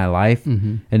aspect of my life,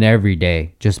 and every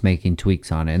day just making tweaks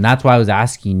on it. And that's why I was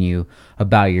asking you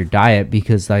about your diet,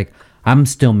 because like I'm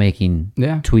still making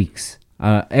tweaks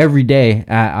every day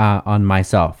on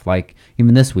myself. Like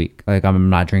even this week, like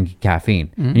I'm not drinking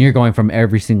caffeine, and you're going from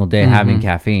every single day having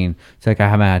caffeine. It's like I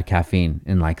haven't had caffeine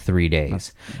in like 3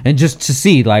 days, and just to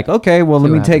see like, okay, well,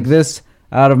 let me take this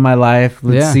out of my life.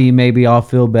 Let's see, maybe I'll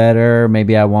feel better,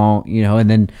 maybe I won't, you know. And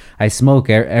then I smoke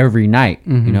every night,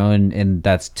 you know, and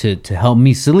that's to help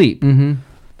me sleep.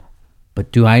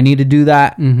 But do I need to do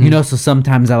that? You know, so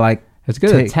sometimes I like, it's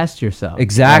good to test yourself.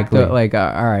 Exactly. Like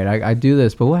all right, I do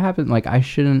this, but what happens? Like, I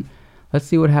shouldn't. Let's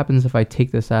see what happens if I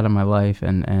take this out of my life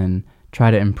and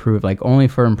try to improve, like only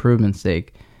for improvement's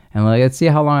sake, and like let's see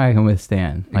how long I can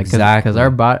withstand. Like, because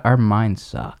our minds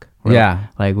suck.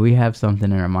 Like we have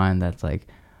something in our mind that's like,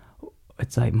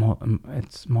 it's like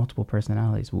it's multiple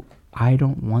personalities. I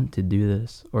don't want to do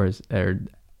this or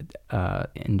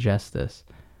ingest this.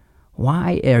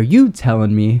 Why are you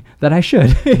telling me that I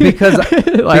should? Because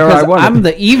I'm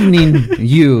the evening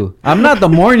you. I'm not the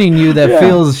morning you that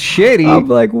feels shitty. I'm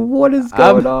like, what is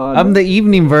going on? I'm the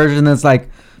evening version that's like,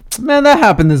 man, that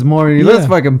happened this morning. Let's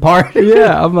fucking party.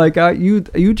 I'm like,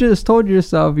 you just told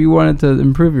yourself you wanted to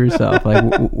improve yourself.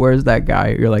 Like, where's that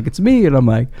guy? You're like, it's me. And I'm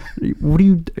like, what do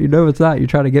you know it's not. You're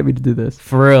trying to get me to do this.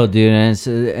 For real, dude.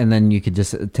 And then you could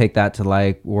just take that to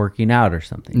like working out or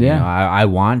something. Yeah. You know, I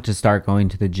want to start going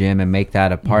to the gym and make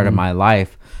that a part of my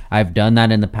life. I've done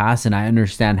that in the past, and I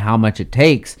understand how much it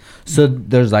takes. So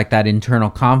there's like that internal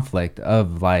conflict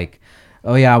of like,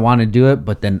 oh yeah, I want to do it,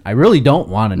 but then I really don't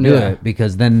want to do it,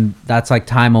 because then that's like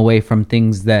time away from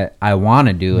things that I want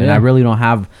to do, and I really don't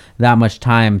have that much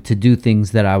time to do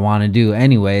things that I want to do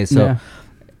anyway. So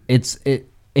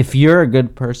if you're a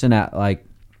good person at like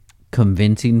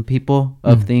convincing people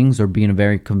of things, or being a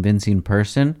very convincing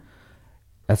person,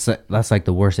 that's like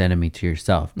the worst enemy to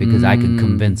yourself, because I could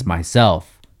convince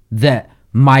myself that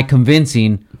my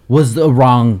convincing was the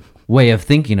wrong way of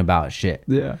thinking about shit.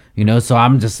 You know, so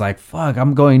I'm just like, fuck,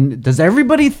 does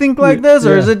everybody think like this,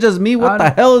 or is it just me? What the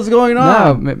hell is going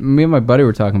on? No, me and my buddy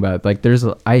were talking about it. Like,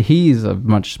 he's a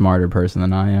much smarter person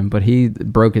than I am, but he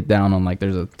broke it down on like,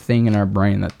 there's a thing in our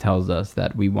brain that tells us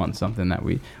that we want something that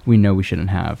we know we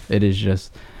shouldn't have. It is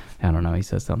just, I don't know, he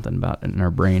says something about it in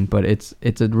our brain, but it's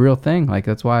a real thing. Like,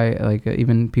 that's why, like,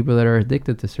 even people that are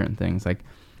addicted to certain things, like,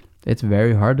 it's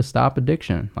very hard to stop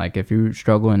addiction. Like, if you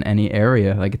struggle in any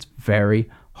area, like, it's very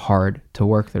hard to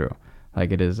work through.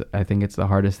 Like, it is, I think it's the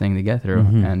hardest thing to get through.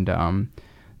 And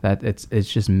that it's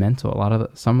just mental. A lot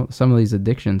of some of these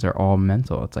addictions are all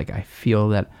mental. It's like, I feel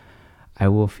that I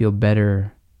will feel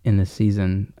better in this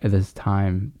season at this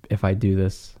time if I do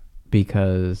this,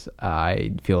 because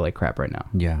I feel like crap right now.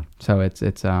 Yeah. So it's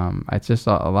just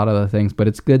a lot of the things, but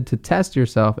it's good to test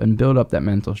yourself and build up that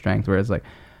mental strength, where it's like,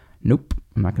 nope,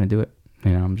 I'm not going to do it.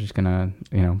 You know, I'm just going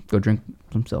to, go drink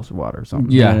some seltzer water or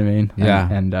something. Yeah. You know what I mean? Yeah.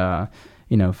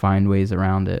 And find ways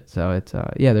around it. So it's,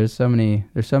 there's so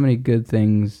many good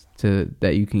things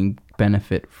that you can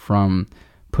benefit from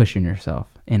pushing yourself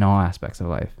in all aspects of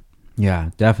life. Yeah,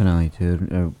 definitely,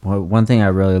 dude. One thing I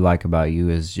really like about you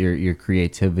is your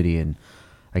creativity and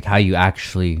like how you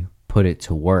actually put it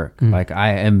to work. Like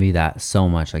I envy that so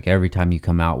much. Like every time you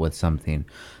come out with something,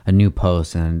 a new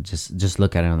post, and just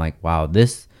look at it and like, wow,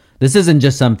 this isn't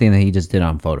just something that he just did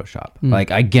on Photoshop.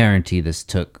 Like I guarantee this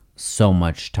took so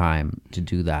much time to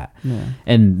do that. Yeah.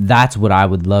 And that's what I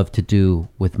would love to do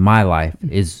with my life,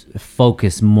 is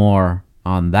focus more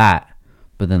on that.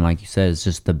 But then, like you said, it's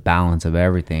just the balance of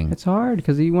everything. It's hard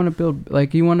because you want to build,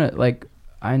 like, you want to, like,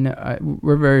 I know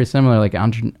we're very similar, like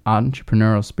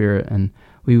entrepreneurial spirit, and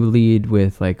we lead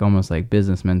with like almost like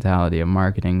business mentality of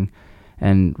marketing.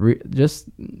 And just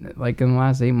like in the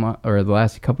last 8 months or the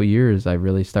last couple of years, I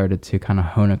really started to kind of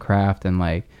hone a craft and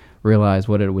like realize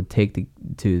what it would take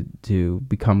to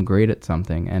become great at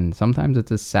something. And sometimes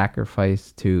it's a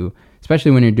sacrifice to,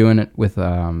 especially when you're doing it with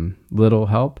little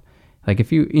help. Like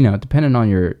if you depending on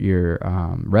your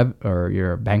rev or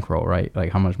your bankroll, right?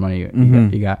 Like how much money you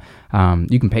got,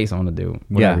 you can pay someone to do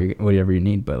whatever you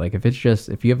need. But like if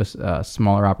you have a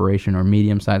smaller operation or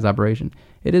medium-sized operation,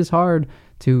 it is hard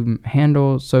to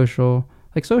handle social.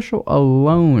 Like social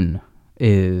alone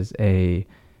is a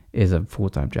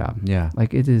full-time job. Yeah.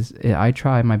 Like it is. I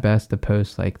try my best to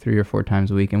post like 3 or 4 times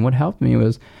a week. And what helped me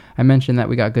was I mentioned that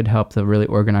we got good help to really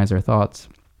organize our thoughts.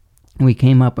 We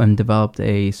came up and developed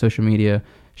a social media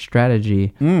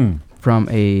strategy from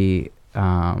a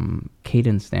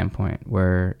cadence standpoint,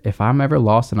 where if I'm ever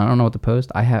lost and I don't know what to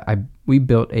post, we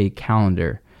built a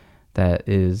calendar that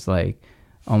is like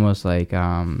almost like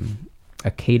a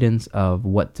cadence of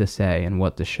what to say and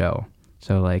what to show.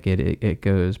 So like it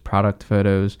goes product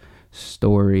photos,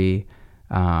 story,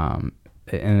 and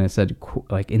it said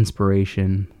like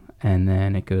inspiration, and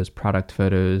then it goes product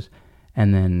photos,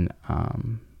 and then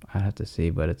I'd have to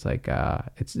see, but it's like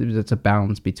it's a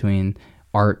balance between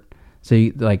art. So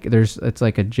it's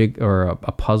like a jig or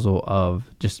a puzzle of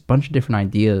just a bunch of different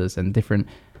ideas and different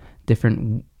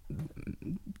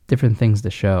things to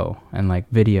show, and like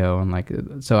video, and like,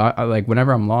 so I like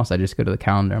whenever I'm lost, I just go to the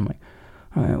calendar. I'm like,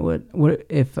 all right, what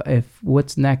if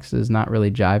what's next is not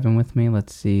really jiving with me?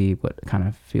 Let's see what kind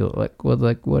of feel like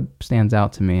what stands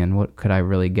out to me, and what could I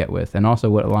really get with, and also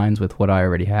what aligns with what I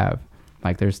already have.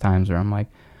 Like there's times where I'm like,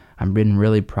 I've been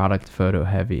really product photo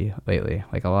heavy lately.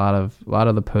 Like a lot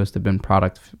of the posts have been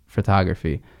product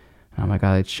photography. And I'm like,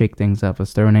 let's shake things up.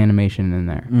 Let's throw an animation in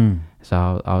there.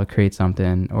 So I'll create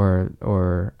something, or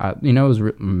it was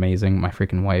amazing. My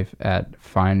freaking wife at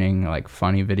finding like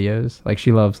funny videos. Like she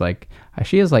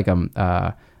is like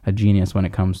a genius when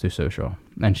it comes to social,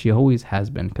 and she always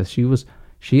has been, because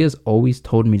she has always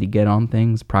told me to get on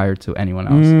things prior to anyone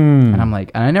else. And I'm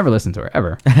like, and I never listened to her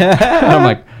ever. I'm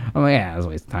like, yeah, that's a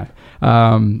waste of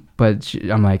time. But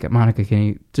I'm like, Monica, can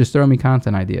you just throw me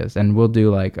content ideas? And we'll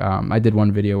do like, I did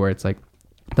one video where it's like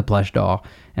the plush doll,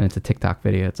 and it's a TikTok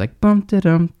video. It's like bum da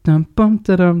dum dum bum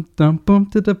da dum dum bum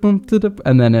da da bum da da,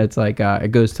 and then it's like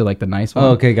it goes to like the nice one.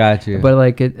 Oh, okay, got you. But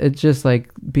like it's just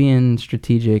like being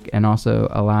strategic and also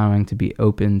allowing to be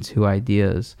open to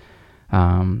ideas.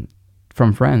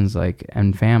 From friends, like,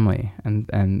 and family,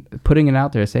 and putting it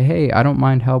out there, say, hey, I don't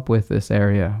mind help with this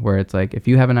area, where it's like, if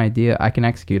you have an idea, I can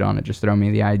execute on it. Just throw me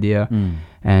the idea.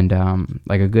 And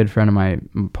like a good friend of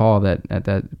mine, Paul,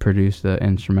 that produced the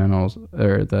instrumentals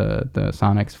or the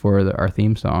sonics for our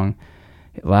theme song.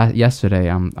 Yesterday,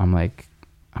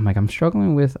 I'm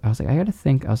struggling with. I was like, I gotta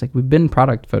think. I was like, we've been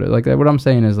product photo. Like what I'm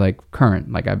saying is like current.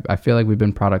 Like I feel like we've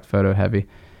been product photo heavy.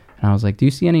 And I was like, do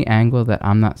you see any angle that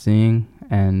I'm not seeing,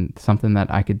 and something that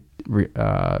I could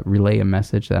relay a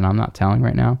message that I'm not telling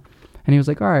right now? And he was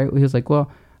like, all right. He was like,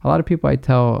 well, a lot of people I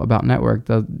tell about network,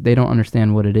 they don't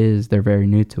understand what it is. They're very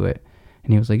new to it.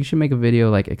 And he was like, you should make a video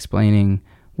like explaining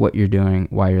what you're doing,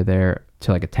 why you're there,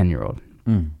 to like a 10-year-old.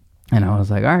 And I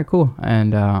was like, all right, cool.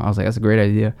 And I was like, that's a great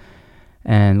idea.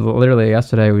 And literally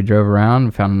yesterday we drove around,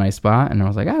 we found a nice spot, and I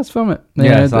was like, let's film it.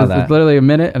 Yeah, I saw that. It's literally a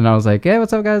minute, and I was like, hey,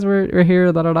 what's up, guys? We're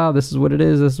here, da-da-da. This is what it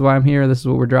is. This is why I'm here. This is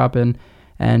what we're dropping.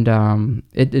 And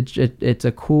it's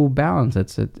a cool balance.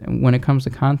 When it comes to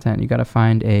content, you got to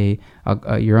find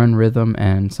your own rhythm,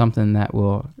 and something that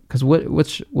will, because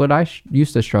what I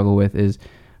used to struggle with is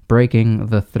breaking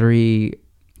the 3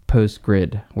 post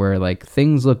grid, where like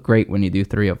things look great when you do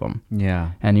 3 of them.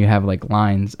 Yeah. And you have like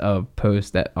lines of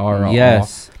posts that are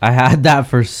I had that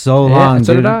for so long.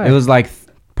 So did I. It was like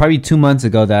probably 2 months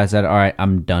ago that I said, all right,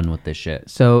 I'm done with this shit.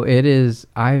 So it is,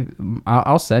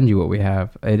 I'll send you what we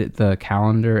have. The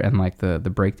calendar and like the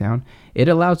breakdown. It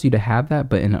allows you to have that,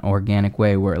 but in an organic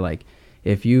way, where like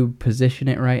if you position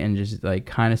it right and just like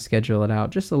kind of schedule it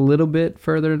out just a little bit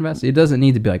further invested, it doesn't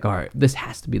need to be like, all right, this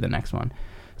has to be the next one.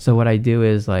 So what I do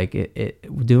is like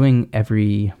it doing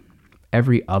every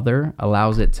other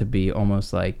allows it to be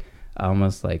almost like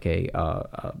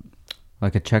a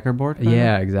like a checkerboard.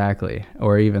 Yeah, exactly.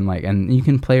 Or even like, and you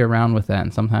can play around with that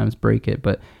and sometimes break it,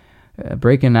 but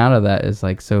breaking out of that is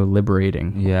like so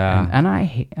liberating. Yeah. And I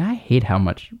hate how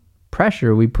much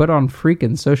pressure we put on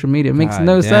freaking social media. It makes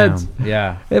no sense.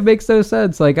 Yeah. It makes no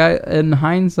sense. Like in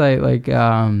hindsight, like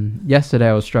yesterday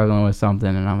I was struggling with something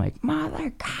and I'm like,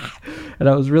 mother God. And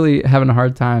I was really having a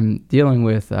hard time dealing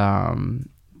with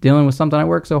something I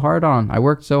worked so hard on. I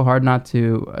worked so hard not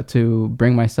to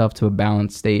bring myself to a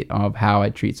balanced state of how I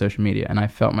treat social media. And I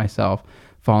felt myself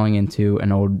falling into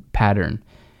an old pattern.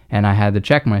 And I had to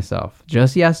check myself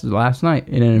just last night.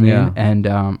 You know what I mean? Yeah. And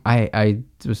I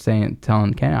was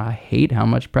telling Ken, I hate how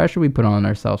much pressure we put on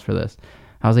ourselves for this.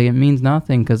 I was like, it means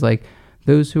nothing, because like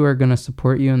those who are going to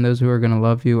support you and those who are going to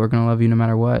love you are going to love you no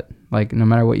matter what. Like no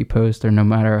matter what you post or no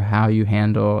matter how you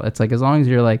handle. It's like as long as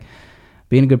you're like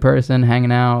being a good person,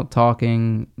 hanging out,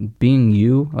 talking, being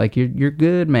you, like you're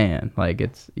good, man. Like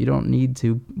we don't need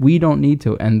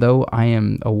to. And though I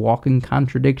am a walking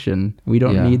contradiction, we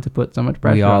don't need to put so much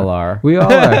pressure. We all are. We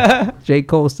all are. J.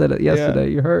 Cole said it yesterday.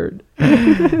 Yeah. You heard.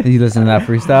 Did you listen to that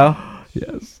freestyle?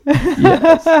 Yes.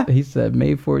 Yes. He said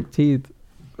May 14th.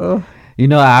 Oh. You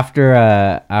know, after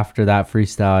that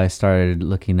freestyle, I started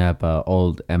looking up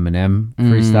old Eminem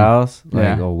freestyles,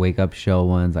 like Wake Up Show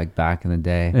ones, like back in the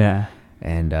day. Yeah.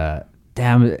 And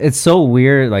damn, it's so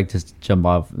weird. Like, just jump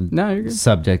off you're good.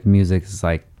 Subject. Music is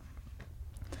like,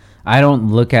 I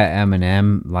don't look at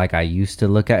Eminem like I used to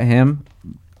look at him,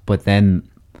 but then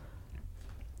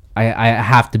I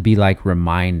have to be like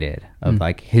reminded of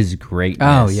like his greatness.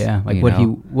 Oh yeah, like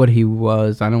what he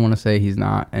was. I don't want to say he's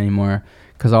not anymore,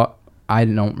 because I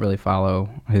don't really follow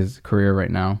his career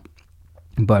right now.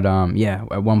 But yeah,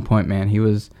 at one point, man, he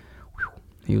was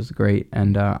great,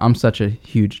 and I'm such a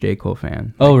huge J. Cole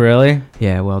fan. Oh, really?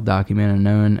 Yeah, well documented and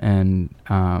known,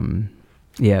 and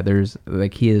yeah, there's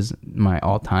like he is my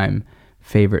all-time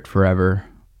favorite forever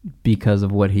because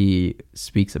of what he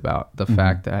speaks about. The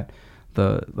fact that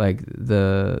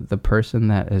the person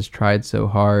that has tried so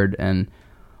hard and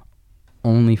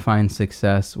only finds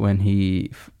success when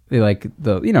he like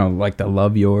the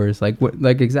love yours, like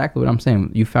exactly what I'm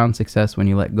saying. You found success when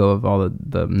you let go of all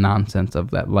the nonsense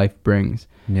of that life brings.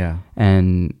 Yeah.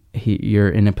 And you're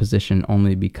in a position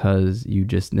only because you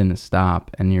just didn't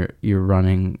stop, and you're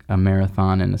running a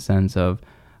marathon in a sense of,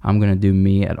 I'm going to do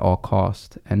me at all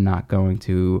cost and not going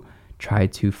to try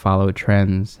to follow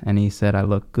trends. And he said, I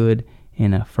look good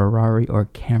in a Ferrari or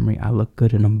Camry. I look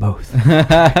good in them both. You know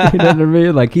what I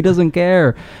mean? Like, he doesn't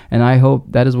care. And I hope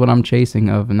that is what I'm chasing,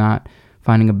 of not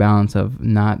finding a balance of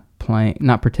not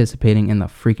participating in the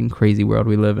freaking crazy world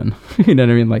we live in. You know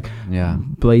what I mean? Like,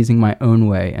 blazing my own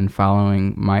way and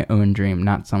following my own dream,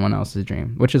 not someone else's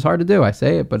dream, which is hard to do. I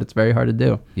say it, but it's very hard to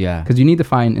do. Yeah. Because you need to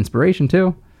find inspiration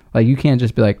too. Like, you can't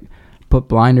just be like, put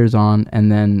blinders on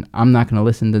and then I'm not going to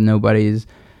listen to nobody's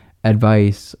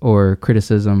advice or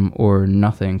criticism or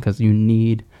nothing, because you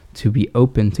need to be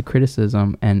open to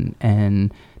criticism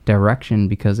and direction,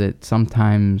 because it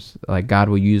sometimes, like, God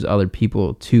will use other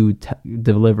people to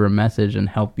deliver a message and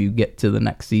help you get to the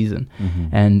next season.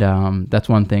 And that's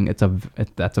one thing. That's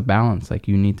a balance. Like,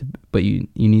 you need to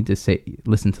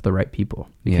listen to the right people.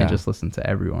 You can't just listen to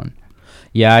everyone.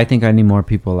 Yeah, I think I need more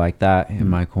people like that in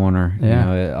my corner. Yeah. You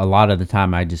know, a lot of the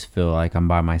time I just feel like I'm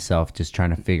by myself just trying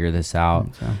to figure this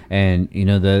out. So. And, you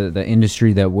know, the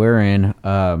industry that we're in,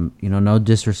 you know, no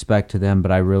disrespect to them,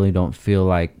 but I really don't feel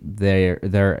like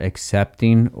they're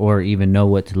accepting or even know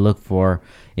what to look for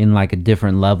in like a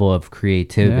different level of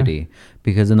creativity. Yeah.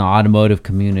 Because in the automotive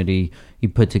community, you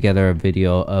put together a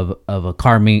video of a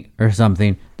car meet or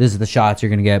something. This is the shots you're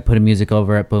going to get. Put a music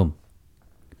over it. Boom.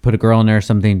 Put a girl in there or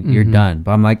something, you're done.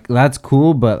 But I'm like, that's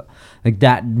cool, but like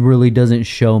that really doesn't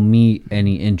show me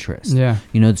any interest. Yeah.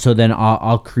 You know, so then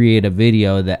I'll create a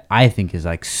video that I think is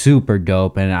like super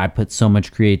dope, and I put so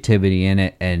much creativity in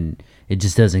it, and it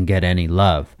just doesn't get any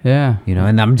love. Yeah. You know,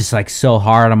 and I'm just like so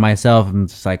hard on myself. I'm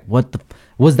just like,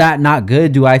 was that not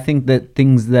good? Do I think that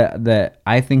things that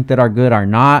I think that are good are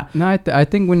not? No, I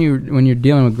think when you're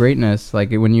dealing with greatness, like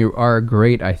when you are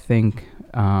great, I think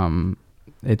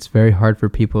it's very hard for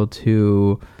people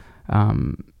to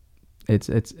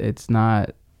it's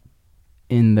not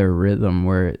in their rhythm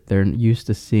where they're used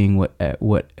to seeing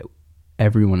what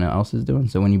everyone else is doing.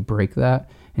 So when you break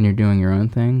that and you're doing your own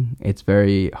thing, it's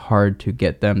very hard to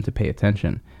get them to pay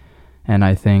attention. And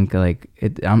I think like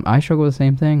I struggle with the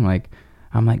same thing. Like,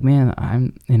 I'm like, man,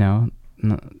 I'm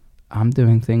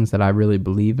doing things that I really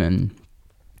believe in,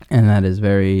 and that is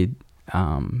very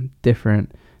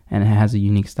different and it has a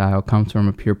unique style, comes from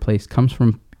a pure place, comes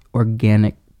from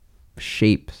organic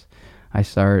shapes. I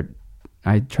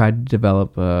tried to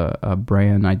develop a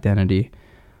brand identity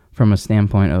from a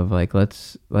standpoint of like,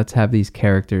 let's have these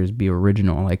characters be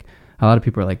original. Like a lot of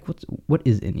people are like, what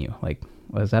is in you? Like,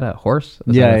 is that a horse?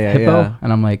 Is that a hippo? Yeah.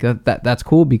 And I'm like, that's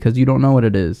cool because you don't know what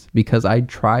it is, because I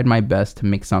tried my best to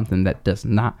make something that does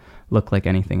not look like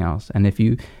anything else. And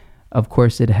of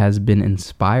course it has been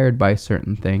inspired by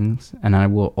certain things, and I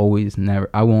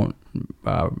won't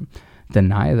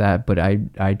deny that, but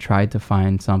I tried to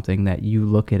find something that you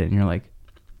look at it and you're like,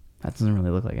 that doesn't really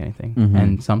look like anything. Mm-hmm.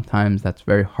 And sometimes that's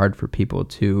very hard for people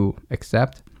to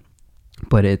accept,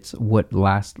 but it's what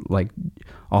lasts. Like,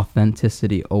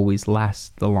 authenticity always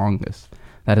lasts the longest.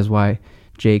 That is why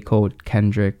J. Cole,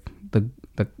 Kendrick, the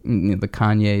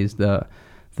Kanyes, the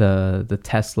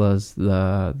Teslas,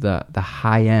 the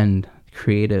high end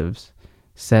creatives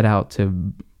set out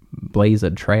to blaze a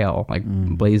trail, like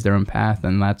blaze their own path.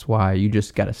 And that's why you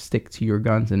just got to stick to your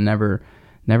guns and never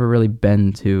really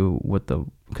bend to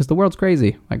because the world's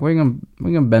crazy. Like, we're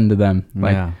gonna bend to them.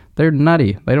 Like, they're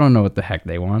nutty. They don't know what the heck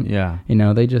they want. Yeah.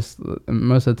 They just,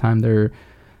 most of the time they're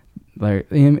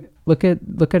like, look at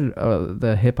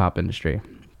the hip hop industry.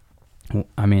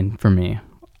 I mean, for me,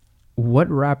 what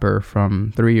rapper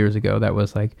from 3 years ago that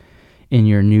was like in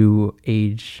your new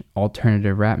age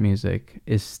alternative rap music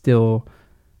is still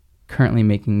currently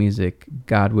making music,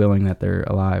 God willing that they're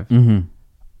alive? Mm-hmm.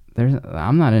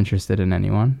 I'm not interested in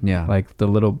anyone. Yeah. Like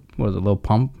Lil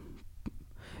Pump?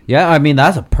 Yeah, I mean,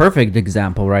 that's a perfect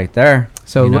example right there.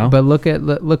 So, but look at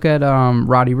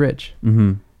Roddy Ricch.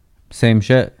 Mm-hmm. Same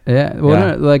shit. Yeah.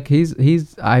 Well, no, like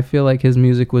I feel like his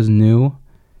music was new,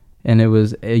 and it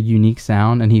was a unique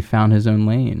sound, and he found his own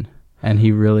lane. And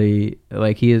he really,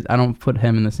 like, I don't put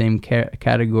him in the same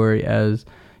category as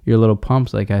your Lil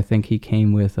Pumps. Like, I think he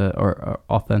came with or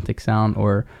authentic sound,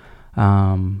 or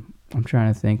I'm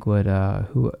trying to think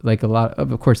who, like, a lot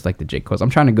of course, like the J. Cole's. I'm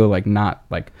trying to go like not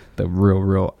like the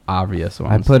real obvious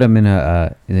ones. I put him in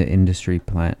an industry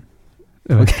plant.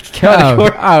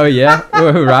 Oh yeah,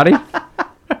 Roddy.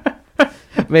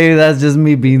 Maybe that's just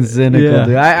me being cynical.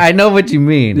 Dude. I know what you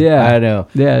mean. Yeah, I know.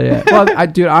 Yeah. Well,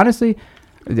 dude, honestly,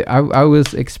 I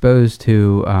was exposed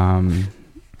to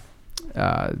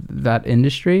that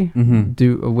industry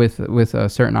with a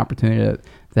certain opportunity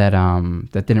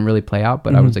that didn't really play out,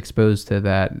 but I was exposed to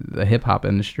the hip hop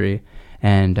industry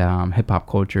and hip hop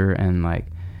culture and like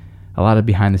a lot of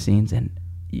behind the scenes. And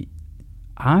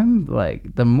I'm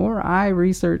like, the more I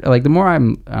research, like the more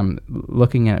I'm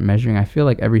looking at measuring, I feel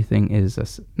like everything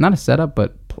is not a setup,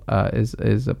 but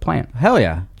is a plan. Hell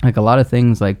yeah! Like a lot of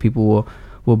things, like people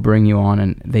will bring you on,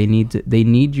 and they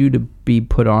need you to be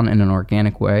put on in an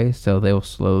organic way, so they'll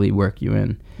slowly work you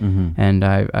in. Mm-hmm. And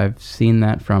I've seen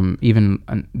that from even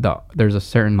there's a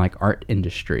certain like art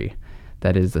industry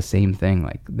that is the same thing.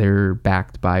 Like, they're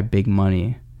backed by big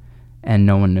money, and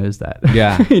no one knows that.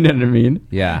 Yeah. You know what I mean?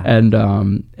 Yeah.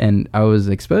 And I was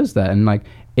exposed to that, and like,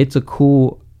 it's a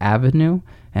cool avenue,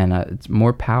 and it's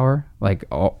more power. Like,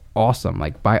 awesome.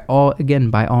 Like, by all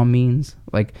means,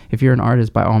 like, if you're an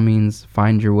artist, by all means,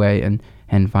 find your way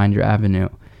and find your avenue.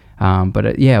 But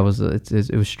it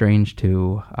was strange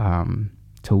to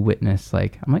witness.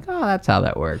 Like, I'm like, oh, that's how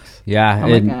that works. Yeah.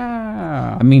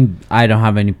 I mean, I don't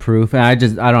have any proof, and I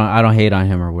don't hate on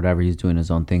him or whatever. He's doing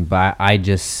his own thing, but I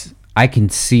can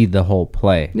see the whole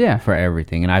play for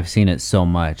everything, and I've seen it so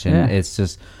much, and it's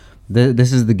just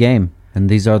this is the game, and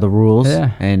these are the rules,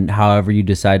 and however you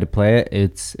decide to play it,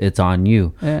 it's on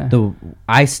you.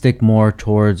 I stick more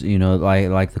towards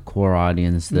like the core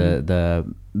audience, the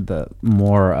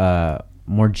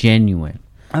more genuine.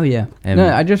 Oh yeah.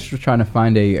 No, I just was trying to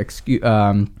find a excuse,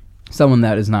 someone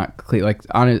that is not clear. Like,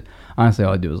 honestly,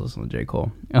 all I do is listen to J.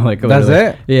 Cole. Like, that's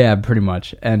it. Yeah, pretty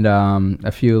much. And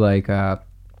a few like, I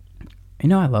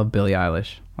love Billie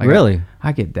Eilish. Like, really,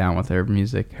 I get down with her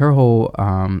music. Her whole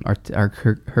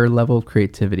her level of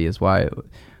creativity is why,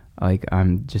 like,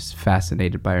 I'm just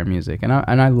fascinated by her music. And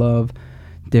I love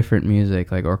different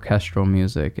music, like orchestral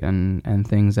music and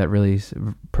things that really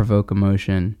provoke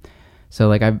emotion. So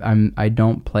like, I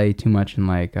don't play too much in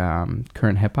like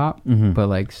current hip hop, but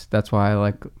like, that's why I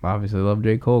like obviously love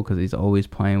J. Cole, because he's always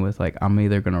playing with like, I'm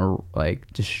either gonna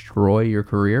like destroy your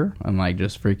career and like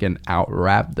just freaking out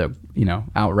rap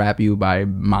you by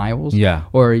miles,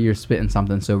 or you're spitting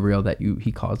something so real that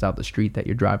he calls out the street that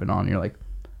you're driving on, and you're like,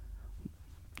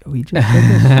 we just did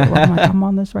this. I'm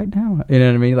on this right now. You know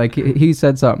what I mean? Like, he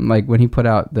said something like when he put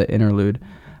out the interlude.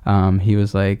 He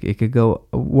was like, it could go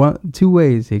two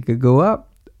ways. It could go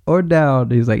up or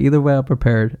down. He's like, either way, I'm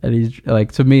prepared. And he's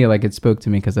like, to me, like, it spoke to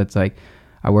me, because it's like,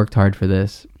 I worked hard for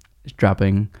this, It's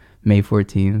dropping May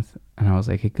 14th. And I was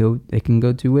like, it can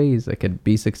go two ways. It could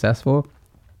be successful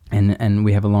and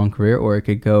we have a long career, or it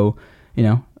could go,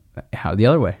 how the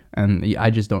other way. And I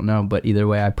just don't know. But either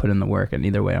way, I put in the work, and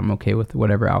either way, I'm okay with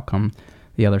whatever outcome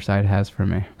the other side has for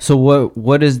me. So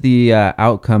what is the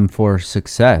outcome for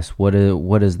success? What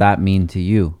does that mean to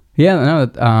you? Yeah,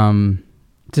 no,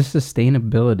 just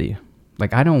sustainability.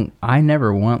 Like I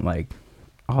never want like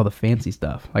all the fancy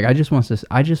stuff. Like I just want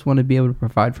to be able to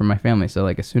provide for my family. So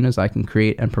like as soon as I can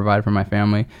create and provide for my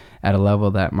family at a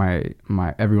level that my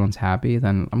everyone's happy,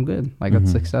 then I'm good. Like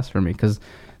that's success for me. Because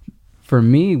for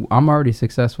me, I'm already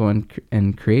successful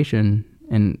in creation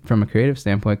and from a creative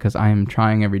standpoint, because I am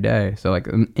trying every day. So like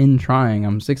in trying,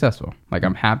 I'm successful. Like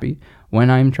I'm happy when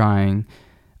I'm trying.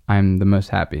 I'm the most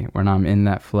happy when I'm in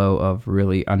that flow of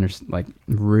really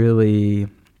really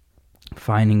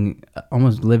finding,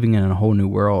 almost living in a whole new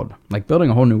world. Like building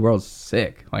a whole new world is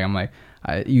sick. Like I'm like,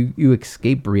 you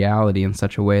escape reality in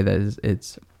such a way that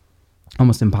it's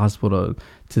almost impossible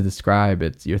to describe.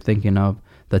 You're thinking of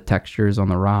the textures on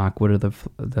the rock. What are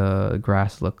the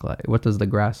grass look like? What does the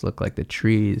grass look like? The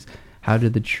trees. How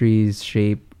did the trees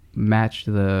shape match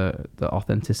the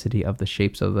authenticity of the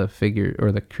shapes of the figure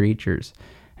or the creatures,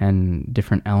 and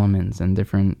different elements and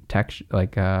different texture,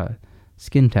 like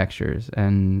skin textures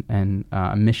and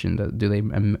emission. Do they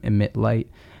emit light?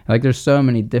 Like there's so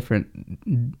many different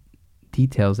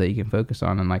details that you can focus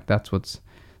on, and like that's what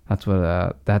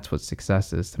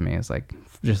success is to me. Is like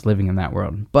just living in that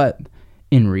world. But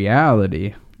in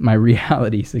reality, my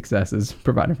reality success is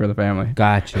providing for the family.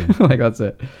 Gotcha. Like that's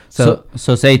it. So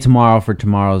say tomorrow for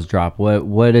tomorrow's drop.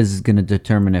 What is going to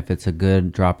determine if it's a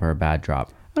good drop or a bad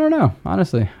drop? I don't know.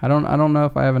 Honestly, I don't know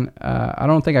if I have an. I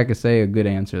don't think I could say a good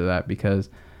answer to that, because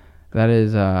that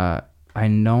is. I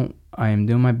am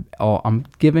doing my all. I'm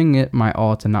giving it my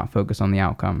all to not focus on the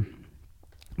outcome.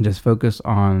 Just focus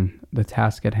on the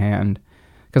task at hand,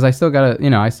 because I still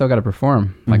gotta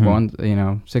perform. Like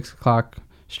 6 o'clock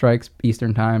strikes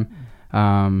Eastern time.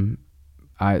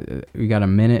 We got a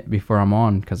minute before I'm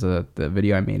on, because the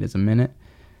video I made is a minute.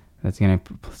 That's gonna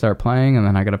start playing, and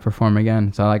then I gotta perform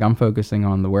again. So like I'm focusing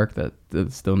on the work that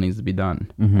still needs to be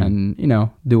done. And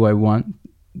do I want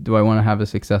to have a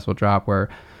successful drop where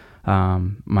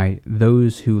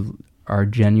those who are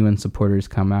genuine supporters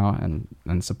come out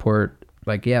and support?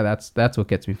 Like, yeah, that's what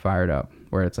gets me fired up.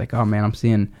 Where it's like, oh man, I'm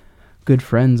seeing good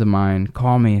friends of mine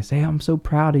call me and say, I'm so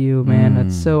proud of you, man.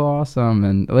 That's so awesome.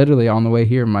 And literally on the way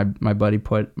here, my buddy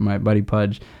Pudge,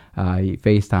 he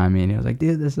FaceTimed me, and he was like,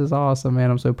 dude, this is awesome, man.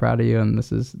 I'm so proud of you, and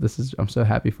this is I'm so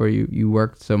happy for you. You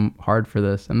worked so hard for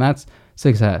this. And that's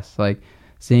success. Like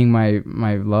seeing my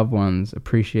loved ones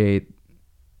appreciate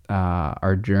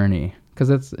our journey,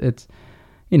 because it's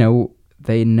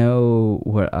they know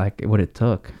what it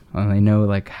took, and they know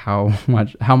like how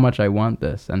much I want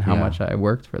this, and how much I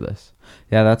worked for this.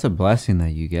 Yeah, that's a blessing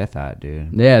that you get that,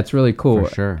 dude. Yeah, it's really cool.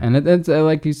 For sure. And it's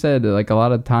like you said, like a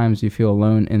lot of times you feel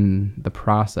alone in the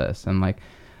process, and like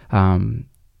I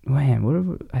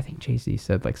think JC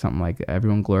said like something like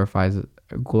everyone glorifies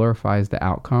the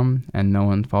outcome and no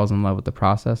one falls in love with the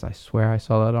process. I swear I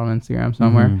saw that on Instagram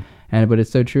somewhere. But it's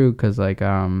so true, because like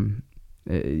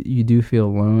you do feel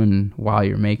alone while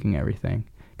you're making everything,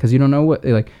 because you don't know what,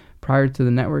 like prior to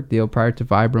the network deal, prior to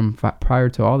Vibram, prior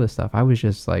to all this stuff, I was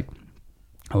just like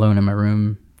alone in my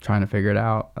room trying to figure it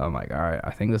out. I'm like, all right, I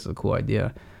think this is a cool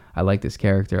idea. I like this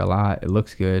character a lot. It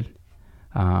looks good.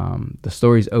 The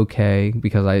story's okay,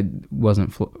 because I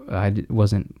wasn't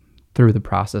through the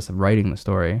process of writing the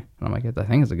story. And I'm like, I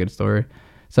think it's a good story.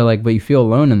 So like, but you feel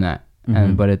alone in that.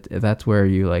 But that's where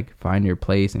you like find your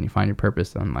place and you find your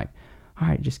purpose. And I'm like, all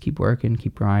right, just keep working,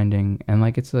 keep grinding. And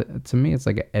like, to me, it's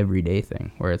like an everyday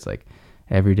thing, where it's like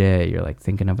every day you're like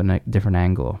thinking of a different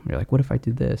angle. You're like, what if I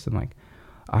did this? And like,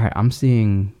 all right, I'm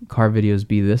seeing car videos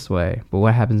be this way, but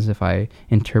what happens if I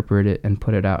interpret it and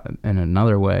put it out in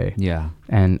another way? Yeah.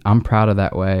 And I'm proud of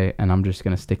that way, and I'm just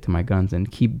going to stick to my guns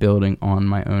and keep building on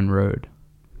my own road.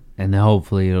 And then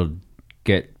hopefully it'll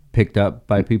get picked up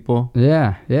by people.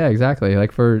 Yeah, exactly.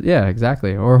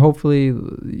 Exactly. Or hopefully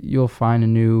you'll find a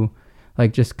new,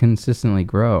 like, just consistently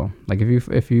grow. Like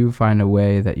if you find a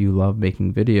way that you love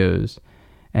making videos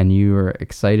and you are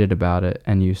excited about it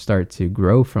and you start to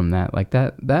grow from that, like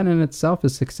that in itself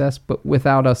is success, but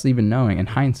without us even knowing in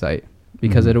hindsight,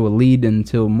 because it will lead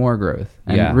into more growth.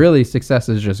 And really success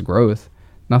is just growth.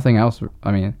 Nothing else.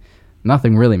 I mean,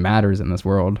 nothing really matters in this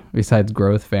world besides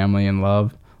growth, family, and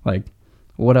love. Like,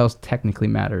 what else technically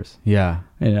matters? Yeah.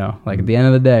 Like at the end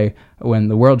of the day, when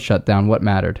the world shut down, what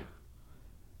mattered?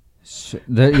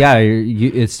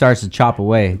 It starts to chop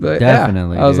away. But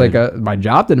definitely. I was like, my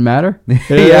job didn't matter.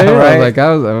 Yeah, right.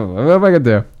 I was like, what am I gonna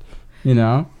do? You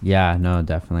know? Yeah, no,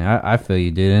 definitely. I feel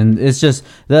you, dude. And it's just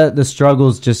the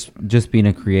struggles just being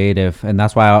a creative, and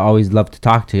that's why I always love to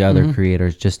talk to other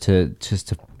creators just to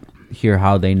hear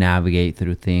how they navigate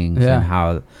through things and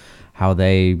how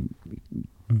they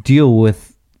deal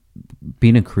with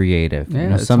being a creative.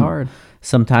 Yeah, it's hard.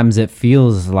 Sometimes it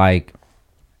feels like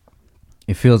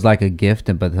a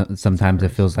gift, but sometimes it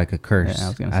feels like a curse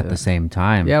at the same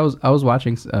time. Yeah, I was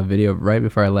watching a video right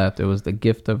before I left. It was the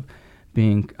gift of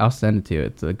being, I'll send it to you.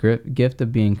 It's the gift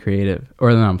of being creative,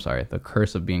 or no, I'm sorry, the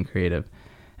curse of being creative.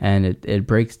 And it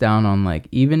breaks down on like,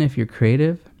 even if you're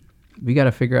creative, we got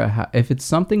to figure out how, if it's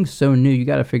something so new, you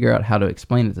got to figure out how to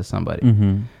explain it to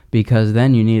somebody, because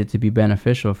then you need it to be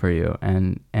beneficial for you.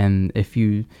 And then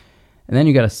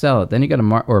you got to sell it, then you got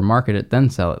to market it, then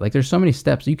sell it. Like there's so many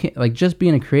steps. You can't, like, just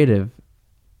being a creative,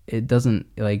 it doesn't,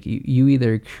 like, you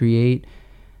either create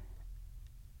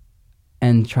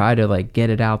and try to like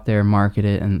get it out there, market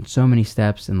it, and so many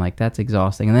steps, and like that's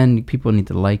exhausting. And then people need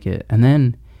to like it. And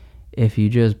then if you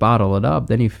just bottle it up,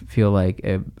 then you feel like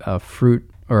a fruit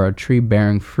or a tree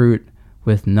bearing fruit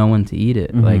with no one to eat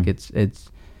it. Like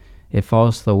it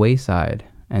falls to the wayside,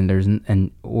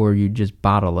 and or you just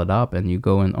bottle it up and you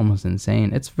go in almost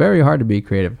insane. It's very hard to be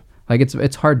creative. Like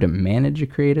it's hard to manage a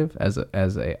creative as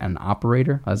an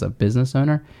operator, as a business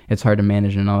owner. It's hard to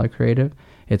manage another creative.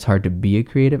 It's hard to be a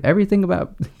creative. Everything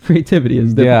about creativity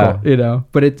is difficult, you know.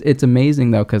 But it's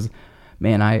amazing though, because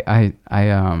man, I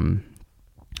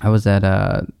was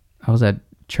at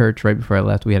church right before I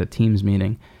left. We had a Teams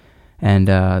meeting, and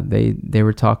they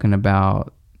were talking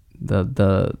about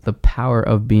the power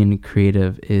of being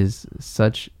creative is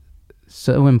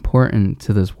so important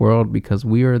to this world, because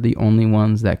we are the only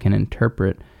ones that can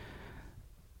interpret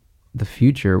the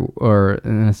future, or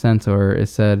in a sense, or it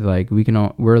said like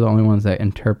we're the only ones that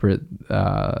interpret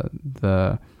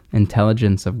the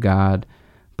intelligence of God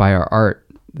by our art.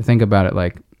 Think about it,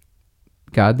 like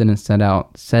God didn't send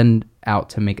out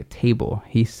to make a table.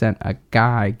 He sent a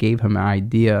guy, gave him an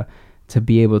idea to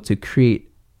be able to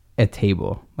create a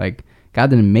table. Like God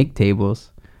didn't make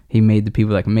tables. He made the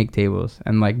people that can make tables.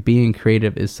 And like being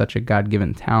creative is such a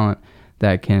God-given talent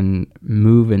that can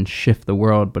move and shift the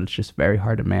world, but it's just very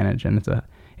hard to manage, and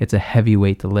it's a heavy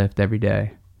weight to lift every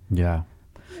day. Yeah,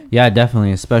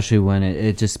 definitely, especially when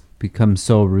it just becomes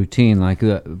so routine. Like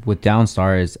with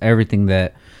Downstar, is everything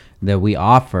that we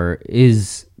offer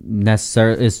is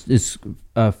necessary is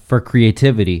for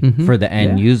creativity for the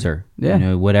end user. You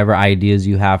know, whatever ideas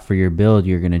you have for your build,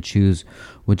 you're gonna choose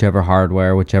whichever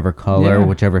hardware, whichever color,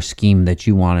 whichever scheme that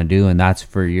you want to do, and that's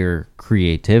for your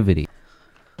creativity.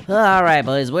 All right,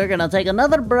 boys, we're going to take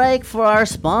another break for our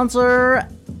sponsor,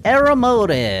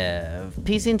 Aeromotive.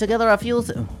 Piecing together a few...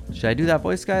 Should I do that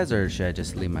voice, guys, or should I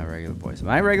just leave my regular voice?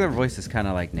 My regular voice is kind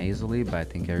of like nasally, but I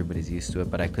think everybody's used to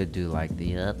it, but I could do like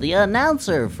the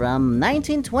announcer from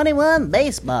 1921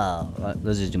 baseball.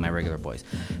 Let's just do my regular voice.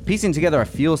 Piecing together a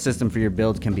fuel system for your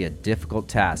build can be a difficult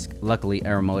task. Luckily,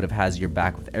 Aeromotive has your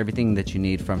back with everything that you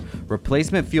need, from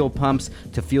replacement fuel pumps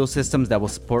to fuel systems that will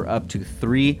support up to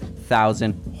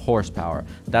 3,000 horsepower.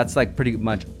 That's like pretty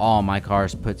much all my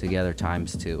cars put together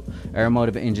times 2.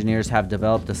 Aeromotive engineers have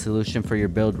developed a solution for your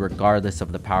build regardless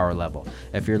of the power level.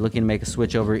 If you're looking to make a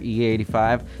switch over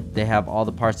E85, they have all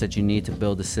the parts that you need to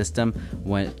build a system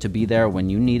to be there when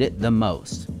you need it the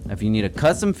most. If you need a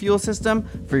custom fuel system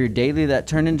for your daily that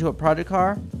turned into a project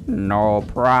car, no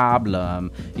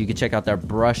problem. You can check out their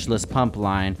brushless pump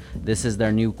line. This is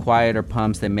their new quieter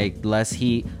pumps. They make less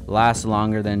heat, last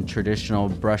longer than traditional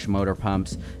brush motor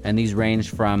pumps, and these range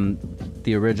from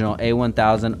the original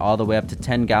A1000 all the way up to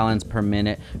 10 gallons per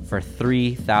minute for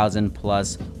 3,000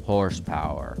 plus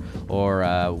horsepower. Or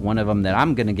one of them that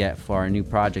I'm gonna get for our new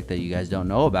project that you guys don't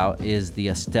know about is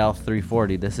the Stealth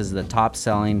 340. This is the top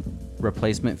selling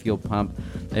replacement fuel pump.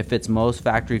 It fits most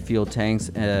factory fuel tanks,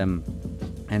 and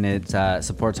it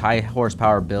supports high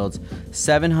horsepower builds,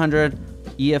 700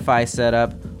 EFI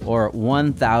setup, or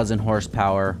 1,000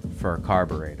 horsepower for a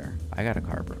carburetor. I got a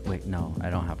carburetor. Wait, no, I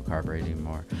don't have a carburetor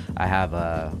anymore. I have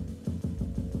a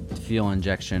fuel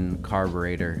injection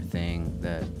carburetor thing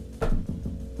that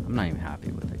I'm not even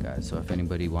happy with it, guys. So if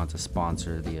anybody wants to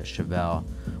sponsor the Chevelle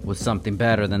with something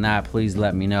better than that, please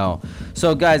let me know.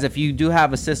 So guys, if you do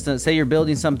have a system, say you're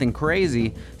building something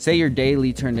crazy, say your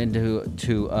daily turned into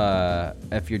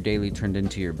if your daily turned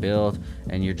into your build,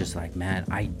 and you're just like, man,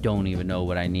 I don't even know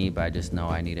what I need, but I just know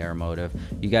I need Aeromotive.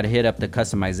 You got to hit up the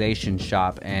customization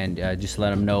shop and just let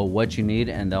them know what you need,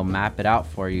 and they'll map it out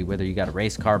for you. Whether you got a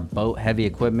race car, boat, heavy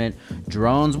equipment,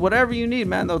 drones, whatever you need,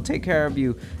 man, they'll take care of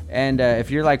you. And if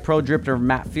you're like Pro Drifter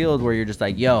Matt Field, where you're just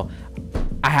like, yo,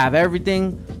 I have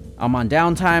everything, I'm on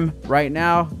downtime right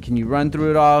now, can you run through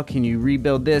it all? Can you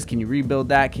rebuild this? Can you rebuild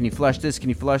that? Can you flush this? Can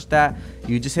you flush that?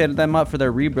 You just hit them up for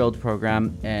their rebuild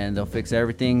program, and they'll fix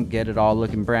everything, get it all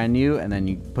looking brand new, and then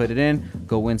you put it in,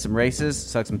 go win some races,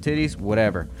 suck some titties,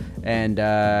 whatever. And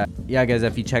yeah, guys,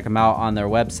 if you check them out on their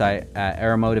website at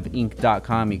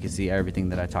aeromotiveinc.com, you can see everything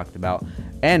that I talked about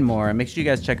and more. And make sure you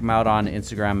guys check them out on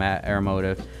Instagram at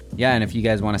Aeromotive. Yeah, and if you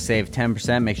guys want to save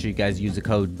 10%, make sure you guys use the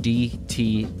code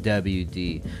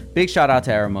DTWD. Big shout out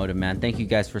to Aeromotive, man. Thank you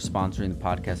guys for sponsoring the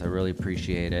podcast. I really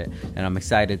appreciate it. And I'm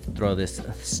excited to throw this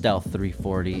Stealth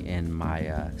 340 in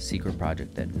my secret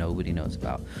project that nobody knows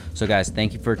about. So, guys,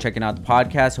 thank you for checking out the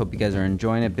podcast. Hope you guys are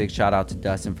enjoying it. Big shout out to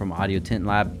Dustin from Audio Tint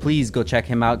Lab. Please go check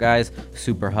him out, guys.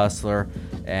 Super hustler.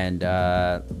 And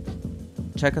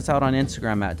check us out on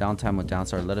Instagram at Downtime with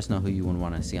Downstar. Let us know who you would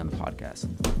want to see on the podcast.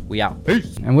 We out.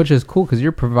 Peace. And which is cool because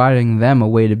you're providing them a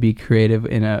way to be creative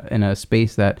in a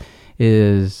space that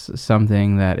is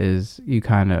something that is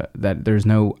that there's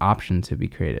no option to be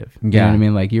creative. You know what I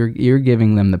mean? Like you're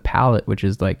giving them the palette, which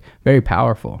is like very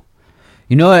powerful.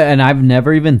 You know, and I've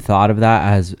never even thought of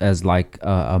that as like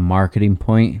a marketing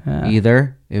point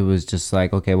either. It was just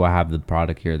like, okay, well, I have the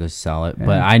product here, let's sell it. Yeah.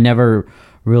 But I never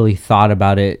really thought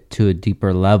about it to a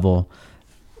deeper level.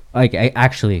 Like I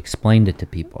actually explained it to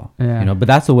people, you know, but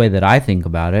that's the way that I think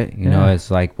about it. You know,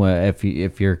 it's like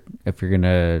if you're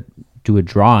gonna do a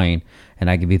drawing and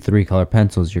I give you 3 color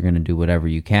pencils, you're gonna do whatever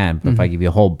you can. But if I give you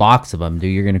a whole box of them,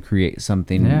 dude, you're gonna create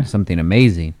something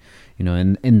amazing. You know,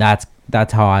 and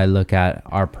that's how I look at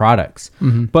our products.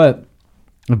 But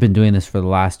I've been doing this for the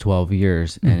last 12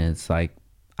 years, and it's like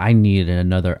I needed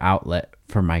another outlet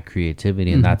for my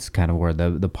creativity, and that's kind of where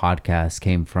the podcast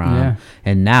came from.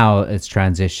 And now it's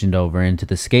transitioned over into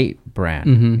the skate brand.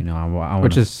 You know,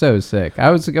 which is so sick.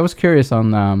 I was curious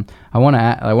on I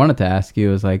wanted to ask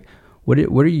you is like what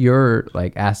are your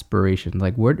like aspirations?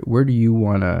 Like where do you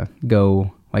want to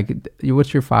go? Like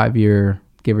what's your 5-year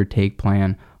give or take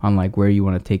plan on like where you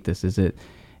want to take this? Is it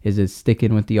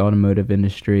sticking with the automotive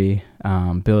industry,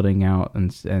 building out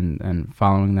and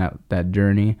following that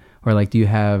journey, or like do you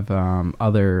have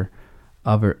other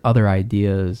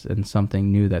ideas and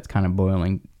something new that's kind of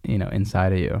boiling, you know,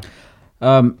 inside of you?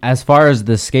 As far as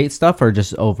the skate stuff, or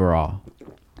just overall?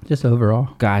 Just overall.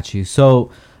 Got you.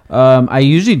 So I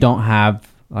usually don't have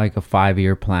like a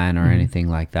 5-year plan or anything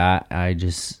like that. I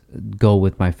just go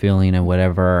with my feeling, and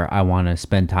whatever I want to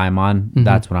spend time on,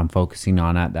 that's what I'm focusing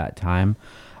on at that time.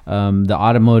 The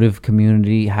automotive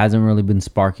community hasn't really been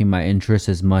sparking my interest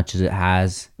as much as it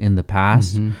has in the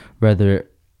past. Whether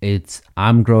it's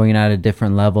I'm growing at a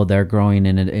different level, they're growing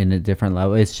in a different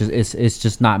level. It's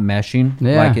just not meshing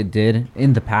like it did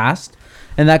in the past.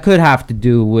 And that could have to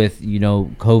do with, you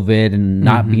know, COVID and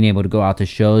not being able to go out to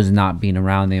shows and not being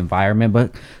around the environment.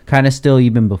 But kind of still,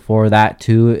 even before that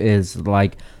too, is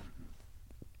like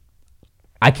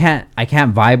I can't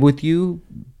vibe with you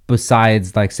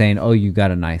besides like saying, oh, you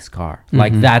got a nice car.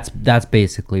 Like that's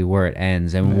basically where it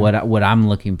ends. And what I'm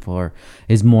looking for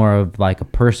is more of like a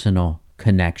personal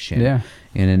connection.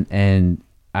 And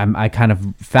I kind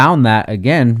of found that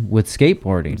again with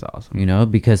skateboarding. That's awesome. You know,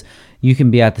 because you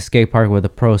can be at the skate park with a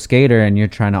pro skater and you're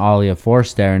trying to ollie a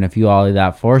 4-stair, and if you ollie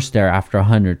that 4-stair after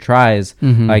 100 tries,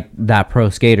 like that pro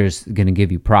skater's gonna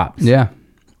give you props.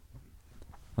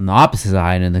 On the opposite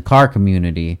side, in the car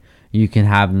community, you can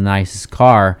have the nicest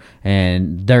car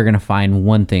and they're gonna find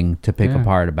one thing to pick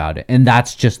apart about it, and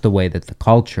that's just the way that the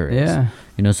culture is.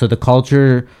 You know, so the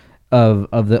culture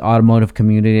of the automotive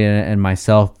community and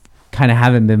myself kind of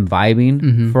haven't been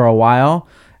vibing for a while.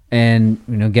 And,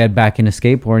 you know, get back into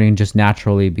skateboarding just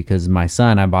naturally because my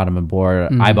son, I bought him a board.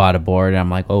 I bought a board, and I'm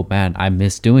like, oh man, I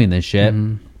miss doing this shit.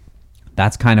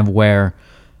 That's kind of where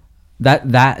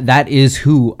that is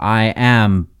who I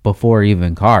am before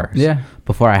even cars.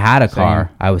 Before I had a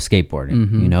car, I was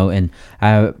skateboarding, you know, and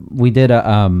we did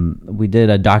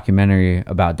a documentary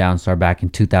about Downstar back in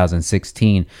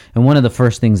 2016. And one of the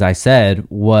first things I said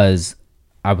was,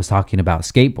 I was talking about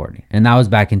skateboarding, and that was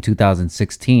back in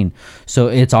 2016. So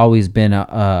it's always been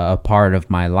a part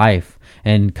of my life.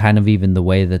 and kind of even the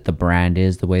way that the brand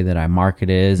is, the way that I market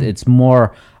is. It's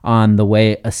more on the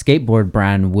way a skateboard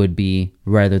brand would be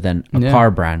rather than a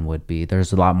car brand would be.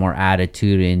 There's a lot more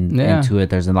attitude into it.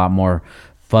 There's a lot more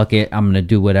fuck it, I'm gonna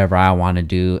do whatever I want to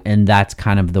do, and that's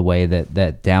kind of the way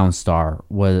that Downstar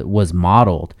was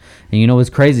modeled. And you know what's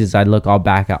crazy is I look all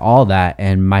back at all that,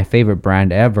 and my favorite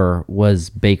brand ever was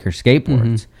Baker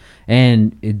Skateboards.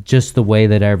 And just the way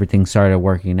that everything started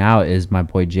working out is my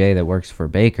boy Jay that works for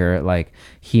Baker, like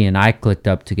he and I clicked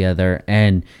up together,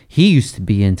 and he used to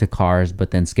be into cars,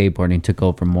 but then skateboarding took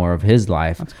over more of his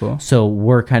life. That's cool. So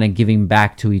we're kind of giving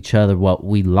back to each other what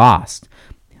we lost.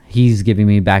 He's giving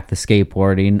me back the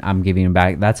skateboarding. I'm giving him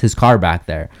back. That's his car back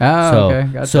there. Okay.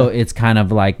 Gotcha. So it's kind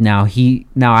of like now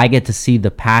I get to see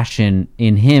the passion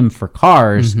in him for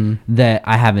cars that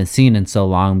I haven't seen in so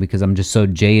long because I'm just so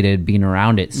jaded being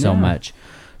around it so much.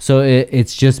 So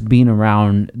it's just being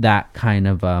around that kind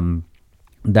of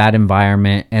that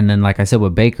environment. And then, like I said,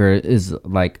 with Baker is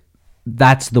like,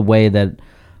 that's the way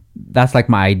that's like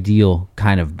my ideal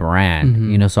kind of brand,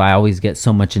 you know, so I always get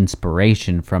so much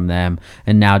inspiration from them.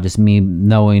 And now just me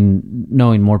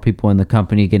knowing more people in the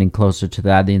company, getting closer to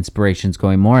that, the inspiration's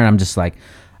going more. And I'm just like,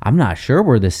 I'm not sure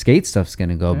where the skate stuff's going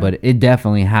to go, but it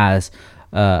definitely has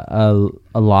a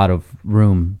lot of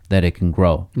room that it can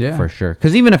grow for sure.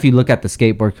 Because even if you look at the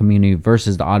skateboard community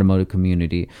versus the automotive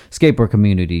community, skateboard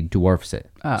community dwarfs it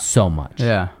so much.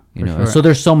 Yeah. You know, so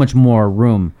there's so much more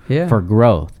room for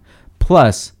growth.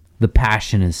 Plus, the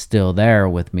passion is still there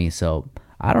with me, so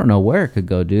I don't know where it could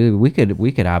go, dude. We could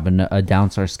have a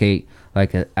Downstar skate,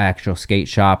 like an actual skate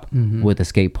shop with a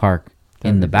skate park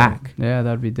in the back. Dope. Yeah,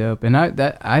 that'd be dope. And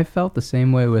I felt the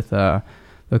same way with the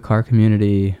car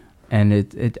community, and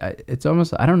it's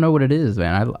almost, I don't know what it is,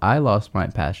 man. I lost my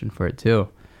passion for it too.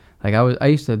 Like I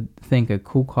used to think a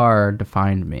cool car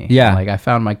defined me. Yeah. Like I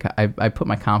found I put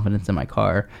my confidence in my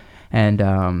car,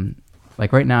 and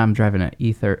like right now I'm driving an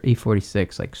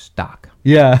E46 like stock.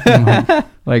 Yeah.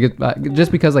 Like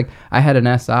just because like I had an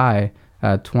SI,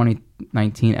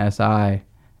 2019 SI,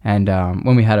 and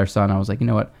when we had our son, I was like, you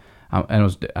know what?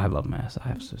 And I love my SI.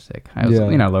 I was so sick. I was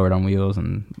lowered on wheels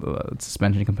and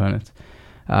suspension components,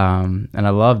 and I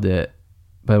loved it.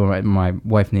 But my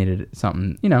wife needed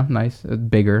something, nice,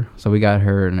 bigger. So we got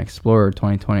her an Explorer,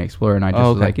 2020 Explorer, and I just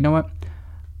was like, you know what?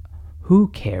 Who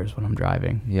cares when I'm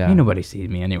driving? Yeah. Ain't nobody sees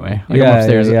me anyway. Like I'm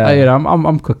upstairs.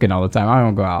 I'm cooking all the time. I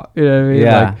don't go out. You know what I mean?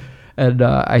 Yeah. And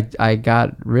I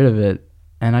got rid of it,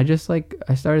 and I just I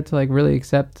started to really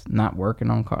accept not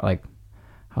working on cars. Like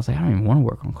I was like, I don't even want to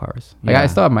work on cars. Like I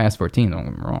still have my S14. Don't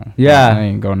get me wrong. Yeah. I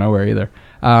ain't going nowhere either.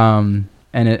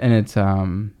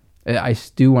 I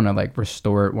still want to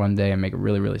restore it one day and make it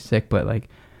really, really sick, but I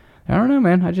don't know,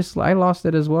 man. I lost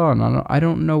it as well, and I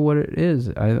don't know what it is.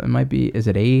 It might be. Is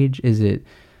it age? Is it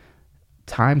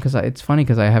time? Because it's funny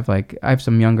because I have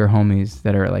some younger homies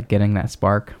that are getting that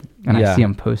spark, and I see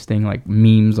them posting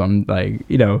memes on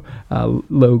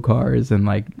low cars and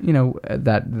that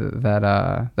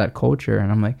culture,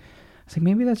 and I'm like, it's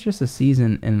maybe that's just a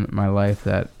season in my life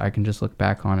that I can just look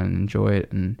back on and enjoy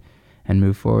it and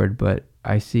move forward. But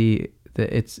I see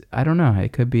that I don't know,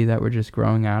 it could be that we're just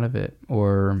growing out of it,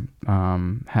 or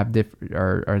have different,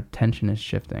 our attention is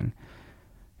shifting.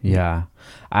 Yeah.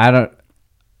 I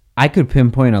could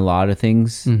pinpoint a lot of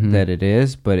things that it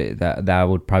is, but that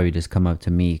would probably just come up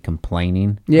to me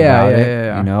complaining about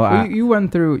it. You know, well, you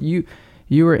went through, you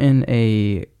were in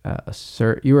you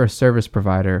were a service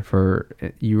provider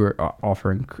you were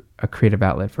offering a creative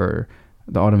outlet for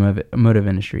the automotive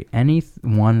industry.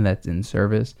 Anyone that's in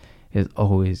service is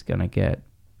always gonna get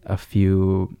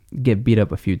beat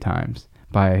up a few times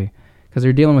because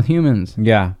they're dealing with humans.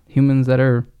 Yeah, humans that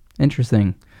are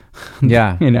interesting.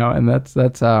 Yeah, and that's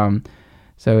so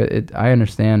I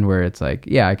understand where it's I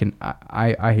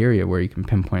I hear you where you can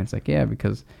pinpoint. It's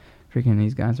because freaking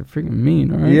these guys are freaking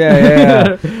mean, right?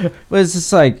 Yeah. But it's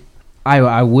just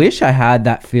I wish I had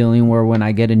that feeling where when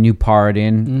I get a new part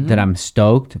in that I'm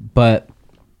stoked, but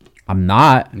I'm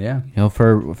not. Yeah.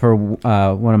 For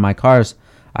one of my cars,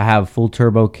 I have full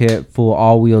turbo kit, full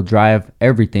all-wheel drive,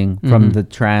 everything from the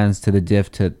trans to the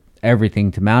diff to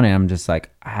everything to mount it. I'm just I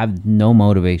have no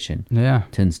motivation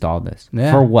to install this.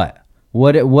 Yeah. For what?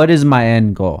 What is my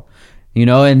end goal?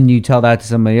 And you tell that to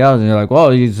somebody else and you're like,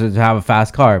 well, you just have a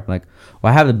fast car. I'm like,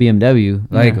 well, I have the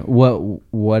BMW.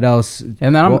 What else?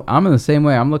 And then I'm in the same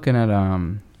way. I'm looking at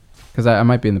because I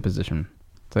might be in the position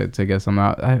to get some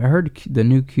out. I heard the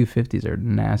new Q50s are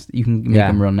nasty. You can make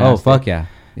them real nasty. Oh, fuck yeah.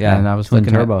 Yeah. And I was Twin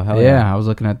looking turbo, at, hell yeah. I was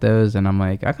looking at those and I'm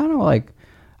like,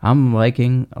 I'm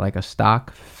liking a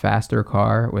stock faster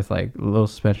car with little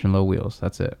suspension, low wheels.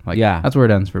 That's it. That's where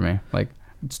it ends for me.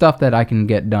 stuff that I can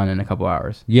get done in a couple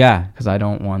hours. Yeah, because I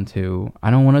don't want to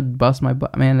bust my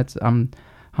butt, man. I'm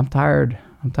tired.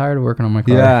 I'm tired of working on my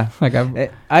car. Yeah, like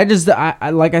I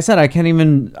like I said, I can't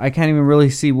even really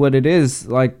see what it is.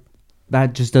 Like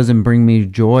that just doesn't bring me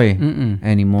joy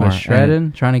anymore. But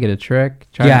shredding, trying to get a trick.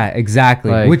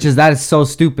 Exactly. Like, that is so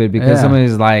stupid because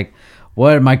somebody's like,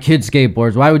 what are my kids'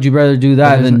 skateboards? Why would you rather do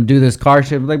that than do this car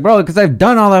shit? Like, bro, because I've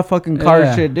done all that fucking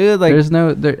car shit, dude. Like, there's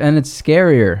no, and it's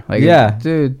scarier. Like,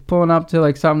 dude, pulling up to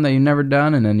like something that you've never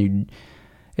done, and then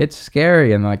it's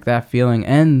scary, and like that feeling,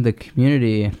 and the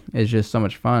community is just so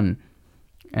much fun,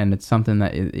 and it's something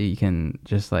that you can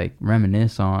just like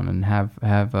reminisce on and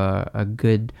have a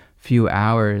good few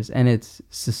hours, and it's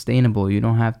sustainable. You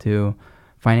don't have to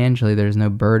financially. There's no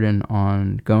burden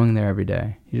on going there every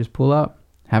day. You just pull up.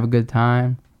 Have a good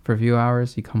time for a few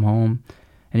hours. You come home,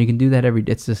 and you can do that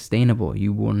it's sustainable.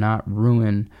 You will not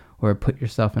ruin or put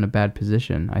yourself in a bad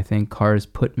position. I think cars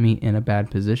put me in a bad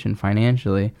position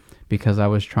financially because I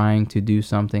was trying to do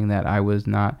something that I was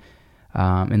not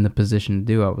in the position to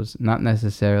do. I was not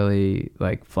necessarily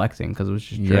like flexing because it was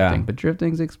just drifting, but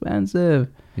drifting's expensive.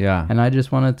 Yeah. And I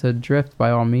just wanted to drift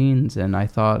by all means, and I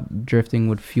thought drifting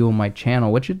would fuel my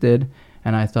channel, which it did.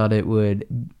 And I thought it would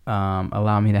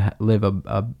allow me to live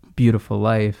a beautiful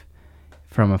life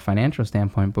from a financial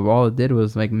standpoint. But all it did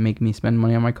was like make me spend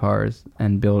money on my cars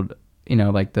and build,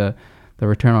 like the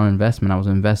return on investment. I was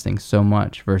investing so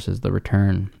much versus the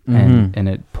return, and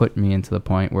it put me into the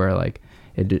point where like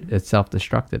it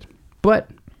self-destructed. But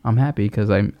I'm happy because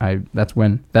I that's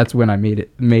when I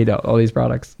made all these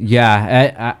products.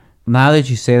 Yeah. Now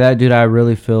that you say that, dude, I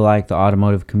really feel like the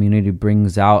automotive community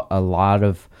brings out a lot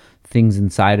of things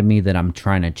inside of me that I'm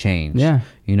trying to change. Yeah.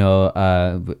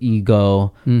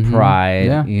 Ego,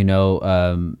 pride,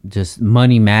 just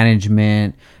money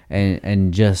management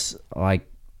and just like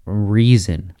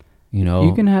reason,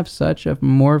 You can have such a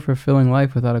more fulfilling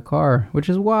life without a car, which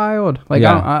is wild. Like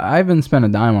I haven't spent a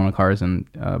dime on cars in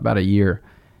about a year.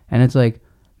 And it's like,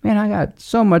 man, I got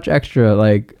so much extra.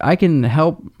 Like I can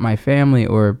help my family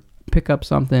or pick up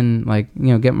something like,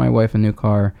 get my wife a new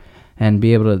car and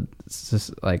be able to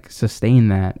sustain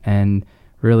that and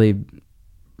really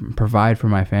provide for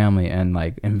my family and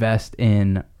like invest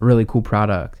in really cool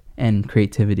product and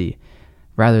creativity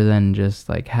rather than just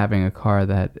like having a car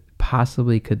that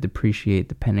possibly could depreciate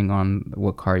depending on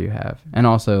what car you have, and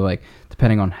also like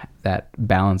depending on that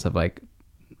balance of like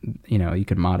you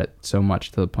could mod it so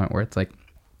much to the point where it's like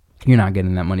you're not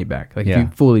getting that money back. Like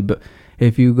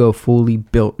if you go fully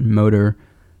built motor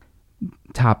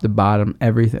top to bottom,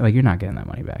 everything, like you're not getting that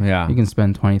money back. Yeah, you can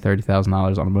spend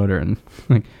 $20,000-$30,000 on a motor and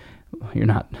like you're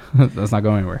not that's not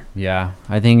going anywhere. Yeah,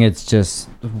 I think it's just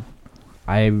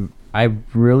I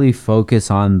really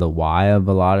focus on the why of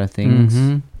a lot of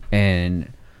things,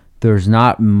 and there's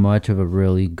not much of a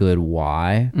really good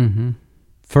why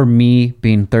for me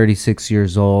being 36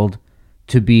 years old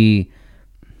to be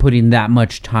putting that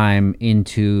much time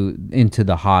into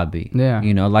the hobby.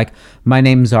 Like my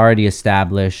name's already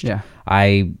established.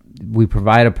 We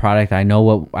provide a product. I know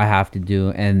what I have to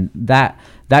do, and that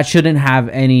shouldn't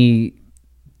have to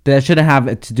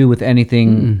do with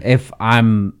anything if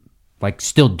I'm like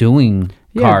still doing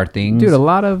car things. Dude, a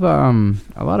lot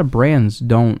of brands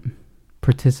don't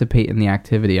participate in the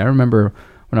activity. I remember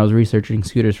when I was researching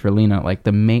scooters for Lena, like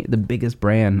the biggest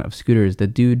brand of scooters, the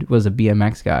dude was a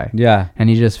BMX guy. Yeah. And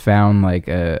he just found like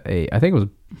I think it was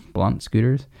Blunt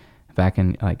Scooters back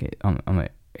in like on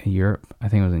like Europe. I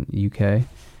think it was in UK.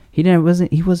 He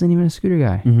wasn't even a scooter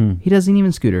guy. He doesn't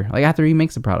even scooter. Like after he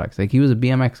makes the products, like he was a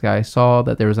BMX guy, saw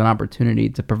that there was an opportunity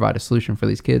to provide a solution for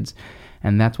these kids,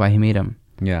 and that's why he made them.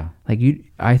 Yeah. Like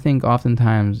I think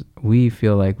oftentimes we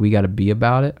feel like we got to be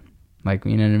about it. Like,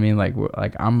 you know what I mean? Like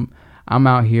I'm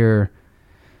out here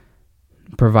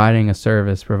providing a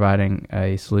service, providing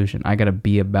a solution. I got to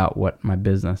be about what my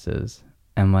business is.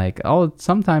 And like,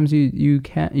 sometimes you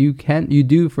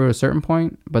do for a certain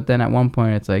point, but then at one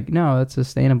point it's like, no, that's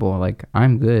sustainable. Like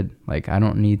I'm good. Like I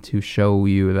don't need to show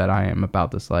you that I am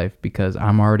about this life because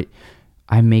I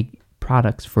make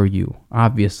products for you.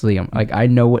 Obviously, I'm like, I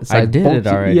know what size I did it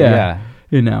already. Yeah.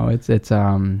 It's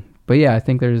but yeah, I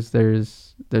think there's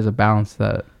a balance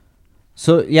that.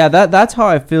 So yeah, that's how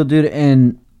I feel, dude.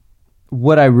 And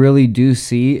what I really do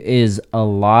see is a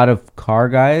lot of car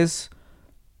guys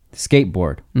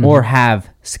skateboard or have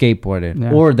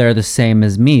skateboarded or they're the same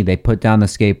as me. They put down the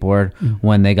skateboard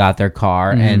when they got their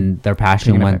car and their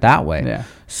passion went that way. Yeah.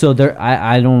 So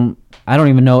I don't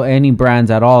even know any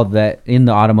brands at all that in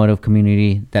the automotive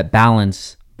community that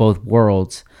balance both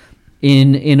worlds.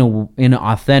 in an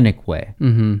authentic way.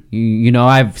 Mm-hmm. You know,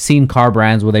 I've seen car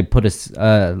brands where they put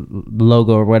a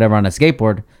logo or whatever on a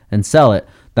skateboard and sell it.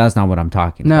 That's not what I'm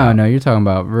talking about. No, you're talking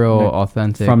about real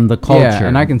authentic from the culture. Yeah,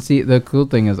 and I can see, the cool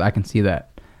thing is I can see that.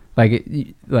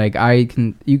 Like I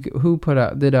can, who put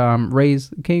out, did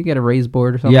Raise, can you get a raised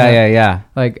board or something? Yeah.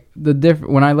 Like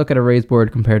when I look at a raised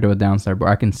board compared to a downstar board,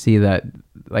 I can see that,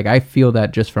 like I feel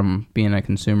that just from being a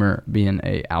consumer, being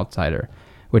a outsider,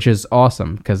 which is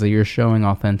awesome because you're showing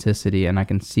authenticity, and I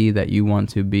can see that you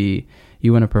want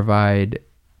to provide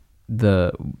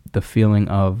the feeling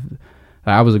of,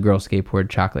 I was a girl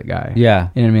skateboard chocolate guy. Yeah.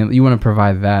 You know what I mean? You want to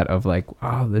provide that of like,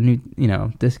 oh, the new,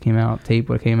 this came out, tape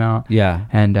what came out. Yeah.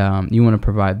 And you want to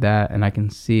provide that, and I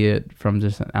can see it from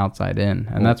just an outside in.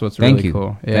 And that's what's really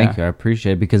cool. Yeah. Thank you. I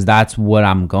appreciate it because that's what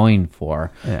I'm going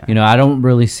for. Yeah. You know, I don't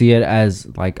really see it as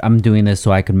like I'm doing this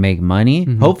so I can make money.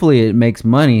 Mm-hmm. Hopefully it makes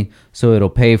money so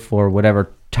it'll pay for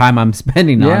whatever time I'm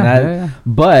spending on that. Yeah.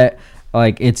 But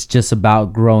like it's just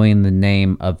about growing the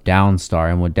name of Downstar,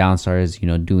 and what Downstar is,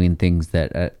 doing things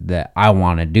that I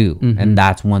want to do. Mm-hmm. And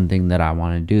that's one thing that I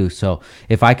want to do. So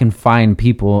if I can find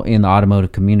people in the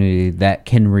automotive community that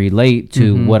can relate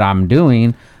to mm-hmm. what I'm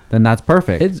doing, then that's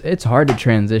perfect. It's hard to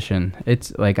transition.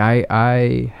 It's like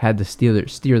I had to steer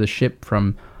the ship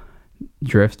from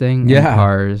drifting in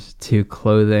cars to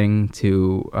clothing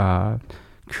to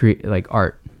create like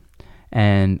art.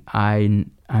 And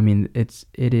I mean, it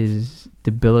is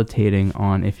debilitating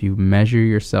on if you measure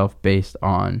yourself based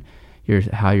on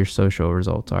how your social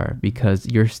results are, because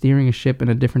you're steering a ship in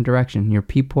a different direction. Your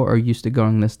people are used to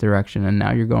going this direction, and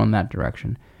now you're going that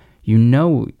direction.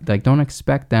 Like, don't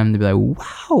expect them to be like,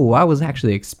 wow, I was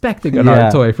actually expecting an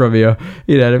art toy from you.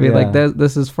 You know what I mean? Like,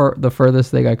 this is the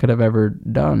furthest thing I could have ever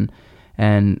done.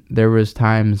 And there was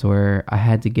times where I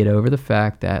had to get over the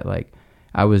fact that, like,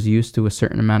 I was used to a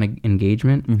certain amount of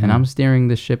engagement, mm-hmm. and I'm steering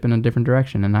the ship in a different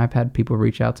direction. And I've had people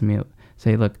reach out to me,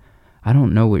 say, look, I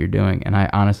don't know what you're doing, and I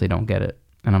honestly don't get it.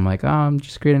 And I'm like, oh, I'm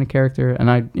just creating a character. And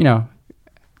I,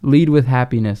 lead with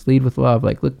happiness, lead with love.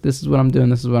 Like, look, this is what I'm doing.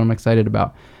 This is what I'm excited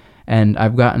about. And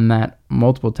I've gotten that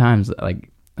multiple times,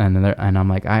 like, and I'm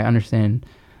like, I understand,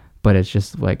 but it's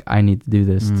just like, I need to do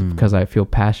this because I feel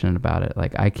passionate about it.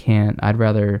 Like, I'd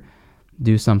rather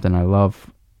do something I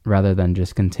love rather than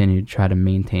just continue to try to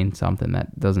maintain something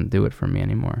that doesn't do it for me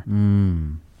anymore.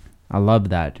 I love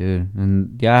that, dude.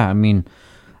 And yeah, I mean,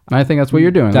 I think that's what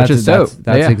you're doing, which is dope.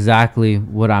 That's exactly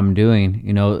what I'm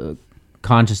doing,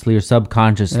 consciously or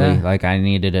subconsciously. Like, I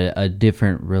needed a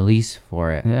different release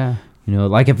for it. Yeah.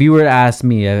 Like if you were to ask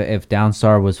me if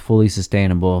Downstar was fully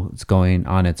sustainable, it's going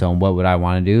on its own, what would I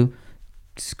want to do?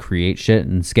 Just create shit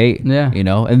and skate,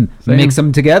 and mix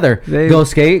them together. Go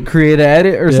skate, create an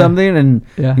edit or something, and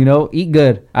eat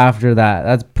good after that.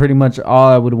 That's pretty much all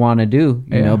I would want to do,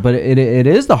 know. But it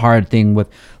is the hard thing with,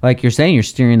 like you're saying, you're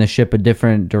steering the ship a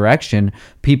different direction.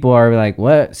 People are like,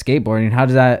 what, skateboarding? How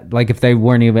does that, like, if they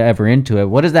weren't even ever into it,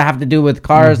 what does that have to do with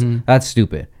cars? Mm-hmm. That's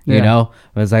stupid. But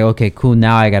it's like, okay, cool.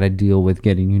 Now I got to deal with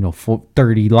getting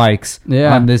 30 likes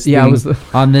on this thing,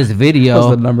 on this video. That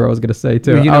was the number I was gonna say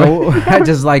too. I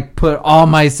just like put all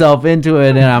myself into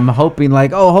it, and I'm hoping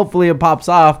like, hopefully it pops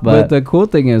off. But the cool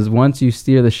thing is, once you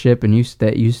steer the ship and you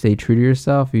stay true to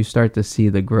yourself, you start to see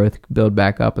the growth build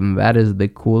back up, and that is the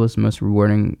coolest, most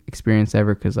rewarding experience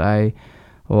ever. Because I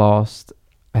lost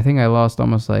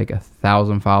almost like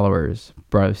 1,000 followers,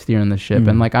 bro, steering the ship.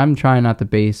 And like, I'm trying not to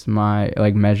base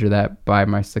measure that by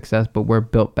my success, but we're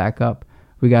built back up.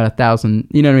 We got 1,000,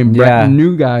 you know what I mean?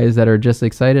 New guys that are just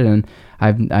excited. And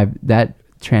I've that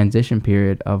transition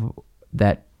period of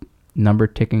that number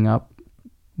ticking up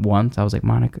once, I was like,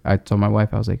 Monica, I told my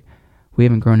wife, I was like, we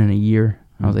haven't grown in a year.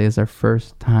 I was like, it's our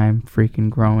first time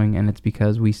freaking growing, and it's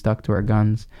because we stuck to our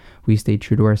guns. We stayed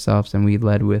true to ourselves, and we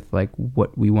led with like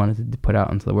what we wanted to put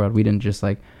out into the world. We didn't just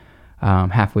like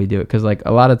halfway do it, because like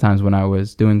a lot of times when I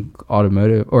was doing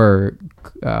automotive or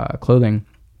clothing,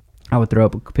 I would throw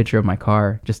up a picture of my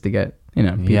car just to get people.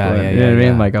 You know what I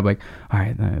mean? Like, I'm like, all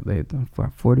right,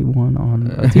 41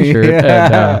 on a t-shirt.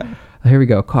 And, here we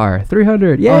go, car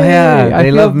 300. Yeah, oh yeah,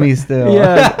 they love me still.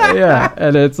 Yeah.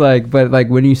 And it's like, but like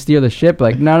when you steer the ship,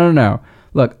 like no.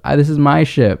 Look, this is my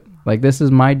ship. Like, this is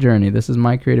my journey. This is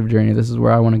my creative journey. This is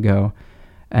where I want to go,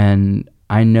 and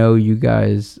I know you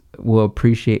guys will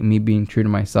appreciate me being true to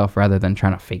myself rather than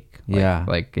trying to fake.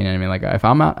 Like you know what I mean. Like if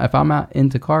I'm out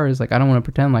into cars, like I don't want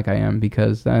to pretend like I am,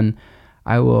 because then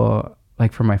I will,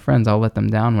 like, for my friends, I'll let them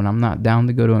down when I'm not down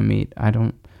to go to a meet. I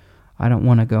don't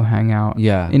want to go hang out.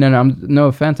 Yeah. No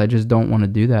offense. I just don't want to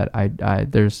do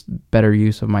that. There's better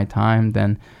use of my time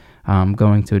than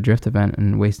going to a drift event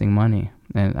and wasting money.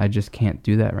 And I just can't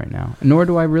do that right now. Nor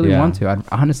do I really want to. I'd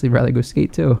honestly rather go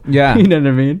skate too. Yeah. You know what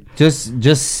I mean? Just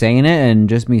saying it and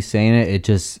just me saying it,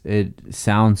 it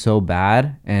sounds so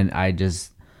bad. And I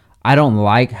don't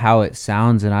like how it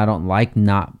sounds, and I don't like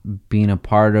not being a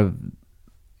part of,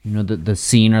 you know, the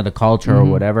scene or the culture or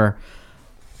whatever.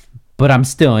 But I'm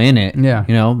still in it. Yeah.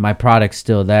 You know, my product's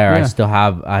still there. Yeah.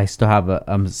 I still have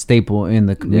a staple in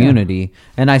the community,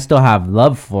 and I still have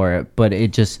love for it, but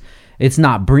it's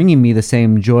not bringing me the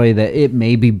same joy that it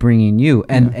may be bringing you.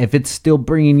 And if it's still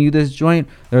bringing you this joy,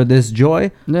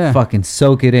 fucking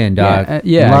soak it in, dog. Love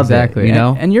exactly. It, you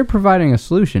know? And you're providing a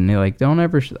solution. You're like,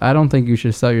 I don't think you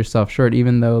should sell yourself short,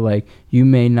 even though like you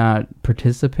may not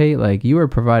participate. Like you are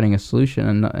providing a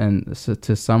solution and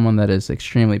to someone that is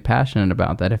extremely passionate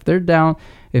about that. If they're down,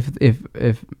 if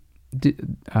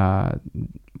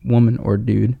woman or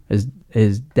dude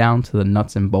is down to the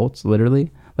nuts and bolts,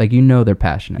 literally, like, you know, they're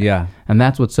passionate. Yeah. And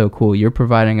that's what's so cool. You're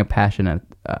providing a passion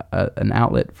an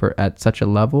outlet at such a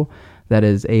level that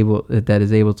is able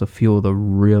to fuel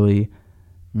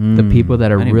the people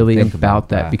that are really about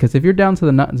that. Because if you're down to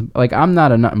the nuts, like, I'm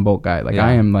not a nut and bolt guy. Like,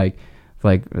 I am like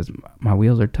my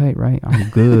wheels are tight, right? I'm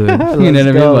good. You know what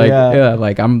I mean?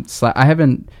 Like, like I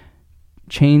haven't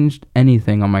changed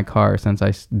anything on my car since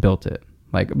I built it.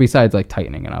 Like, besides like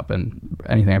tightening it up and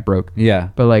anything I broke.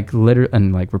 Yeah. But like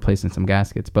and like replacing some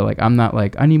gaskets. But like, I'm not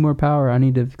like, I need more power, I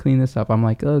need to clean this up. I'm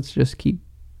like, let's just keep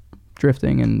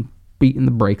drifting and beating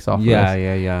the brakes off. Yeah.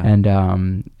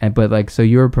 And but like, so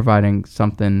you're providing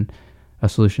a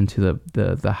solution to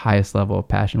the highest level of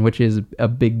passion, which is a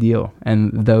big deal.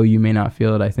 And though you may not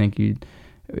feel it, I think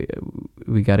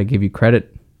we got to give you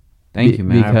credit. Thank you,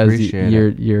 man. Because I appreciate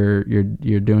it.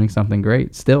 you're doing something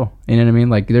great still. You know what I mean?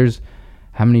 Like, there's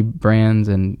how many brands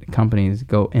and companies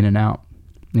go in and out.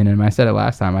 You know, and I said it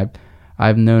last time.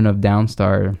 I've known of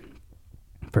Downstar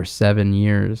for 7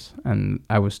 years, and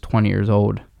I was 20 years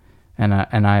old. And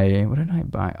I what did I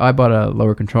buy? Oh, I bought a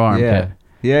lower control arm kit.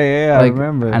 Yeah. Like, I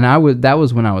remember. And that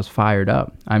was when I was fired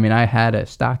up. I mean, I had a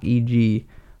stock EG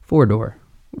 4-door.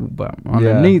 But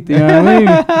underneath, you know what I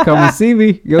mean? Come and see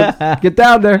me. Get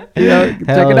down there. You know,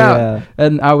 check it out. Yeah.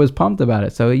 And I was pumped about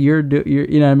it. So you're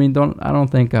you know what I mean? I don't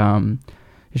think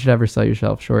you should ever sell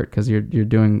yourself short, because you're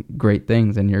doing great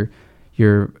things, and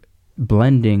you're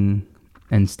blending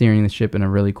and steering the ship in a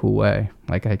really cool way.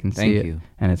 Like, I can see it.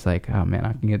 And it's like, oh man,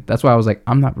 I can get. That's why I was like,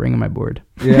 I'm not bringing my board.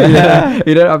 Yeah.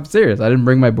 You know, I'm serious. I didn't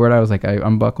bring my board. I was like, I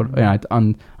unbuckled. Yeah,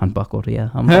 I unbuckled. Yeah,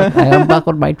 I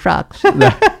unbuckled my trucks.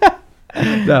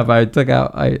 No, but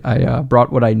I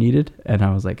brought what I needed, and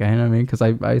I was like, you know what I mean? Because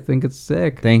I think it's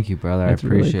sick. Thank you, brother. That's I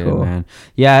appreciate really cool. it, man.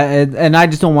 Yeah, and I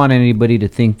just don't want anybody to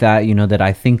think that, you know, that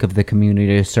I think of the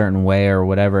community a certain way or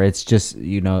whatever. It's just,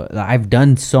 you know, I've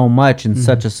done so much in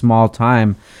such a small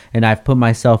time, and I've put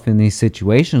myself in these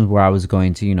situations where I was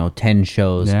going to, you know, 10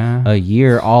 shows a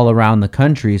year all around the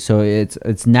country. So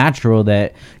it's natural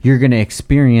that you're going to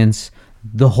experience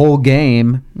the whole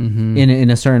game in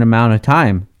a certain amount of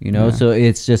time, you know. So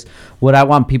it's just what I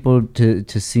want people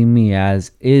to see me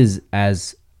as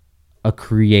a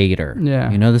creator,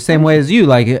 you know, the same way as you,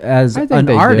 like, as an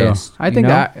artist. I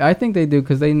think they do,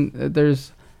 because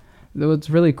there's what's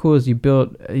really cool is you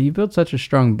built such a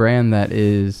strong brand that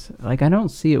is like, I don't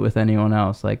see it with anyone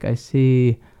else. Like, I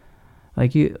see,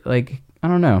 like, I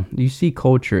don't know, you see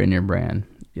culture in your brand.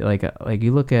 Like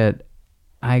you look at,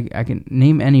 I can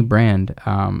name any brand,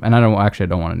 and I don't want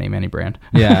to name any brand.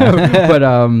 Yeah. But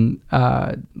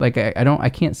like, I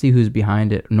can't see who's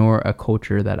behind it, nor a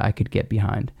culture that I could get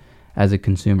behind as a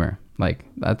consumer. Like,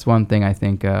 that's one thing I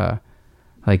think,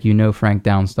 like, you know, Frank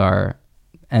Downstar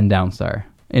and Downstar.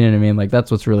 You know what I mean? Like,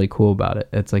 that's what's really cool about it.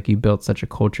 It's like, you built such a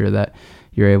culture that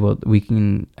we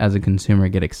can, as a consumer,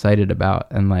 get excited about,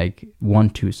 and like,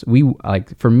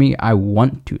 for me, I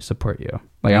want to support you.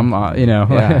 Like, I'm, you know,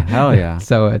 hell yeah.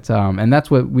 So it's, and that's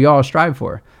what we all strive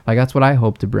for. Like, that's what I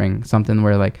hope to bring, something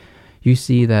where, like, you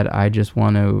see that I just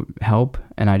want to help,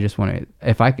 and I just want to,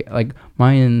 if I, like,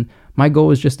 my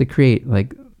goal is just to create,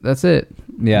 like, that's it.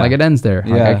 Yeah. Like, it ends there.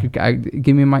 Like, I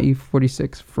give me my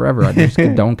E46 forever. I just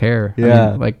don't care. Yeah.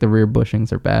 I mean, like, the rear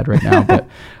bushings are bad right now, but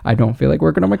I don't feel like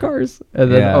working on my cars.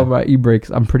 And then, my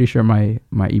e-brakes, I'm pretty sure my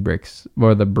e-brakes,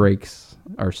 or the brakes,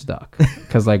 are stuck,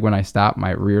 because like, when I stop,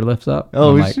 my rear lifts up.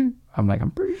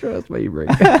 I'm pretty sure that's my e-brake.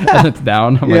 And it's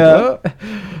down. I'm like, oh.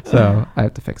 So I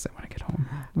have to fix it when I get home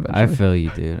eventually. I feel you,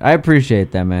 dude. I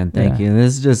appreciate that, man. Thank you. And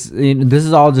this is just, this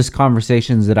is all just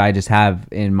conversations that I just have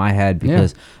in my head,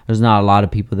 because there's not a lot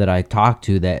of people that I talk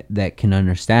to that can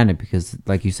understand it, because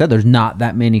like you said, there's not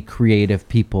that many creative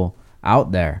people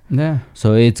out there. Yeah.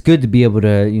 So it's good to be able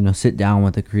to, you know, sit down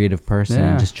with a creative person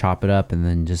Yeah. and just chop it up, and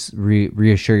then just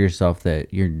reassure yourself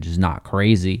that you're just not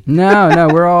crazy. No,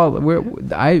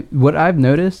 what I've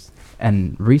noticed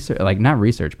and research, like not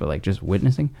research, but like just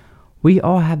witnessing, we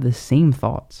all have the same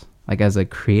thoughts. Like as a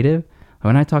creative,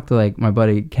 when I talk to like my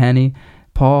buddy Kenny,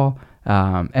 Paul,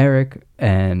 Eric,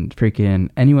 and freaking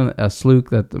anyone,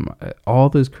 Sluke, all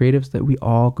those creatives, that we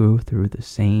all go through the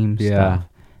same stuff.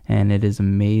 And it is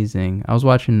amazing. I was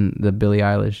watching the Billie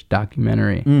Eilish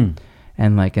documentary,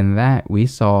 and like in that I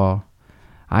saw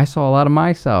a lot of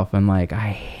myself, and like I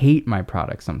hate my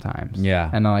product sometimes. Yeah.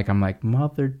 And I'm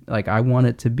like, I want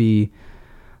it to be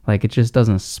like, it just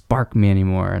doesn't spark me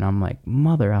anymore. And I'm like,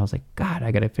 I was like, God,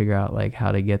 I got to figure out like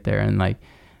how to get there and like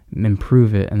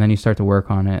improve it. And then you start to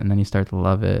work on it, and then you start to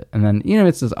love it. And then, you know,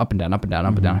 it's just up and down, up and down,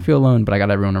 up and down. I feel alone, but I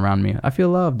got everyone around me. I feel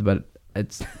loved, but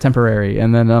it's temporary.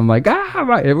 And then I'm like,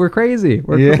 we're crazy.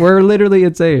 We're literally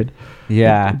insane.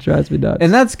 Yeah. It drives me nuts.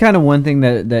 And that's kind of one thing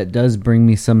that does bring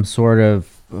me some sort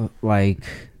of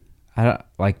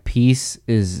peace,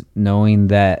 is knowing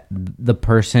that the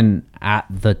person at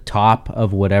the top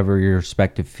of whatever your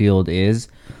respective field is,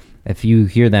 if you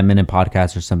hear them in a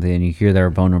podcast or something and you hear their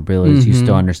vulnerabilities, you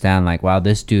still understand like, wow,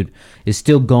 this dude is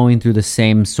still going through the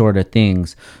same sort of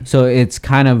things. So it's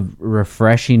kind of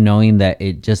refreshing knowing that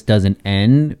it just doesn't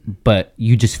end, but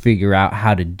you just figure out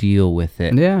how to deal with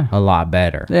it a lot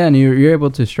better. Yeah, and you're able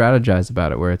to strategize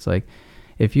about it, where it's like,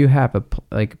 if you have a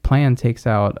plan takes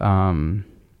out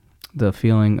the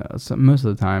feeling, most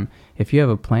of the time, if you have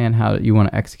a plan how you want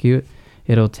to execute,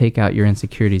 it'll take out your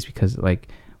insecurities, because like,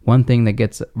 one thing that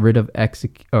gets rid of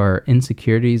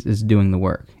insecurities is doing the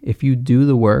work. If you do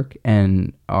the work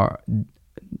and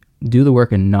do the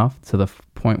work enough to the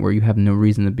point where you have no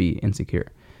reason to be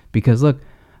insecure, because look,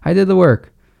 I did the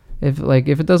work. If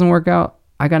it doesn't work out,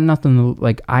 I got nothing.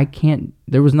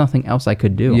 There was nothing else I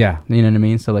could do. Yeah, you know what I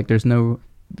mean. So like, there's no.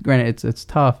 Granted, it's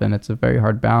tough and it's a very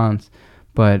hard balance,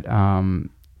 but one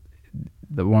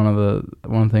of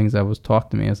the things that was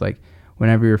taught to me is like,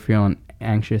 whenever you're feeling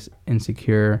anxious,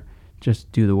 insecure,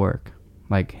 just do the work.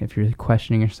 Like if you're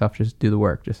questioning yourself, just do the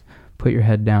work. Just put your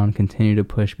head down, continue to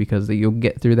push, because you'll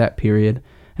get through that period,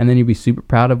 and then you'll be super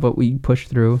proud of what we pushed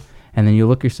through. And then you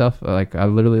look yourself, like I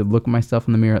literally look at myself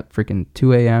in the mirror at freaking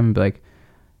 2 a.m. and be like,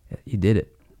 you did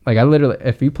it. Like I literally,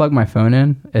 if you plug my phone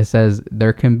in, it says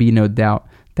there can be no doubt.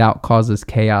 Doubt causes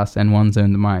chaos and one's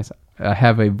own demise. I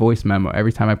have a voice memo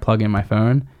every time I plug in my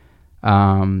phone.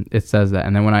 It says that,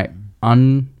 and then when I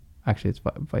actually it's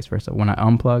vice versa. When I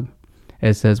unplug,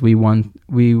 it says we won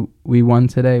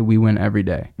today, we win every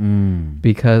day.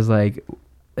 Because like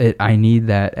I need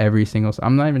that every single.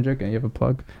 I'm not even joking. You have a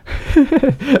plug.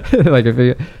 Like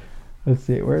let's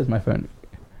see, where is my phone?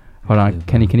 Hold on,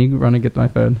 Kenny, can you run and get my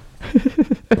phone?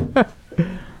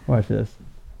 Watch this.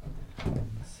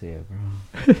 Let's see it, bro.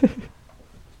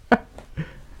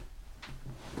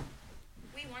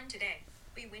 We won today.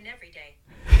 We win every day.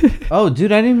 Oh,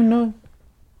 dude, I didn't even know.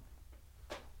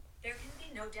 There can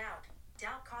be no doubt.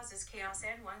 Doubt causes chaos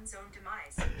and one's own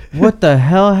demise. What the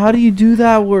hell? How do you do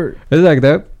that word? Is it like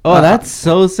that? Oh, that's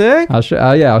so sick. I'll show.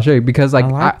 I'll show you, because like I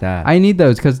like that. I need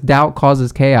those, because doubt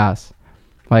causes chaos.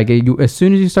 Like as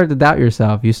soon as you start to doubt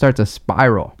yourself, you start to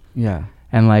spiral. Yeah.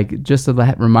 And like just a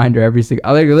reminder every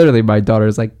single. Like literally, my daughter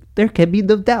is like, there can be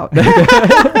no doubt. And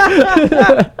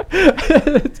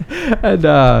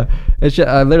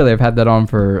I literally have had that on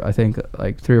for I think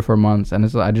like 3 or 4 months, and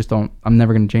I'm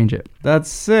never gonna change it. That's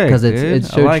sick, because it's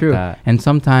so like true. That. And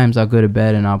sometimes I'll go to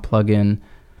bed and I'll plug in,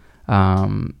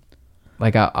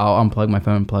 like I'll unplug my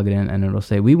phone, plug it in, and it'll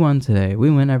say we won today,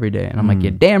 we win every day, and I'm like, yeah,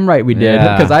 damn right we did,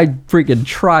 because I freaking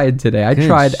tried today.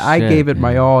 I gave it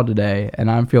my all today,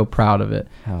 and I feel proud of it.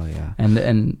 Hell yeah.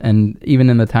 And even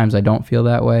in the times I don't feel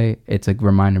that way, it's a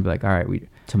reminder to be like, all right,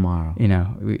 tomorrow,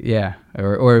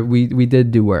 or we did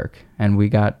do work, and we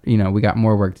got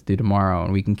more work to do tomorrow,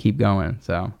 and we can keep going.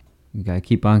 So you gotta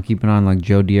keep on keeping on, like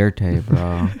Joe Dierte,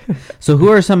 bro. So who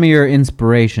are some of your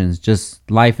inspirations, just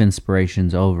life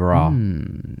inspirations overall?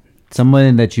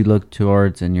 Someone that you look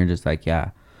towards and you're just like, yeah,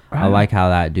 I like how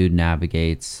that dude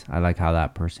navigates. I like how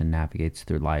that person navigates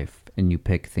through life, and you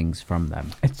pick things from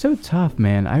them. It's so tough,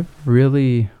 man. I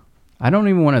don't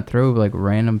even want to throw like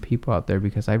random people out there,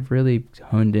 because I've really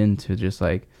honed into just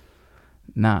like,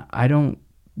 I don't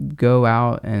go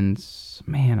out and,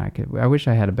 man, I wish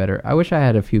I had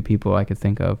a few people I could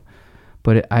think of,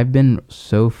 but I've been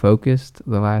so focused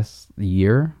the last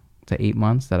year to 8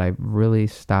 months that I've really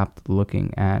stopped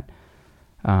looking at,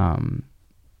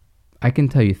 I can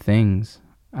tell you things.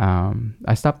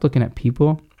 I stopped looking at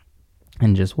people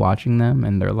and just watching them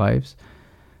and their lives.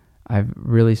 I've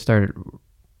really started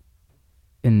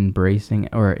embracing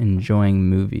or enjoying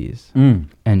movies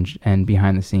and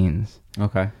behind the scenes.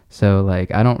 Okay. So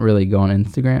like I don't really go on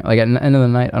Instagram. Like at the end of the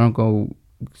night, I don't go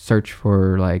search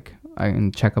for like I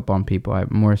can check up on people. I'm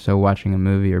more so watching a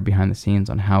movie or behind the scenes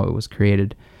on how it was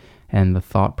created and the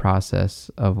thought process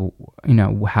of, you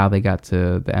know, how they got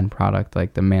to the end product.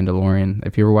 Like The Mandalorian.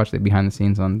 If you ever watched the behind the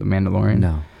scenes on The Mandalorian,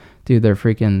 No. dude, their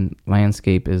freaking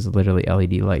landscape is literally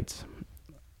LED lights,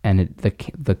 and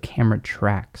the camera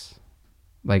tracks,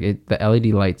 like the LED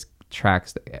lights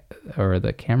tracks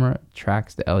the camera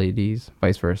tracks the LEDs,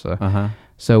 vice versa.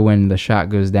 So when the shot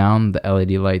goes down, the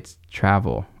LED lights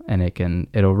travel, and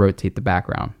it'll rotate the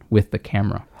background with the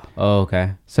camera. Oh,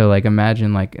 okay. So like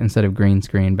imagine like instead of green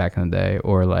screen back in the day,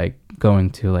 or like going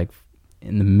to like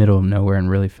in the middle of nowhere and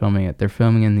really filming it, they're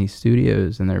filming in these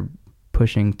studios and they're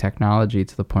pushing technology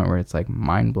to the point where it's like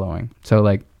mind blowing. So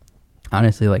like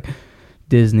honestly, like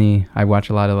Disney, I watch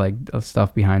a lot of like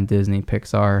stuff behind Disney,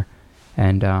 Pixar,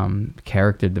 and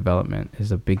character development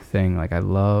is a big thing. Like I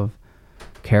love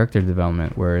character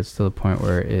development where it's to the point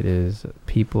where it is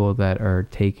people that are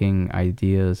taking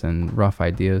ideas and rough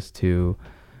ideas to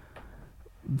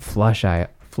flush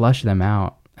them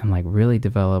out and like really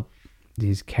develop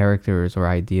these characters or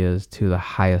ideas to the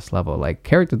highest level. Like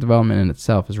character development in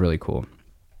itself is really cool.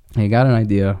 You got an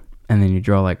idea and then you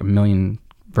draw like a million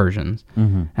versions,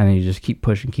 and then you just keep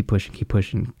pushing,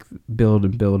 build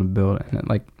and build and build, and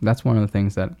like that's one of the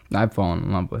things that I've fallen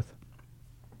in love with.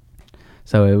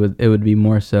 So it would be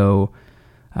more so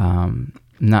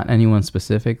not anyone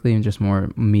specifically, and just more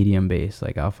medium based.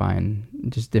 Like I'll find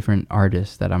just different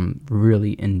artists that I'm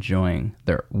really enjoying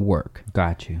their work.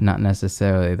 Got you. Not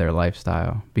necessarily their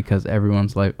lifestyle, because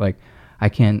everyone's life, like I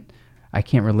can't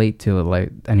relate to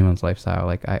anyone's lifestyle.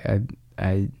 Like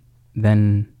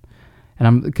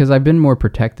because I've been more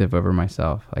protective over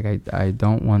myself. Like I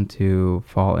don't want to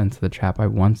fall into the trap I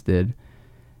once did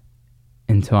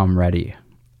until I'm ready.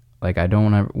 Like I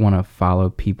don't want to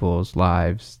follow people's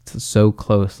lives so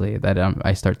closely that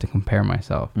I start to compare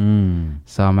myself.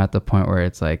 So I'm at the point where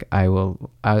it's like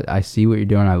I see what you're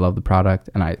doing. I love the product,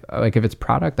 and I like if it's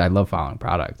product, I love following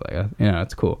product. Like you know,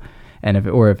 it's cool. And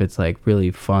if it's like really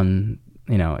fun,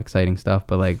 you know, exciting stuff.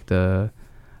 But like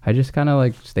I just kind of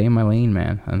like stay in my lane,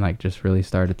 man, and like just really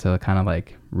started to kind of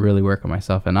like really work on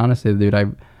myself. And honestly, dude,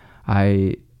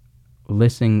 I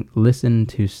listen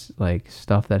to like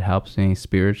stuff that helps me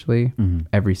spiritually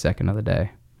every second of the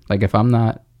day. Like if I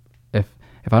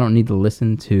don't need to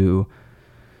listen to,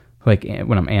 like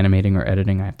when I'm animating or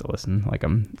editing, I have to listen, like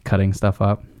I'm cutting stuff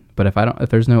up. But if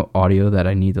there's no audio that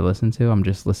I need to listen to, I'm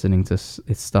just listening to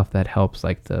it's stuff that helps,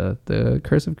 like the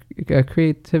curse of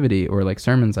creativity, or like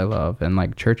sermons I love, and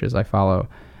like churches I follow.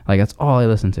 Like that's all I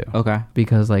listen to. Okay.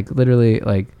 Because like literally,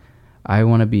 like I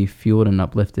want to be fueled and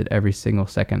uplifted every single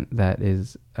second that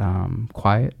is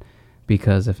quiet.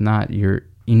 Because if not, you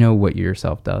know what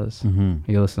yourself does.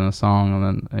 You listen to a song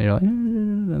and then you're like,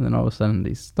 and then all of a sudden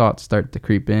these thoughts start to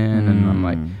creep in, and I'm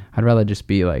like, I'd rather just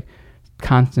be like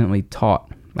constantly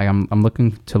taught. Like I'm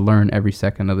looking to learn every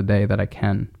second of the day that I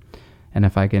can. And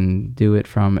if I can do it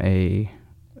from a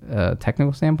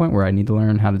technical standpoint where I need to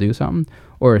learn how to do something,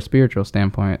 or a spiritual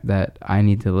standpoint that I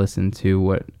need to listen to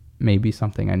what may be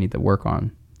something I need to work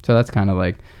on. So that's kind of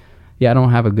like, I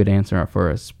don't have a good answer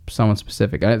for someone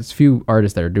specific. It's a few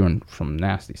artists that are doing some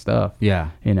nasty stuff, you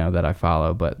know, that I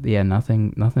follow. But yeah,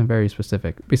 nothing very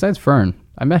specific. Besides Fern,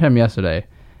 I met him yesterday.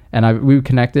 And we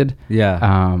connected.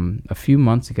 A few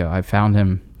months ago, I found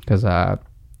him because I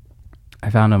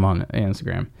found him on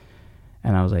Instagram,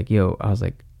 and I was like,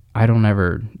 I don't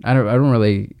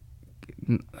really.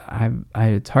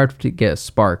 It's hard to get a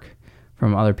spark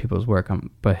from other people's work.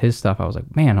 But his stuff, I was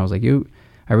like, man.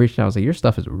 I reached out. I was like, your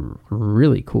stuff is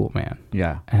really cool, man.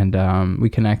 Yeah. And we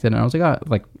connected, and I was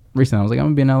like, recently, I was like, I'm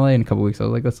gonna be in LA in a couple weeks. I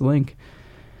was like, let's link.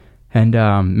 And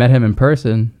met him in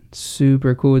person.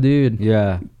 Super cool dude.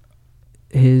 Yeah.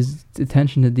 His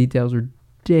attention to detail is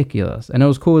ridiculous, and it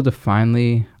was cool to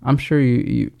finally. I'm sure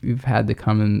you've had to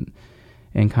come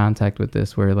in contact with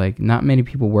this, where like not many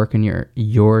people work in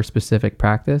your specific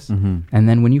practice, and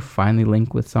then when you finally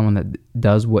link with someone that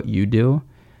does what you do,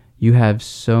 you have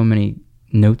so many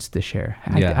notes to share.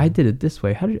 I did it this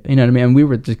way. How did you know what I mean? And we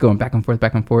were just going back and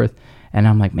forth, and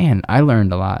I'm like, man, I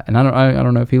learned a lot, and I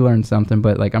don't know if he learned something,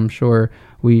 but like I'm sure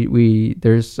we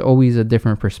there's always a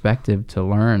different perspective to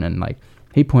learn, and like.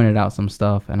 He pointed out some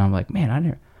stuff, and I'm like,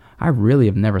 man, I really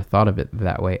have never thought of it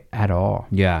that way at all.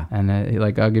 Yeah. And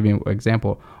like, I'll give you an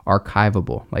example.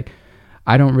 Archivable. Like,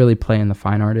 I don't really play in the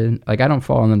fine art. Like, I don't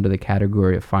fall under the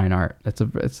category of fine art. It's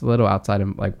a little outside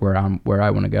of like where I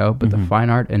want to go. But the fine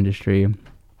art industry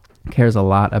cares a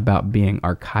lot about being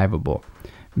archivable.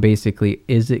 Basically,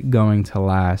 is it going to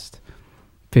last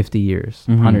 50 years,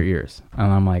 100 years?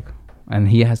 And I'm like, and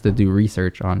he has to do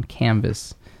research on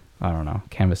Canvas. I don't know,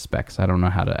 Canvas specs. I don't know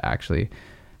how to actually,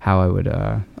 how I would,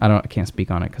 I can't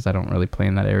speak on it because I don't really play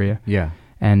in that area. Yeah.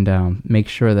 And make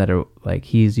sure that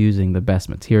he's using the best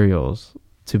materials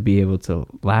to be able to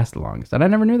last the longest. And I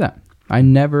never knew that. I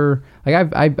never,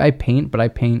 like, I paint, but I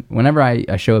paint, whenever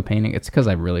I show a painting, it's because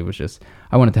I really was just,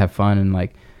 I wanted to have fun, and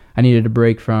like, I needed a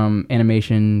break from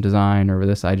animation design or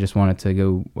this. I just wanted to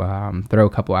go throw a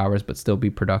couple hours, but still be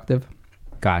productive.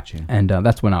 Gotcha. And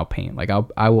that's when I'll paint. Like,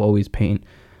 I will always paint.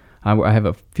 I have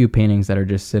a few paintings that are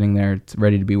just sitting there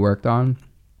ready to be worked on.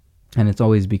 And it's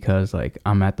always because, like,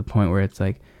 I'm at the point where it's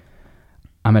like,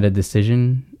 I'm at a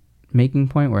decision making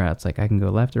point where it's like, I can go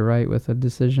left or right with a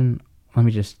decision. Let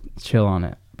me just chill on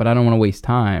it. But I don't want to waste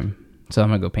time, so I'm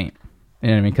going to go paint. You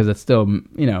know what I mean? Because it's still,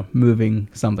 moving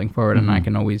something forward, and I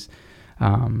can always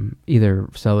either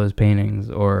sell those paintings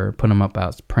or put them up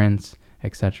as prints,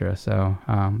 etc. So,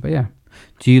 but yeah.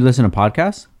 Do you listen to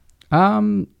podcasts?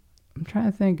 I'm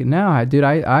trying to think. No,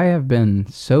 I have been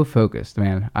so focused,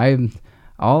 man.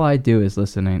 All I do is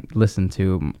listen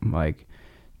to like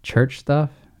church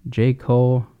stuff, J.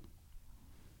 Cole,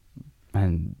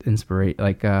 and inspiration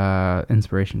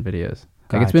videos.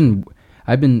 Like,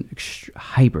 I've been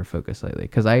hyper focused lately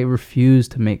because I refuse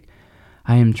to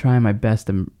I am trying my best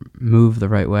to move the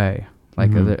right way.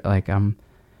 Like,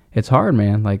 it's hard,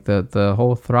 man. Like the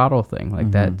whole throttle thing,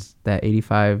 like that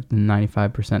 85 to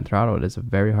 95% throttle, it is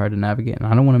very hard to navigate, and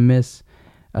I don't want to miss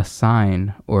a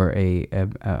sign or a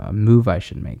move I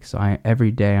should make. So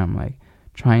every day I'm like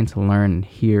trying to learn and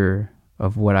hear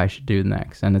of what I should do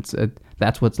next, and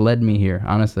that's what's led me here,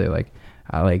 honestly. Like,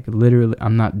 literally,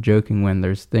 I'm not joking when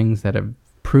there's things that have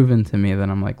proven to me that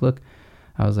I'm like, look,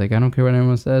 I was like, I don't care what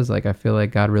anyone says. Like, I feel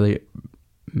like God really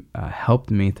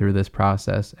helped me through this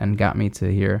process and got me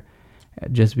to here,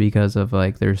 just because of,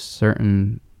 like, there's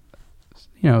certain,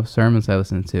 sermons I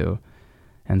listen to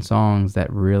and songs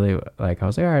that really, like, I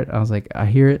was like, all right, I was like, I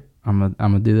hear it. I'm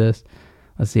gonna do this.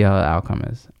 Let's see how the outcome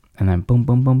is. And then boom,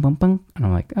 boom, boom, boom, boom. And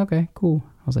I'm like, okay, cool.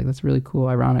 I was like, that's really cool,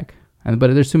 ironic.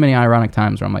 But there's too many ironic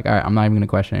times where I'm like, all right, I'm not even gonna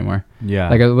question anymore. Yeah.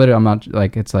 Like, I'm not,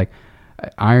 like, it's like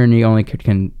irony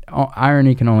can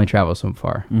only travel so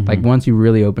far. Like, once you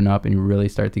really open up and you really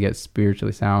start to get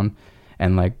spiritually sound,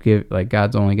 and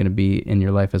God's only gonna be in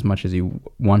your life as much as you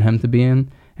want Him to be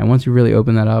in. And once you really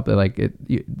open that up,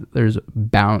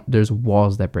 there's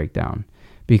walls that break down,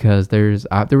 because there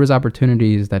was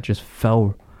opportunities that just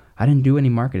fell. I didn't do any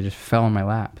marketing; it just fell in my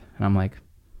lap, and I was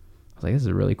like, this is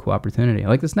a really cool opportunity. I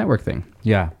like this network thing.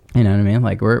 Yeah. You know what I mean?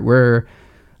 Like, we're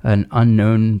an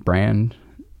unknown brand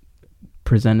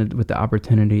presented with the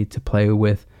opportunity to play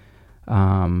with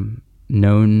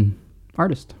known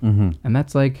artists. And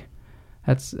that's like,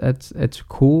 it's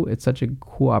cool. It's such a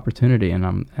cool opportunity, and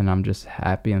I'm just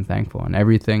happy and thankful. And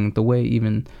everything, the way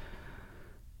even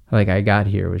like I got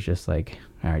here was just like,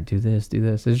 all right, do this.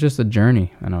 It's just a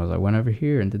journey. And I was like, went over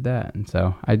here and did that. And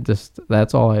so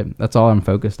that's all I'm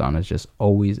focused on, is just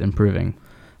always improving.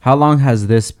 How long has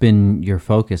this been your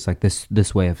focus, like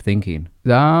this way of thinking?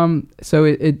 So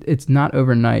it's not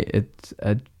overnight.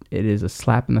 It is a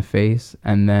slap in the face,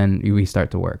 and then we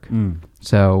start to work.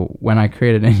 So when I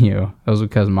created In You, it was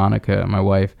because Monica, my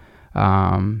wife,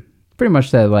 pretty much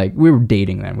said, like, we were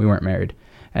dating then, we weren't married,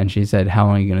 and she said, how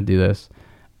long are you gonna do this?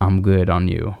 I'm good on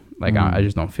you. Like, I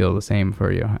just don't feel the same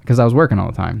for you, because I was working all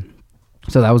the time.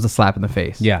 So that was a slap in the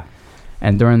face. Yeah.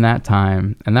 And during that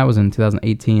time, and that was in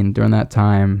 2018, during that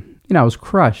time, I was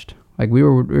crushed. Like, we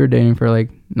were dating for like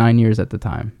 9 years at the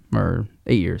time, or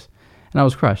 8 years, and I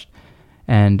was crushed.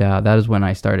 And that is when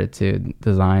I started to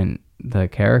design the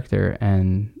character.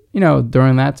 And,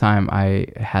 during that time, I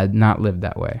had not lived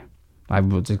that way. All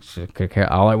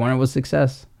I wanted was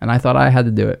success, and I thought I had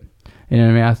to do it. You know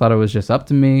what I mean? I thought it was just up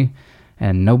to me,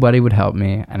 and nobody would help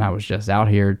me, and I was just out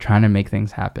here trying to make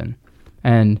things happen.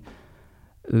 And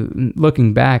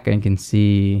looking back, I can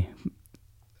see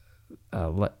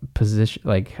position,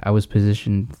 like, I was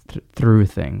positioned through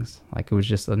things. Like, it was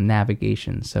just a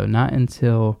navigation. So not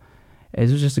until it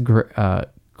was just a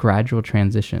gradual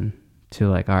transition to,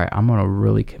 like, all right, I'm gonna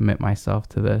really commit myself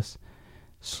to this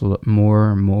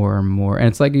more and more and more. And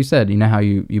it's like you said, how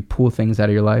you pull things out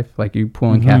of your life, like you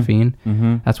pull in caffeine.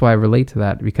 That's why I relate to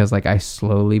that, because, like, I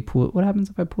slowly pull. What happens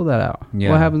if I pull that out?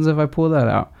 Yeah. What happens if I pull that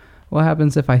out? What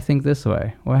happens if I think this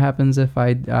way? What happens if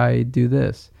I do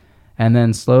this? And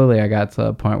then slowly I got to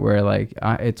a point where, like,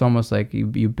 it's almost like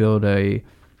you build a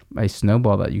a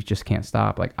snowball that you just can't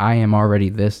stop. Like, I am already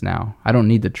this now. I don't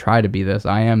need to try to be this.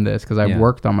 I am this because I've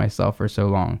worked on myself for so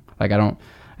long. Like,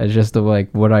 it's just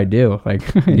like what I do. Like,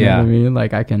 you know what I mean?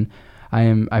 Like,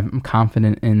 I'm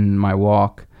confident in my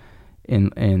walk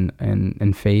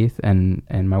in faith and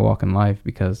my walk in life,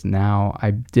 because now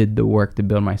I did the work to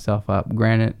build myself up.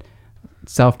 Granted,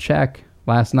 self-check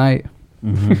last night,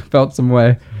 felt some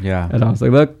way. Yeah. And I was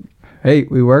like, look, hey,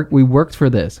 we worked for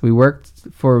this. We worked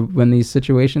for when these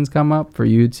situations come up, for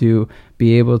you to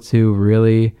be able to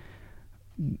really,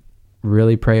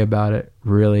 really pray about it,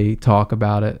 really talk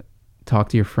about it, talk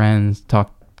to your friends,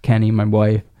 talk Kenny, my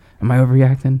wife. Am I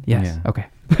overreacting? Yes. Yeah. Okay.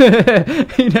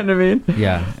 You know what I mean?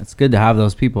 Yeah. It's good to have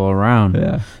those people around.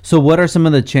 Yeah. So what are some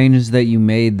of the changes that you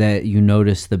made that you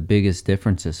noticed the biggest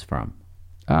differences from?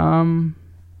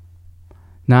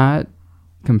 Not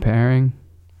comparing.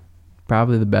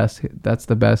 Probably the best. That's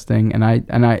the best thing. And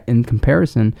I in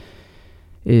comparison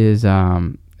is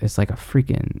it's like a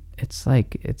freaking, it's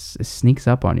like it sneaks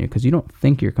up on you because you don't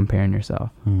think you're comparing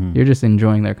yourself. You're just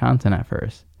enjoying their content at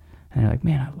first, and you're like,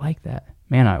 man, I like that.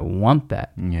 Man, I want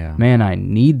that. Yeah. Man, I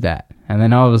need that. And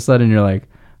then all of a sudden you're like,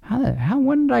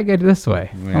 when did I get this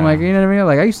way? Yeah. I'm like, you know what I mean?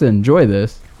 Like, I used to enjoy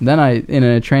this. Then in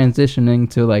a transitioning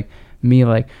to like me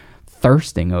like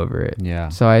thirsting over it. Yeah.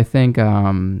 So I think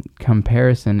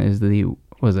comparison is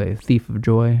a thief of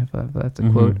joy, if that's a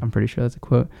quote. I'm pretty sure that's a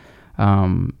quote.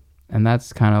 And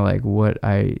that's kind of like what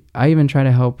I even try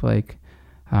to help like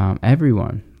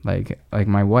everyone. Like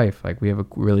my wife, like we have a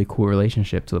really cool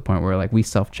relationship to the point where like we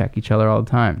self-check each other all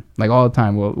the time. Like all the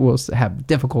time, we'll have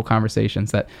difficult conversations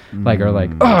that like are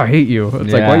like, oh, I hate you.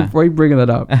 It's like, why are you bringing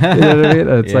that up? You know what I mean?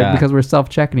 It's like because we're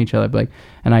self-checking each other. But like,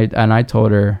 and I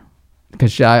told her,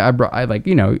 because I like,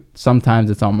 you know, sometimes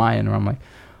it's on my end where I'm like,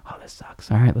 oh, this sucks.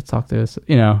 All right, let's talk to this,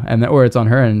 you know, or it's on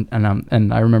her,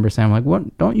 and I remember saying like,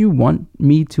 what? Don't you want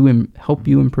me to help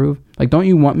you improve? Like, don't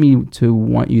you want me to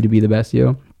want you to be the best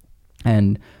you?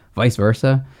 And vice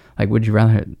versa. Like, would you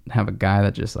rather have a guy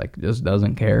that just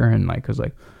doesn't care and like was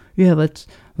like, yeah, let's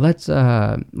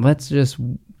just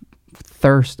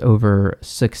thirst over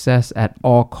success at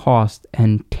all costs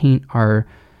and taint our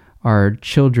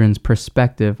children's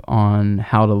perspective on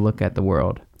how to look at the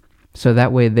world, so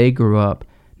that way they grew up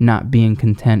not being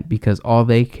content because all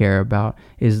they care about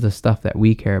is the stuff that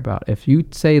we care about. If you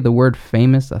say the word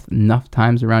famous enough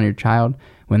times around your child,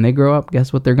 when they grow up,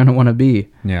 guess what they're going to want to be?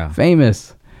 Yeah.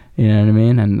 Famous. You know what I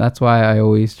mean? And that's why I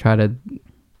always try to,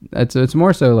 it's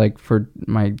more so like for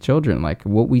my children, like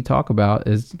what we talk about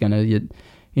is going to, you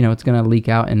know, it's going to leak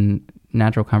out in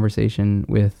natural conversation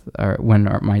with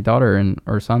my daughter and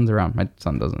or son's around. My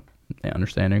son doesn't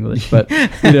understand English, but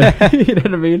you know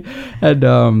what I mean?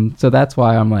 And so that's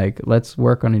why I'm like, let's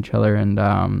work on each other. And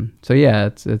so yeah,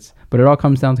 it's but it all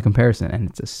comes down to comparison, and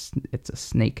it's a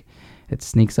snake. It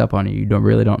sneaks up on you. You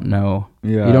don't know.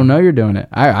 Yeah. You don't know you're doing it.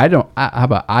 I didn't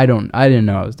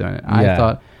know I was doing it. I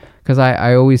thought, because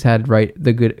I always had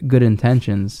the good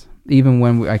intentions. Even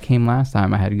when I came last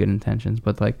time, I had good intentions.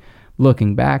 But like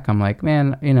looking back, I'm like,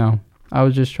 man, you know, I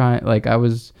was just trying. Like I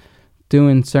was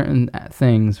doing certain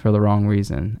things for the wrong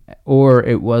reason, or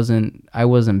I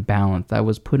wasn't balanced. I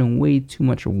was putting way too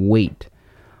much weight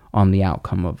on the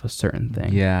outcome of a certain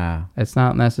thing. Yeah. It's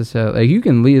not necessarily like you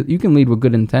can lead with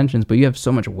good intentions, but you have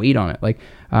so much weight on it. Like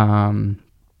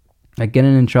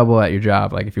getting in trouble at your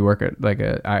job, like if you work at like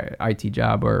a IT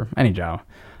job or any job,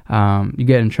 you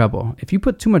get in trouble. If you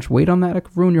put too much weight on that, it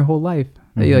could ruin your whole life.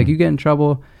 Like you get in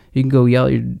trouble, you can go yell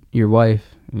at your wife.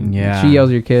 Yeah. She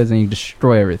yells at your kids and you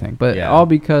destroy everything. But all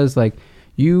because like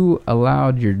you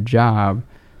allowed your job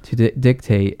to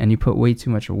dictate, and you put way too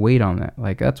much weight on that.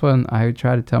 Like that's when I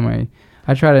try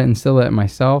to instill it in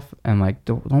myself, and like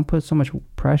don't put so much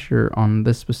pressure on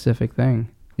this specific thing.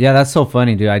 Yeah, that's so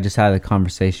funny, dude. I just had a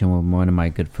conversation with one of my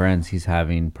good friends. He's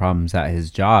having problems at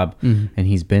his job, and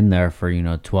he's been there for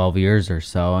 12 years or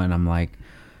so. And I'm like,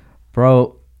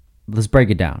 bro, let's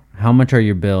break it down. How much are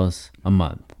your bills a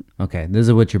month? Okay, this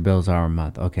is what your bills are a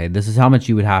month. Okay, this is how much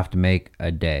you would have to make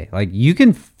a day. Like, you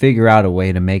can figure out a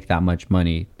way to make that much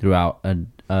money throughout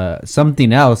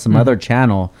something else, some other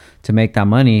channel to make that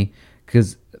money,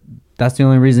 because that's the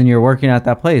only reason you're working at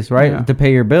that place, right? Yeah. To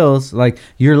pay your bills. Like,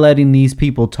 you're letting these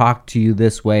people talk to you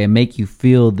this way and make you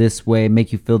feel this way,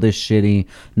 make you feel this shitty,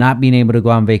 not being able to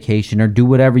go on vacation or do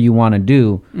whatever you want to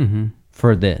do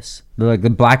for this. Like,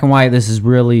 the black and white, this is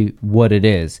really what it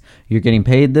is. You're getting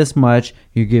paid this much.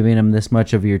 You're giving them this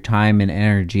much of your time and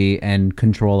energy and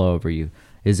control over you.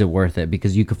 Is it worth it?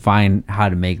 Because you could find how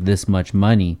to make this much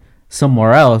money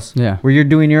somewhere else where you're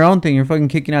doing your own thing. You're fucking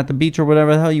kicking out the beach or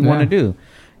whatever the hell you want to do.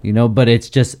 you know, but it's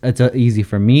easy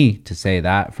for me to say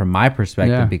that from my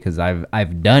perspective because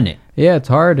I've done it. Yeah, it's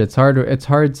hard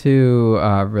to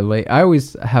relate. I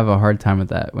always have a hard time with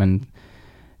that, when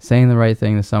saying the right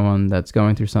thing to someone that's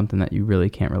going through something that you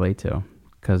really can't relate to,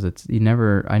 because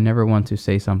I never want to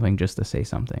say something just to say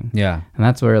something. Yeah. And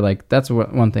that's where, like, that's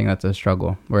one thing that's a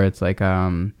struggle, where it's like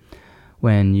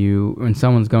when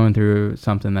someone's going through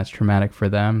something that's traumatic for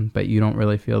them, but you don't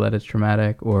really feel that it's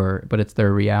traumatic, but it's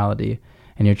their reality,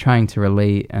 and you're trying to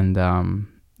relate, and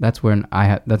that's when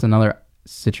that's another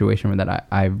situation where that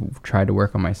I've tried to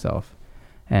work on myself,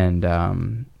 and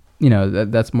you know,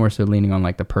 that's more so leaning on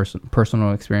like the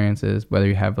personal experiences, whether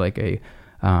you have like a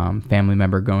family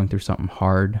member going through something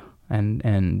hard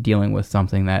and dealing with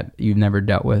something that you've never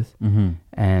dealt with,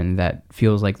 and that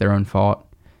feels like their own fault.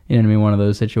 You know what I mean? One of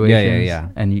those situations. Yeah.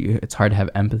 And it's hard to have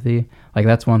empathy. Like,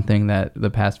 that's one thing that the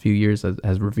past few years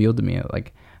has revealed to me,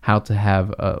 like how to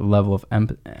have a level of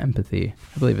empathy.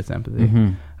 I believe it's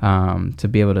empathy. To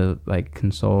be able to like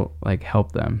console, like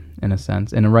help them in a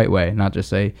sense, in the right way, not just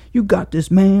say, "You got this,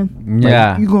 man.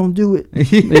 Like, you gonna do it."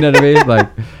 You know what I mean?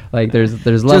 Like there's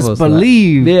levels. Just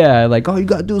believe. Yeah, like all you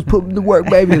gotta do is put in the work,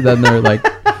 baby. Then they're like,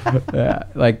 yeah,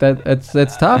 like that.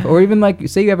 It's tough. Or even like,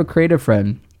 say you have a creative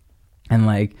friend, and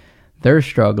like they're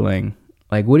struggling.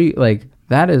 Like, what do you like?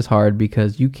 That is hard,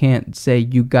 because you can't say,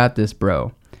 "You got this,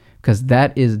 bro," because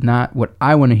that is not what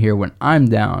I want to hear when I'm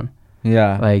down.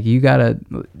 Yeah. Like,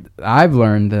 I've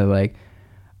learned that, like,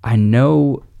 I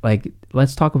know, like,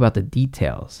 let's talk about the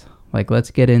details. Like, let's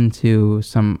get into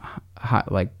some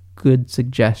like good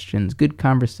suggestions, good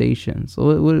conversations.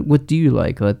 What do you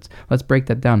like? Let's break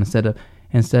that down instead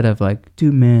of like,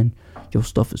 dude, man, your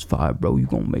stuff is fire, bro. You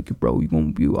gonna make it, bro. We're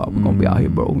gonna be out here,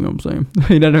 bro. You know what I'm saying?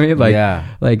 You know what I mean? Like,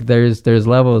 like there's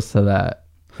levels to that.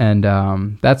 And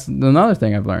that's another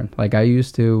thing I've learned. Like, I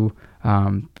used to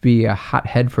be a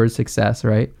hothead for success,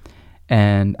 right?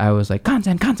 And I was like,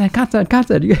 content,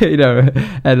 you know,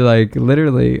 and like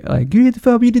literally, like, you need to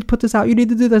film, you need to put this out, you need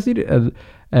to do this,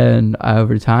 and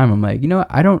over time, I'm like, you know what?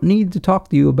 I don't need to talk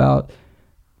to you about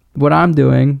what I'm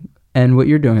doing and what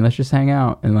you're doing. Let's just hang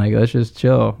out and like, let's just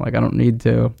chill. Like, I don't need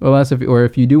to, unless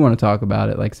if you do want to talk about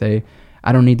it, like, say,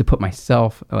 I don't need to put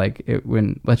myself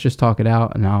let's just talk it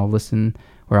out, and I'll listen,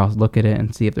 or I'll look at it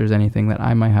and see if there's anything that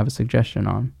I might have a suggestion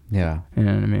on. Yeah. You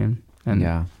know what I mean? And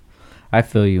yeah. I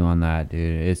feel you on that,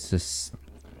 dude. It's just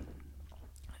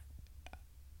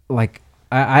like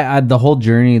I the whole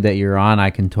journey that you're on, I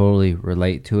can totally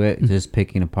relate to it. Just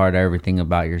picking apart everything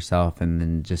about yourself and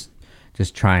then just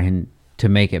trying to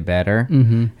make it better.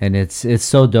 And it's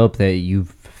so dope that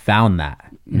you've found that.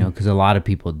 You know, because a lot of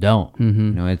people don't. You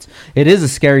know, it is a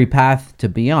scary path to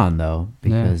be on, though,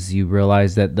 because you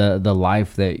realize that the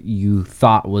life that you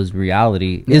thought was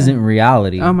reality isn't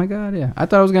reality. Oh my God, yeah! I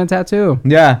thought I was gonna tattoo.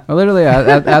 Yeah, literally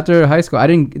after high school, I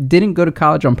didn't go to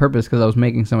college on purpose because I was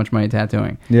making so much money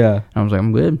tattooing. Yeah, and I was like,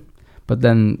 I'm good. But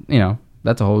then, you know,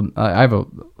 that's a whole.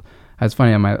 It's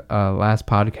funny, on my last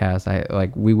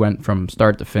podcast, we went from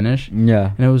start to finish.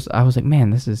 Yeah, and I was like,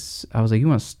 man, you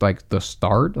want like the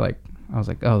start, like. I was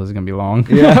like, oh, this is gonna be long.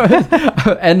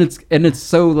 Yeah. and it's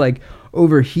so like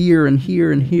over here and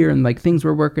here and here, and like things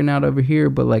were working out over here,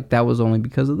 but like that was only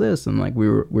because of this, and like we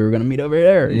were gonna meet over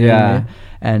there. Yeah.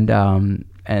 You know?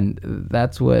 And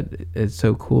that's what is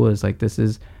so cool, is like, this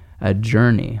is a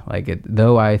journey. Like,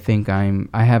 though I think I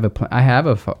have a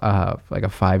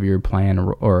 5-year plan,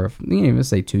 or you can even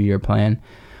say 2-year plan.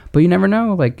 But you never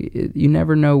know. Like, you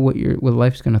never know what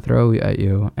life's gonna throw at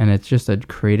you, and it's just a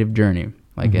creative journey.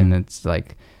 Like, and it's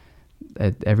like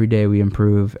every day we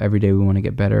improve. Every day we want to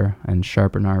get better and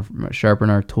sharpen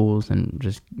our tools and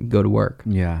just go to work.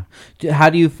 Yeah. How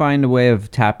do you find a way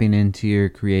of tapping into your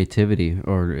creativity,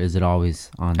 or is it always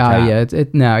on tap?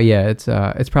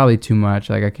 It's probably too much.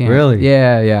 Like, I can't. Really?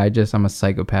 Yeah. I'm a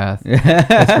psychopath.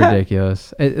 It's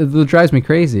ridiculous. It drives me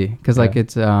crazy because like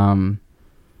it's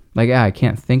I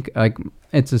can't think. Like,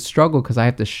 it's a struggle because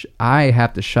I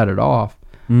have to shut it off.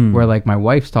 Where like my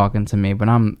wife's talking to me, but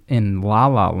I'm in La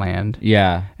La Land.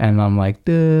 Yeah. And I'm like,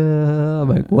 duh. I'm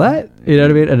like, what? You know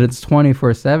what I mean? And it's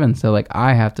 24/7. So like,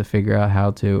 I have to figure out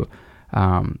how to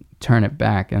turn it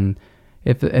back. And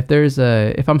if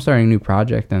I'm starting a new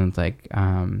project, and it's like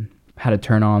how to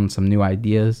turn on some new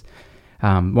ideas.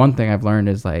 One thing I've learned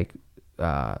is like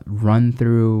run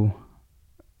through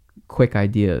quick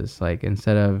ideas. Like,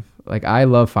 instead of like, I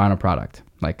love final product.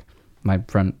 Like, my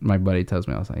buddy tells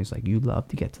me all the time, he's like, you love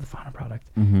to get to the final product.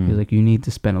 He's like, you need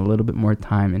to spend a little bit more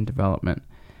time in development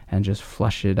and just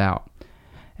flush it out.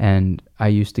 And I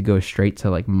used to go straight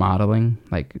to like modeling,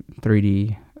 like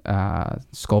 3D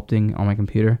sculpting on my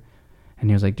computer. And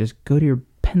he was like, just go to your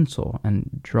pencil and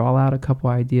draw out a couple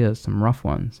ideas, some rough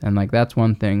ones. And like that's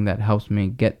one thing that helps me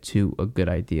get to a good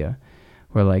idea.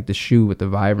 Where like the shoe with the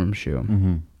Vibram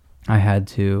shoe, I had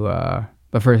to,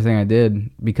 the first thing I did,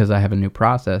 because I have a new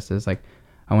process, is like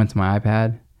I went to my iPad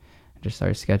and just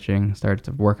started sketching, started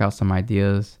to work out some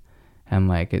ideas, and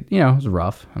like it, it was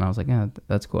rough, and I was like, yeah,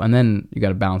 that's cool. And then you got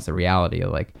to balance the reality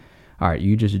of like, all right,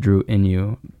 you just drew in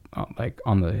you, like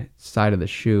on the side of the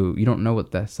shoe, you don't know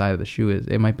what that side of the shoe is.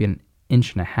 It might be 1.5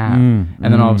 inches, and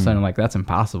then all of a sudden, like that's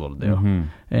impossible to do.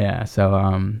 Yeah,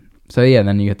 so yeah,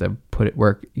 then you have to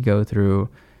you go through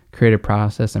creative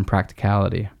process and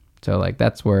practicality. So like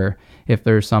that's where, if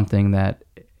there's something that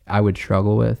I would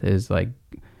struggle with, is like,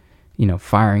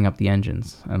 firing up the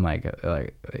engines and like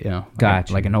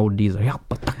gotcha. like an old diesel. You know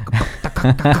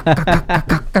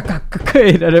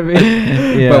what I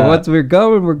mean? Yeah. But once we're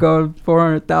going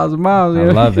 400,000 miles. I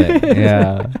love it.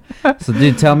 Yeah. So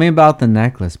dude, tell me about the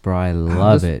necklace, bro. I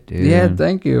love it, dude. Yeah,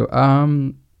 thank you.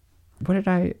 What did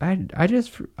I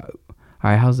just, all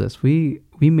right, how's this? We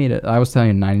made it. I was telling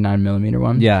you 99 millimeter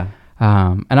one. Yeah.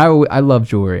 And I love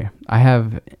jewelry.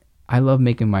 I love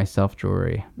making myself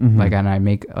jewelry. Like, and I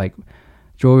make like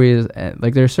jewelry is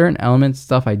like, there's certain elements,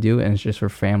 stuff I do, and it's just for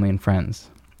family and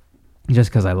friends, just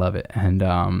because I love it. And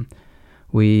I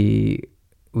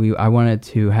wanted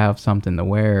to have something to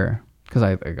wear, because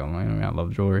I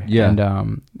love jewelry. Yeah.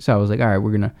 And so I was like, all right,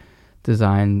 we're gonna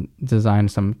design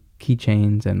some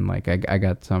keychains, and like I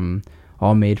got some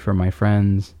all made for my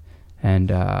friends, and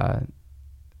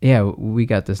yeah, we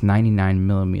got this 99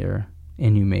 millimeter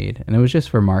Inu made, and it was just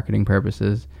for marketing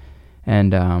purposes,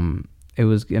 and it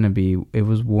was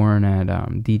worn at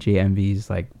DJ Envy's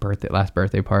like last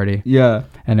birthday party. Yeah.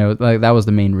 And it was like, that was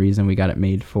the main reason we got it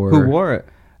made for. Who wore it?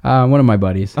 One of my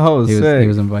buddies. Oh, sick. He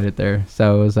was invited there,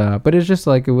 so it was. But it's just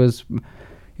like it was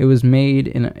made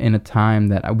in a time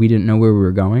that we didn't know where we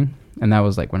were going, and that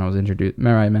was like when I was introduced.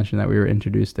 Remember I mentioned that we were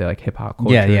introduced to like hip hop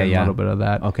culture, yeah, and a little bit of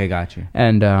that. Okay, got you.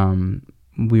 And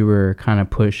we were kind of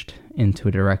pushed into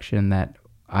a direction that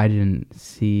I didn't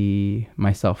see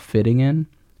myself fitting in,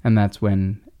 and that's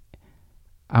when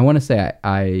I want to say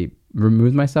I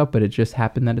removed myself, but it just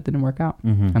happened that it didn't work out.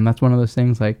 And that's one of those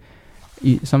things, like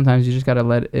sometimes you just got to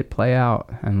let it play out.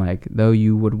 And like, though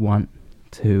you would want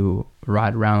to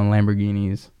ride around in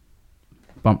Lamborghinis,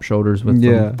 bump shoulders with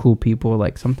some cool people,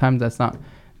 like sometimes that's not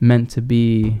meant to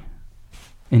be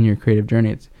in your creative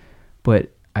journey.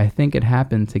 But I think it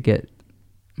happened to get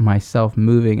myself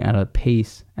moving at a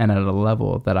pace and at a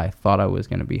level that I thought I was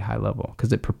going to be high level,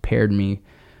 because it prepared me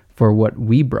for what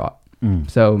we brought.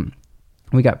 So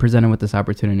we got presented with this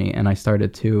opportunity, and I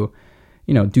started to,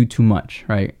 do too much,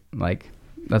 right? Like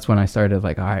that's when I started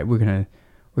like, all right, we're going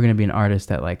to be an artist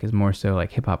that like is more so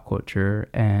like hip hop culture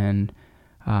and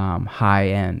high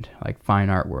end, like fine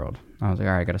art world. I was like,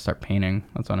 all right, I got to start painting.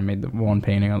 That's when I made the one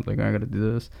painting. I was like, I got to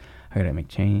do this. I got to make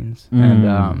chains.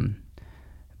 And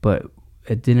but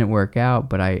it didn't work out.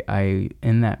 But I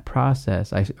in that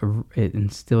process, it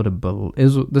instilled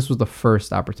this was the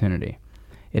first opportunity.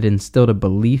 It instilled a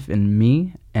belief in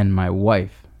me and my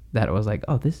wife that it was like,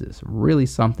 oh, this is really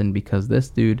something, because this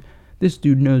dude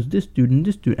knows this dude,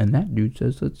 and that dude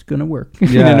says it's gonna work.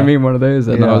 You know what I mean? One of those.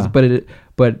 And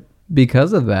but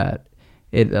because of that,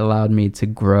 it allowed me to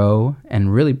grow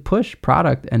and really push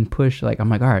product and push, like, I'm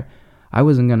like, all right, I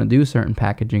wasn't going to do certain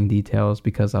packaging details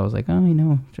because I was like,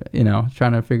 oh,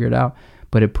 trying to figure it out.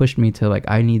 But it pushed me to like,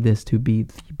 I need this to be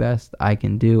the best I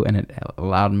can do. And it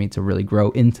allowed me to really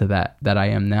grow into that I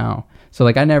am now. So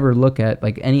like, I never look at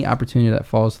like any opportunity that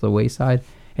falls to the wayside.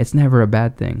 It's never a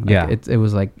bad thing. Like, it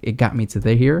was like, it got me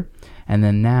to here. And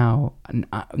then now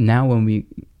when we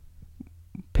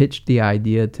pitched the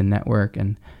idea to network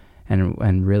and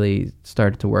really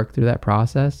started to work through that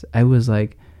process, I was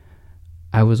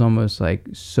almost like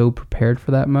so prepared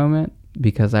for that moment,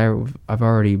 because I've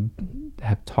already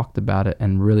have talked about it,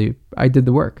 and really I did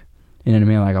the work. You know what I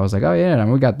mean? Like I was like, oh yeah,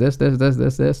 we got this. This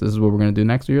is what we're gonna do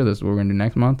next year. This is what we're gonna do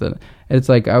next month. And it's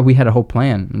like we had a whole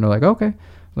plan, and they're like, okay,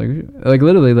 like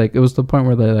literally, like it was to the point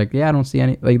where they're like, yeah, I don't see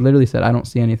any. Like literally said, I don't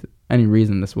see any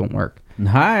reason this won't work.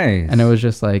 Nice. And it was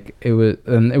just like it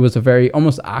was a very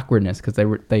almost awkwardness, because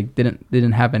they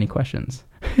didn't have any questions,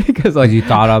 because like you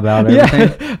thought about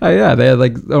everything. Yeah, they had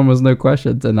like almost no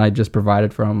questions, and I just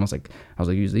provided for them. I was like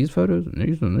use these photos and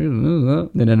these, you know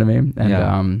what I mean?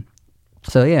 And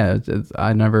so yeah,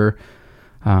 I never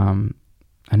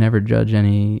judge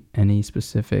any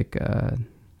specific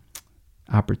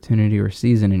opportunity or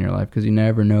season in your life, because you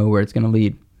never know where it's gonna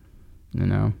lead.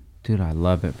 Dude, I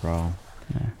love it, bro.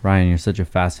 Ryan, you're such a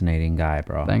fascinating guy,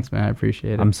 bro. Thanks, man. I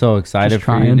appreciate it. I'm so excited Just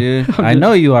for you, trying. dude. I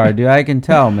know you are, dude. I can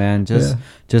tell, man.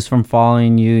 Just from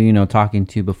following you, you know, talking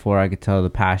to you before, I could tell the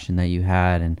passion that you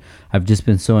had, and I've just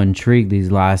been so intrigued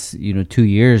these last, 2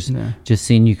 years, just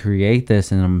seeing you create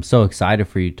this, and I'm so excited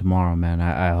for you tomorrow, man.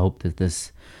 I hope that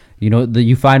this, that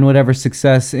you find whatever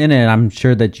success in it. I'm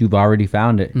sure that you've already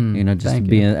found it. Just to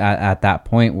be at that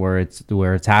point where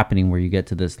it's happening, where you get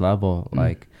to this level,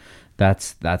 like.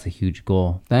 That's a huge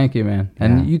goal. Thank you, man,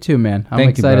 and you too, man. I'm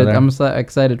Thank excited. You, I'm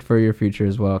excited for your future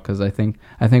as well, because I think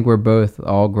we're both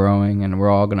all growing, and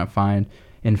we're all gonna find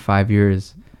in 5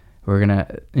 years we're gonna,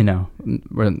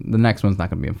 the next one's not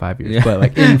gonna be in 5 years, but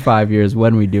like in 5 years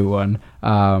when we do one,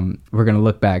 we're gonna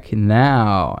look back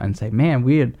now and say, man,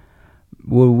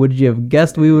 would you have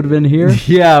guessed we would have been here?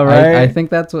 Yeah, right. I think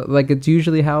that's what, like, it's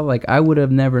usually how, like, I would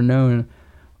have never known.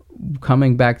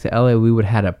 Coming back to LA, we would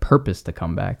have had a purpose to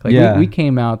come back. Like we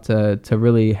came out to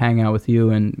really hang out with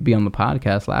you and be on the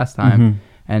podcast last time,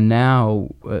 and now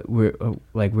we're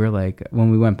like when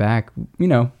we went back,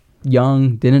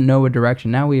 young, didn't know a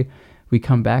direction. Now we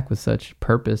come back with such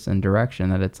purpose and direction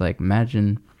that it's like,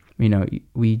 imagine,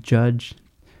 we judge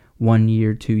 1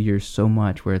 year, 2 years so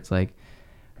much, where it's like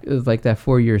that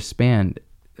 4-year span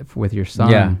with your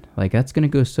son, like that's gonna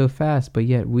go so fast, but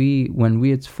yet when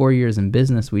it's 4 years in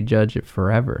business, we judge it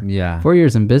forever. 4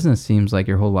 years in business seems like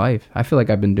your whole life. I feel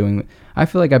like I've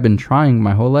been trying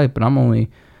my whole life, but I'm only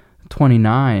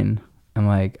 29, and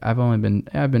like I've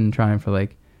been trying for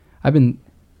like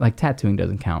tattooing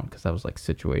doesn't count because that was like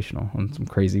situational and some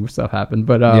crazy stuff happened,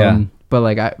 but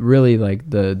like I really like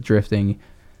the drifting,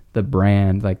 the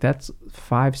brand, like that's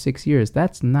 5-6 years.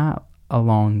 That's not a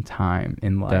long time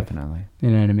in life. Definitely.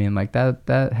 You know what I mean? Like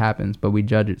that happens, but we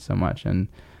judge it so much, and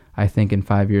I think in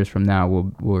 5 years from now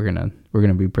we're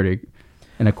gonna be pretty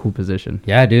in a cool position.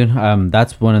 Yeah, dude.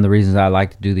 That's one of the reasons I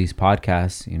like to do these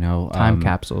podcasts. Time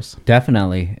capsules.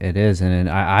 Definitely, it is, and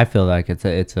I feel like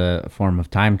it's a form of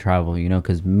time travel.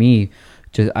 Because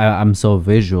I'm so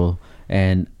visual,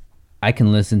 and I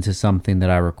can listen to something that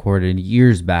I recorded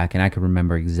years back, and I can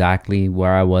remember exactly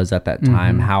where I was at that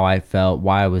time, how I felt,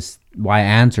 why I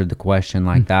answered the question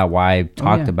like that, why I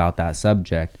talked about that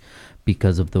subject,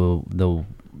 because of the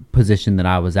position that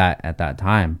I was at that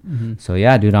time. So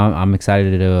yeah, dude, I'm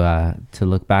excited to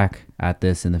look back at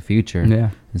this in the future,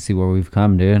 and see where we've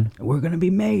come, dude. We're gonna be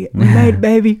made. We made it,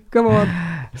 baby. Come on.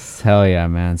 Hell yeah,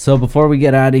 man. So before we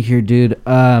get out of here, dude,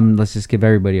 let's just give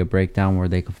everybody a breakdown where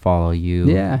they can follow you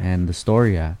and the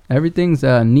story at. Everything's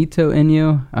Nito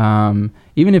Inu.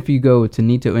 Even if you go to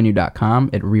nitoinu.com,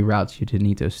 it reroutes you to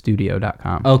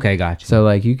nitostudio.com. Okay, gotcha. So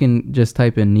like you can just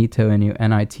type in Nito Inu,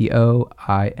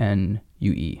 NITOINUE.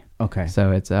 Okay.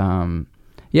 So it's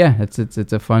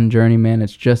it's a fun journey, man.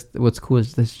 It's just, what's cool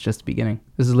is this is just the beginning.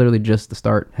 This is literally just the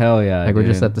start. Hell yeah. Like, dude, we're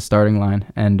just at the starting line,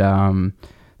 and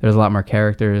there's a lot more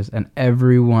characters, and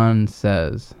everyone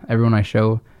I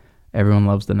show, everyone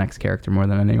loves the next character more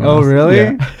than anyone else. Oh, really?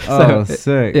 Yeah.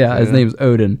 Sick. Yeah, dude. His name's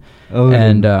Odin.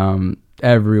 And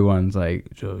everyone's like,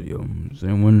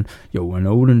 when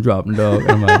Odin dropping, dog.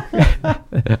 And I'm like,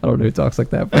 I don't know who talks like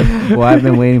that, but well, I've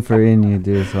been waiting for Inu,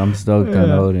 dude, so I'm stoked on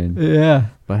Odin. Yeah.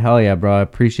 But hell yeah, bro. I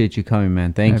appreciate you coming,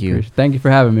 man. Thank you. Thank you for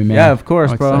having me, man. Yeah, of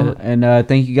course, I'm bro. excited. And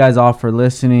thank you guys all for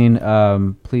listening.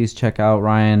 Please check out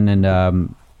Ryan,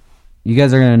 and you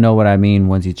guys are going to know what I mean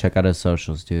once you check out his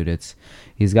socials, dude.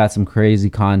 He's got some crazy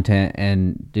content,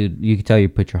 and dude, you can tell you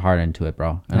put your heart into it,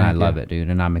 bro. And I love it, dude.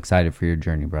 And I'm excited for your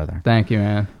journey, brother. Thank you,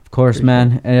 man. Of course,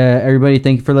 man. Everybody,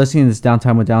 thank you for listening. This is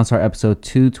Downtime with Downstar, episode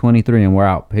 223, and we're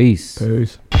out. Peace.